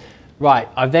 No. Right,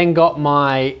 I've then got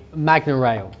my Magna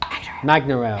Rail.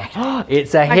 Magna Rail.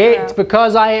 It's a Magna hit Rail.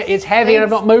 because it's heavy and I've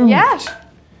not moved. Yeah.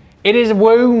 It is a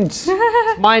wound.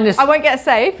 Minus. I won't get a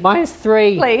save.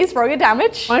 -3. Please, roll your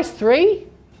damage. -3.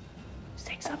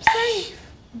 6 up save.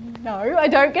 No, I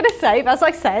don't get a save, as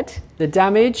I said. The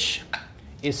damage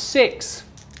is 6.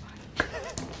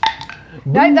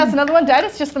 No, that's another one dead.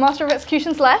 It's just the Master of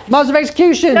Execution's left. Master of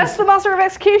Execution. That's the Master of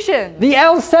Execution. The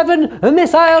L7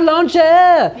 missile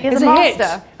launcher. He is It's a hit.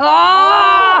 master.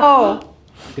 Ah! Oh.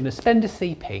 I'm going to spend a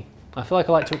CP. I feel like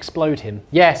I like to explode him.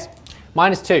 Yes.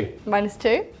 -2.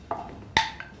 -2.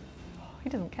 He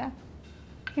doesn't care.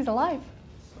 He's alive.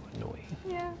 Annoying.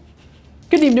 Yeah.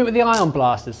 Couldn't even do it with the ion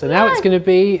blasters. So now No. it's going to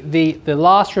be the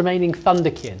last remaining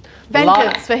Thunderkin.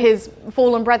 Vengeance for his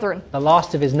fallen brethren. The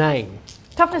last of his name.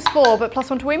 Toughness 4, but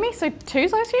 +1 to wound me, so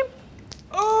 2s, I assume?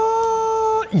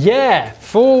 Yeah.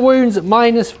 4 wounds at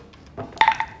 -2.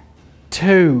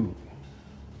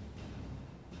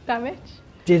 Damage.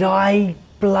 Did I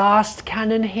blast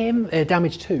cannon him?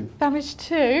 Damage 2. Damage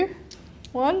 2.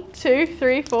 1, 2,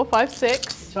 3, 4, 5,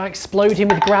 6. Did I explode him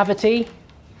with gravity?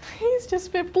 He's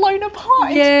just been blown apart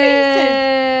into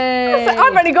Yay! pieces.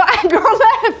 I've only got anger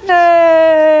left.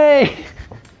 Yay!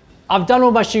 I've done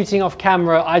all my shooting off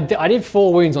camera. I did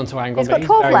 4 wounds onto Angron, He's but got he's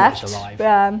 12 very left. much alive.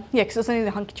 Yeah, because it's only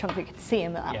the hunky chunk that could see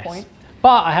him at that Yes. point.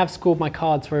 But I have scored my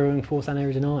cards for overwhelming force and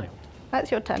area denial.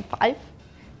 That's your turn 5.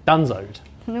 Dunzoed.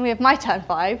 And then we have my turn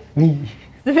 5.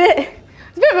 It's a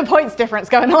bit of a points difference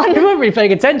going on. You weren't really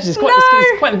paying attention. It's quite, No.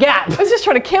 it's quite the gap. I was just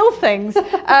trying to kill things.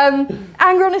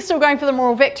 Angron is still going for the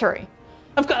moral victory.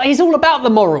 He's all about the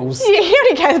morals. He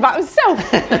only cares about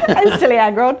himself. And silly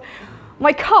Angron.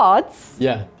 My cards.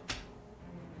 Yeah.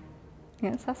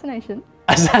 Yeah, assassination.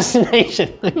 Assassination.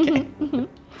 Okay.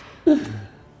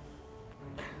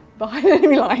 Behind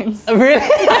enemy lines. Really?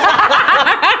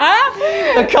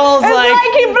 The Cole's It's like.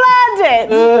 like he planned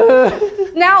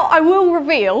it. Now I will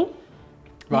reveal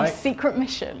my Right. secret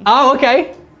mission. Oh,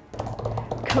 okay.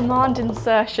 Command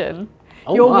insertion.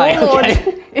 Oh Your my, warlord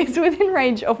okay. is within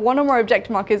range of 1 or more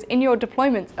objective markers in your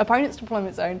opponent's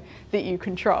deployment zone that you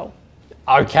control.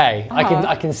 Okay.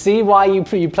 I can see why you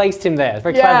placed him there. It's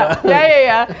very Yeah, clever.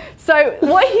 yeah. So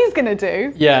what he's gonna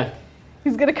do, Yeah.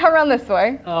 he's gonna come around this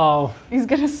way. Oh. He's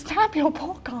gonna stab your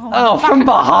poor Carl. Oh, from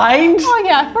behind? Oh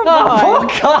yeah, from Oh, behind.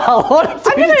 poor Carl. What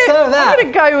did you deserve that?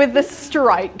 I'm gonna go with the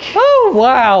strike. Oh,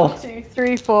 wow. 2,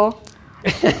 3, 4,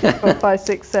 4, 5,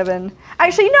 6, 7.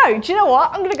 Actually, no. Do you know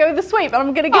what? I'm gonna go with the sweep, and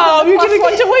I'm gonna give Oh, him you're the gonna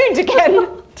 +1 to wound again.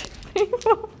 2, 3,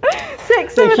 4,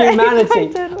 6, 7, The 8, humanity.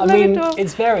 9, 10, I mean, 11, 12.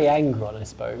 it's very Angron, I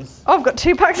suppose. Oh, I've got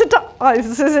 2 packs of dice.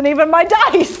 This isn't even my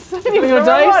dice. Your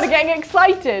dice? I'm getting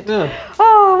excited. Yeah.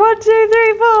 Oh, 1, 2,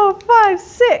 3, 4, 5,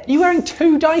 6. Are you wearing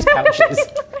 2 dice pouches?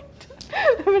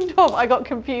 11, 12. I got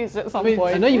confused at some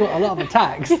point. I know you got a lot of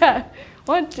attacks. Yeah.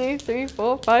 1, 2, 3,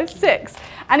 4, 5, 6.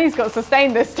 And he's got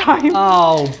sustain this time.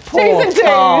 Oh, poor 2s and 2s.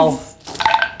 Carl.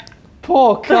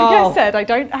 Poor Carl. Like I said, I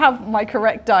don't have my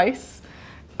correct dice.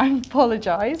 I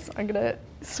apologise. I'm going to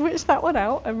switch that one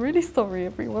out. I'm really sorry,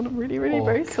 everyone. I'm really, really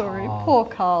very sorry. Poor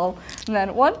Carl. And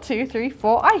then 1, 2, 3,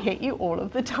 4. I hit you all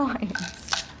of the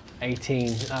times.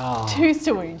 18. Oh. 2's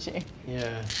to wound you.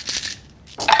 Yeah.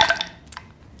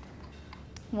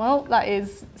 Well, that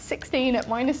is 16 at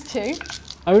 -2.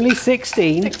 Only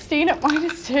 16? 16 at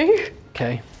 -2.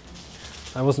 Okay.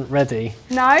 I wasn't ready.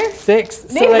 No.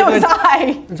 6. Neither was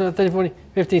I. 30, 40,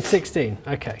 15, 16.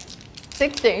 Okay.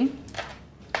 16.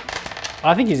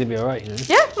 I think he's going to be all right, you know.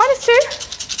 Yeah,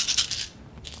 -2.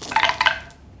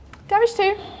 Damage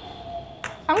 2.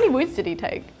 How many wounds did he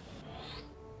take?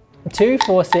 2,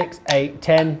 4, 6, 8,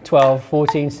 10, 12,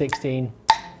 14, 16,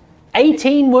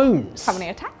 18 wounds. How many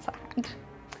attacks I had?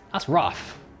 That's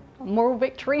rough. A moral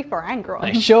victory for Angron.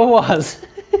 It sure was.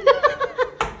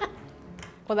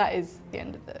 Well, that is the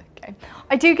end of the game.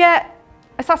 I do get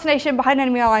assassination behind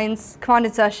enemy lines, command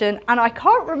insertion, and I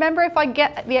can't remember if I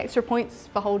get the extra points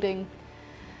for holding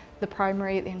the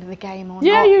primary at the end of the game or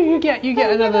Yeah, not. you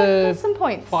get another some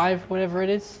points. 5, whatever it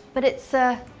is. But it's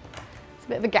a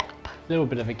bit of a gap. A little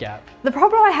bit of a gap. The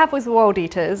problem I have with World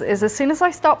Eaters is as soon as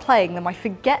I start playing them, I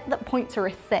forget that points are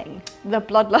a thing. The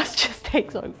bloodlust just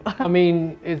takes over. I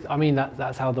mean,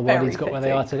 that's how the world has got where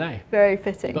they are today. Very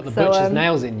fitting. You've got the butcher's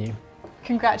nails in you.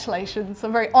 Congratulations, a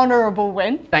very honourable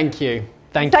win. Thank you.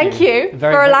 Thank you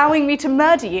for allowing me to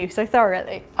murder you so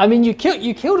thoroughly. I mean, you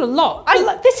killed a lot.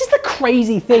 This is the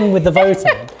crazy thing with the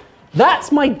Votann.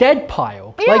 That's my dead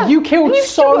pile. Yeah. Like, you killed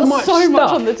so much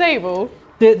stuff. on the table.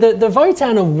 The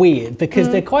Votann are weird because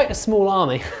they're quite a small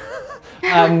army.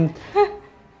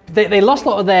 They lost a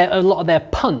lot of their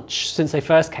punch since they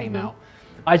first came out.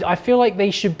 I feel like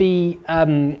they should be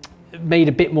made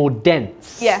a bit more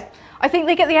dense. Yeah. I think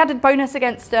they get the added bonus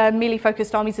against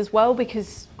melee-focused armies as well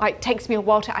because it takes me a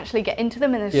while to actually get into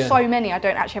them, and there's so many I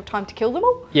don't actually have time to kill them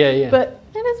all. Yeah, yeah. But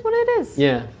it is what it is.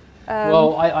 Yeah.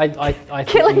 Well, I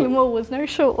killing them all was no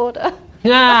short order.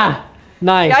 Ah,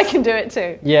 nice. Yeah, I can do it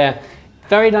too. Yeah.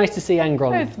 Very nice to see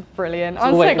Angron. It's brilliant.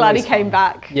 I'm so glad he came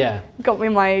back. Yeah. Got me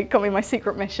my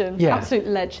secret mission. Yeah. Absolute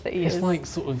ledge that he is. It's like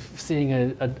sort of seeing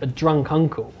a drunk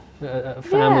uncle. A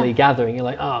family gathering, you're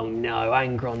like, oh no,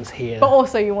 Angron's here. But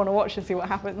also you want to watch and see what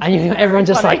happens. And everyone's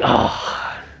just like,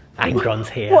 oh, Angron's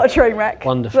here. What a train wreck.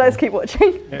 Wonderful. Let's keep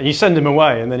watching. Yeah, you send him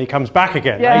away and then he comes back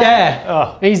again. Yeah. Yeah.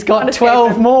 Oh. He's got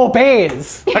 12 more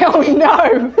beers. Oh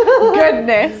no.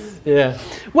 Goodness. Yeah.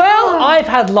 Well, I've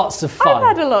had lots of fun.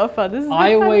 I've had a lot of fun. This has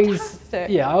been fantastic.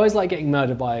 I always like getting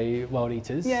murdered by World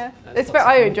Eaters. Yeah.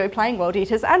 I enjoy playing World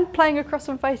Eaters and playing across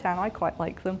from Votann. I quite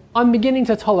like them. I'm beginning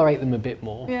to tolerate them a bit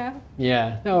more. Yeah.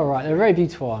 Yeah, they're all right. They're a very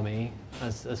beautiful army,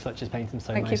 as Fletcher's painted them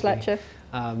so nicely. Thank you, Fletcher.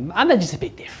 And they're just a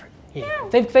bit different. Yeah.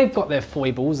 They've got their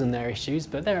foibles and their issues,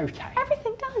 but they're okay.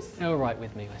 Everything does. They're all right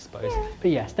with me, I suppose. Yeah.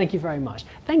 But yes, thank you very much.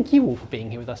 Thank you all for being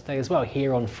here with us today as well,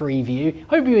 here on Freeview.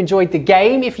 Hope you enjoyed the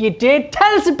game. If you did,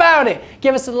 tell us about it.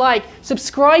 Give us a like.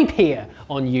 Subscribe here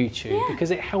on YouTube because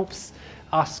it helps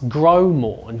us grow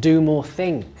more and do more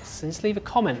things. And just leave a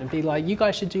comment and be like, you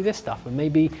guys should do this stuff, and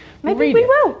maybe we'll read it.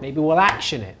 Will. Maybe we'll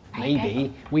action it.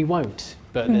 Maybe we won't.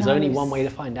 But there's only one way to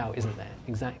find out, isn't there?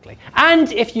 Exactly.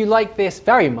 And if you like this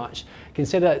very much,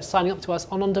 consider signing up to us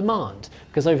on demand,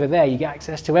 because over there you get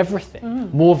access to everything.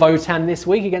 More Votann this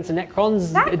week against the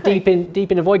Necrons,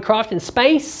 deep in a Voidcraft in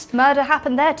space. Murder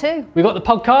happened there too. We've got the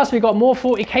podcast, we've got more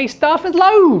 40k stuff, there's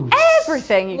loads.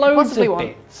 Everything you could possibly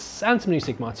want. Bits. And some new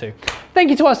Sigmar too. Thank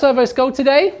you to our Servo Skull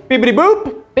today. Beepity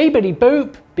boop. Beepity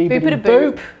boop. Beepity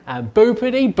boop. And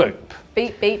boopity boop.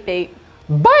 Beep, beep, beep.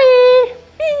 Bye.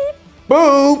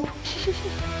 Boop.